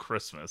way until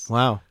Christmas.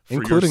 Wow.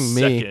 Including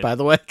me, by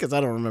the way, because I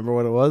don't remember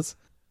what it was.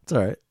 It's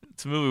all right.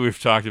 It's a movie we've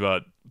talked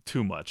about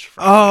too much.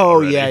 Oh,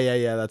 already.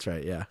 Yeah. That's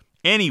right. Yeah.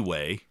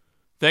 Anyway,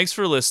 thanks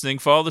for listening.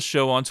 Follow the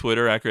show on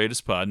Twitter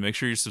 @GreatestPod. Make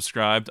sure you're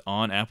subscribed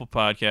on Apple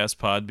Podcasts,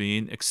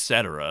 Podbean,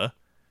 etc.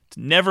 to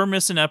never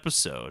miss an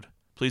episode.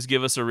 Please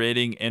give us a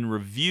rating and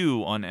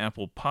review on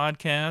Apple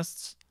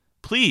Podcasts.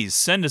 Please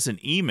send us an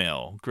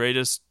email,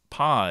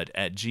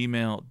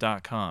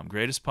 greatestpod@gmail.com.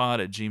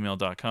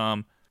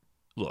 Greatestpod@gmail.com.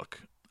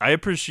 Look, I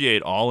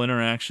appreciate all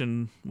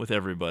interaction with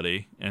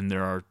everybody, and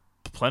there are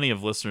plenty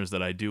of listeners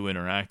that I do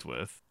interact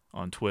with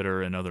on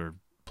Twitter and other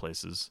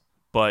places.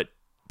 But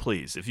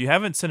please, if you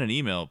haven't sent an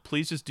email,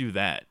 please just do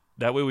that.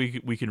 That way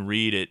we can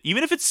read it,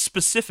 even if it's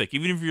specific,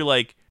 even if you're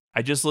like,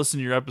 I just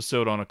listened to your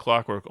episode on A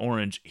Clockwork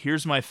Orange.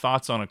 Here's my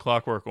thoughts on A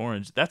Clockwork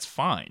Orange. That's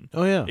fine.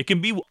 Oh, yeah. It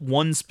can be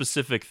one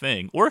specific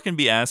thing, or it can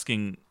be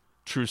asking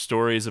true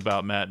stories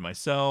about Matt and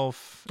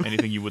myself,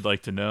 anything you would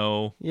like to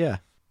know. Yeah.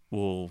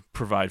 We'll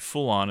provide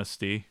full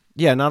honesty.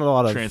 Yeah, not a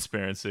lot of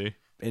transparency.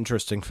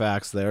 Interesting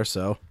facts there,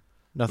 so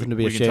nothing to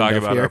be ashamed of here. We can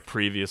talk about here. our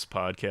previous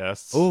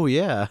podcasts. Oh,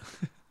 yeah.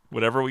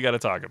 Whatever we got to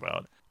talk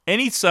about.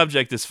 Any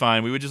subject is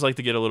fine. We would just like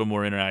to get a little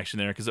more interaction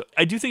there because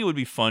I do think it would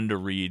be fun to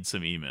read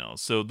some emails.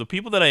 So the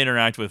people that I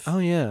interact with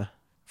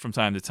from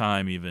time to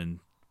time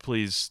even,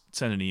 please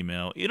send an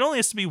email. It only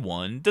has to be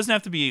one. It doesn't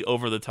have to be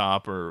over the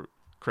top or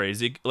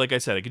crazy. Like I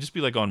said, it could just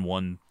be like on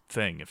one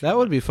thing. That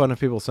would be fun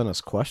if people sent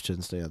us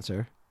questions to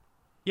answer.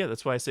 Yeah,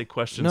 that's why I say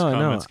questions,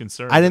 comments,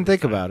 concerns. I didn't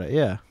think about it,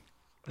 yeah.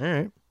 All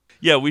right.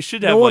 Yeah, we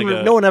should have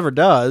no one ever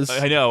does.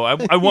 I know.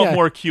 I want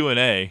more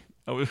Q&A.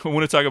 I want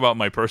to talk about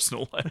my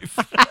personal life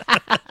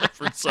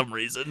for some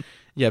reason.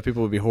 Yeah,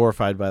 people would be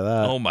horrified by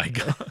that. Oh, my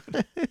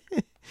God.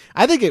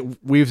 I think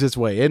it weaves its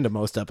way into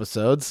most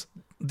episodes.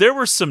 There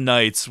were some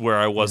nights where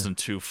I wasn't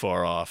too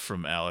far off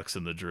from Alex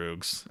and the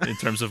Droogs in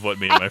terms of what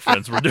me and my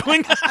friends were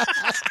doing.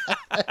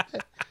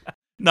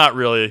 Not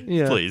really.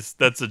 Yeah. Please.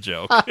 That's a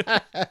joke.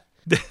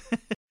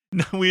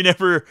 No, we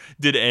never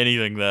did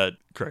anything that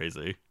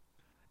crazy.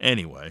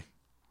 Anyway.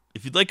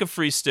 If you'd like a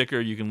free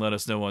sticker, you can let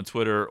us know on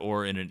Twitter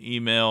or in an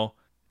email.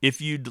 If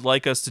you'd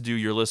like us to do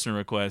your listener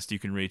request, you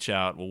can reach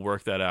out. We'll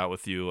work that out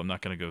with you. I'm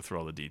not going to go through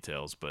all the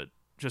details, but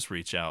just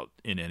reach out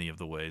in any of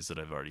the ways that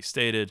I've already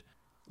stated.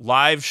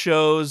 Live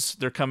shows,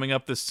 they're coming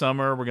up this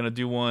summer. We're going to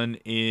do one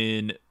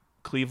in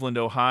Cleveland,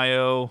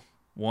 Ohio,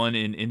 one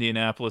in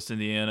Indianapolis,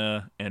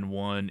 Indiana, and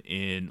one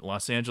in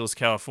Los Angeles,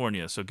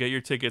 California. So get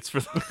your tickets for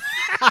the...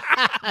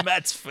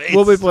 Matt's face.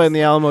 We'll be playing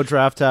the Alamo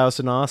Draft House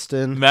in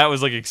Austin. Matt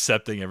was like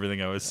accepting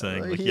everything I was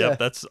saying. Like, yeah. Yep,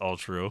 that's all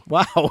true.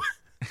 Wow.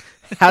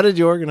 How did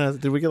you organize?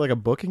 Did we get like a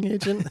booking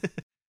agent?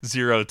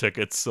 0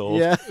 tickets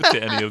sold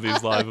to any of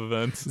these live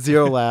events.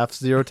 0 laughs,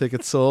 0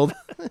 tickets sold.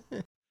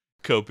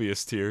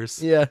 Copious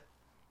tears. Yeah.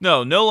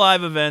 No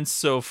live events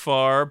so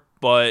far,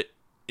 but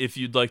if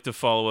you'd like to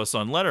follow us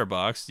on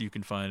Letterboxd, you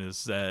can find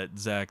us at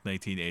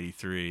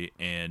Zach1983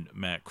 and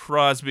Matt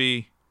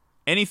Crosby.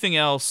 Anything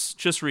else,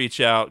 just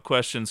reach out.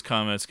 Questions,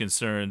 comments,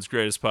 concerns,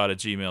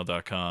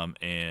 greatestpod@gmail.com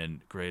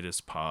and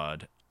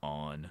greatestpod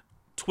on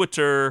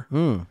Twitter.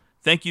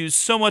 Thank you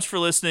so much for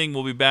listening.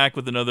 We'll be back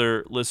with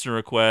another listener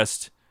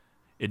request.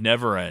 It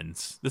never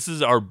ends. This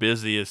is our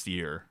busiest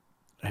year.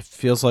 It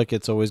feels like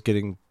it's always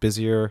getting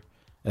busier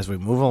as we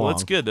move along. Well,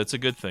 that's good. That's a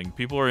good thing.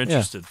 People are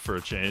interested for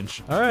a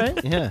change. All right,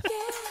 yeah.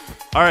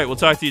 All right, we'll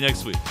talk to you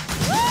next week.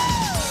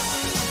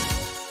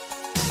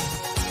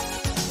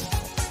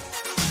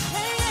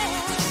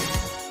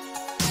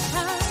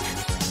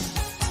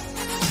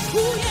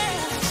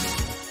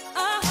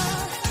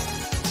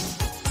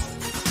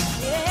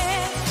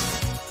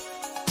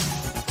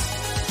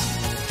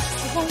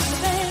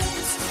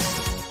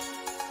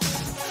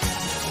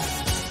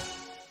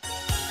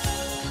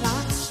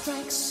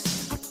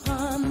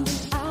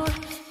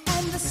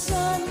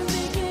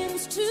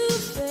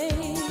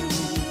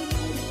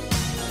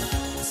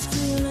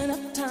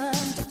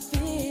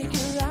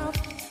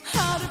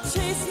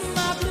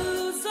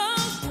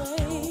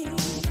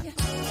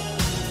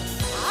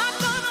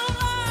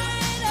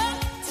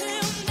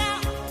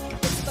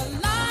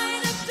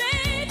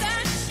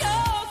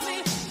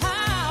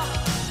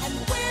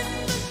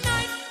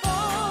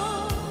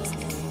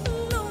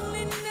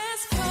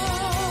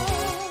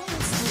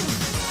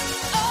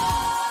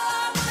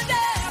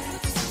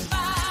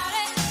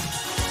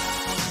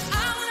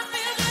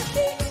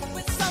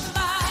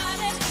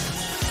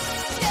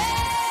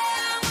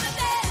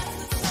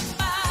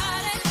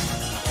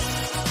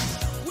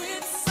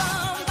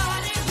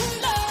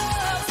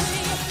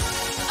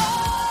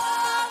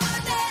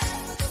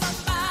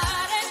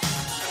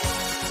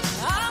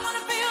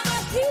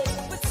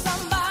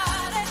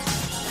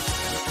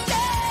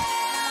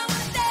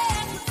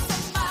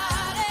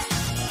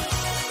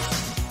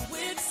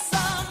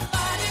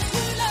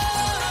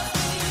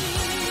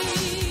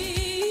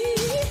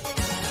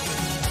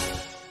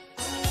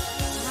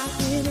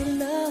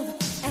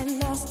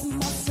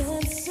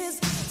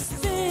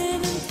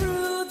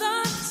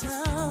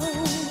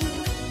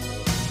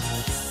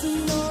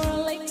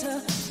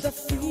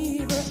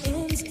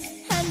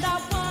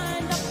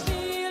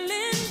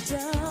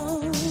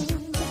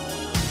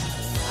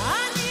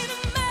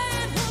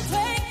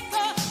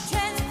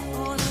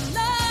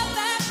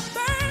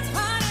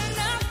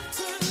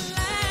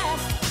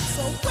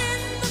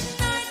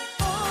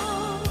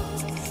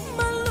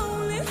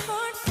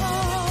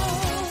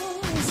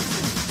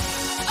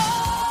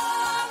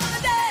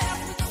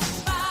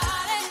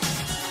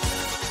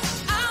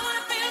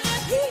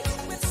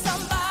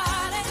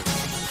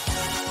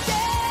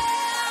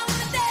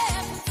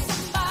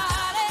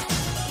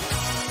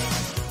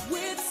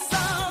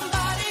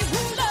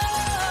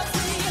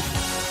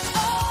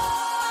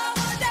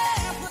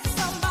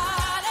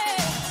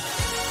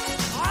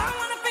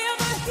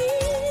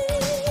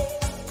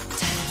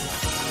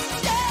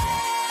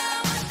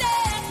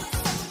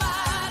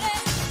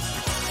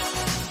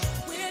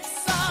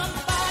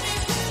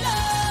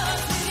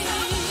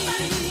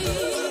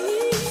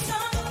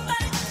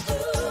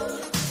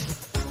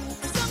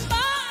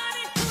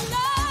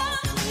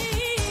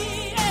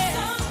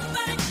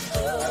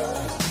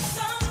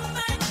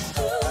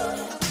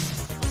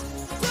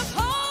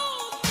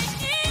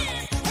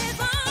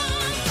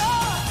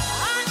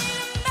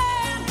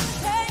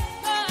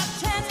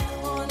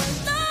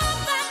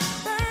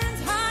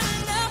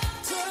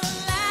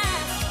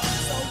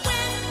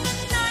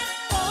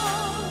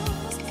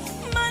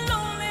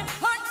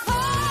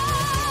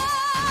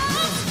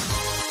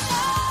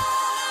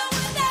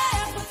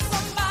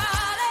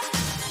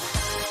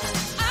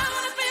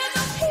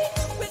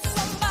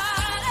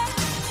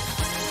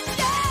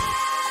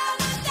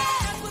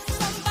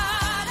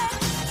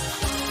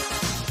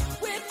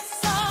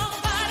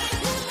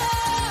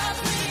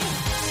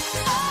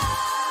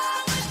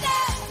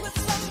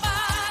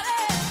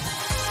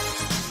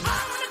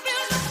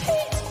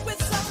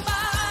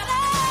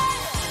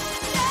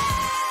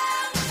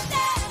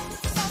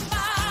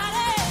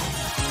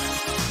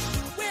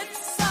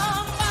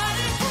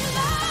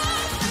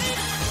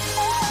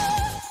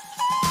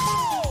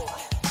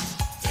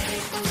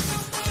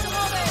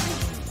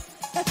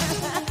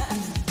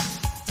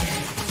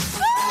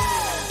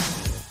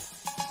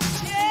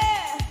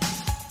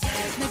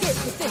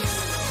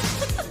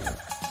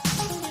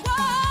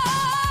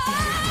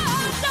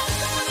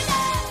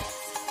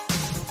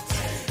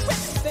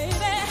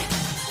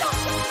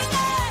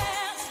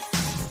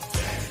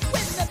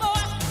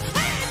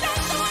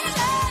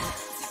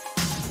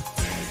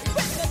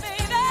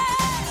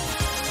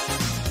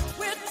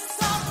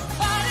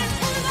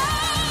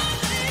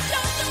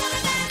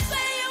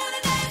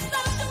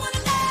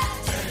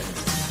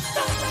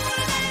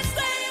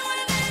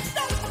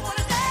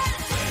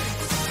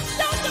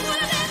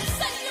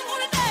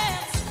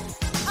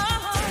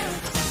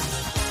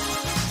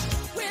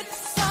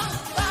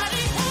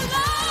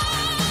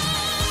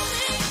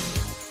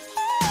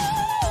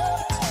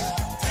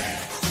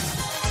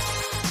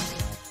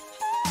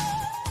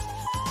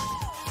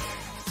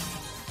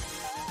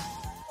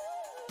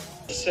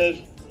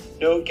 said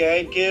no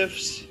gag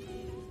gifts,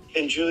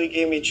 and Julie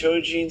gave me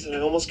chode jeans, and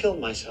I almost killed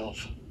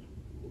myself.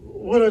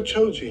 What are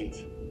chode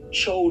jeans?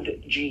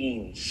 Chode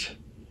jeans.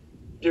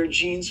 They're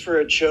jeans for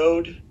a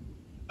chode.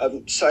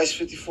 Size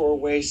 54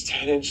 waist,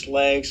 10-inch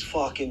legs,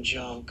 fucking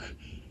junk.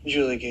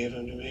 Julie gave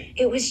them to me.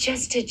 It was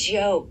just a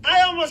joke.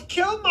 I almost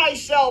killed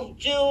myself,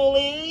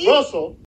 Julie! Russell,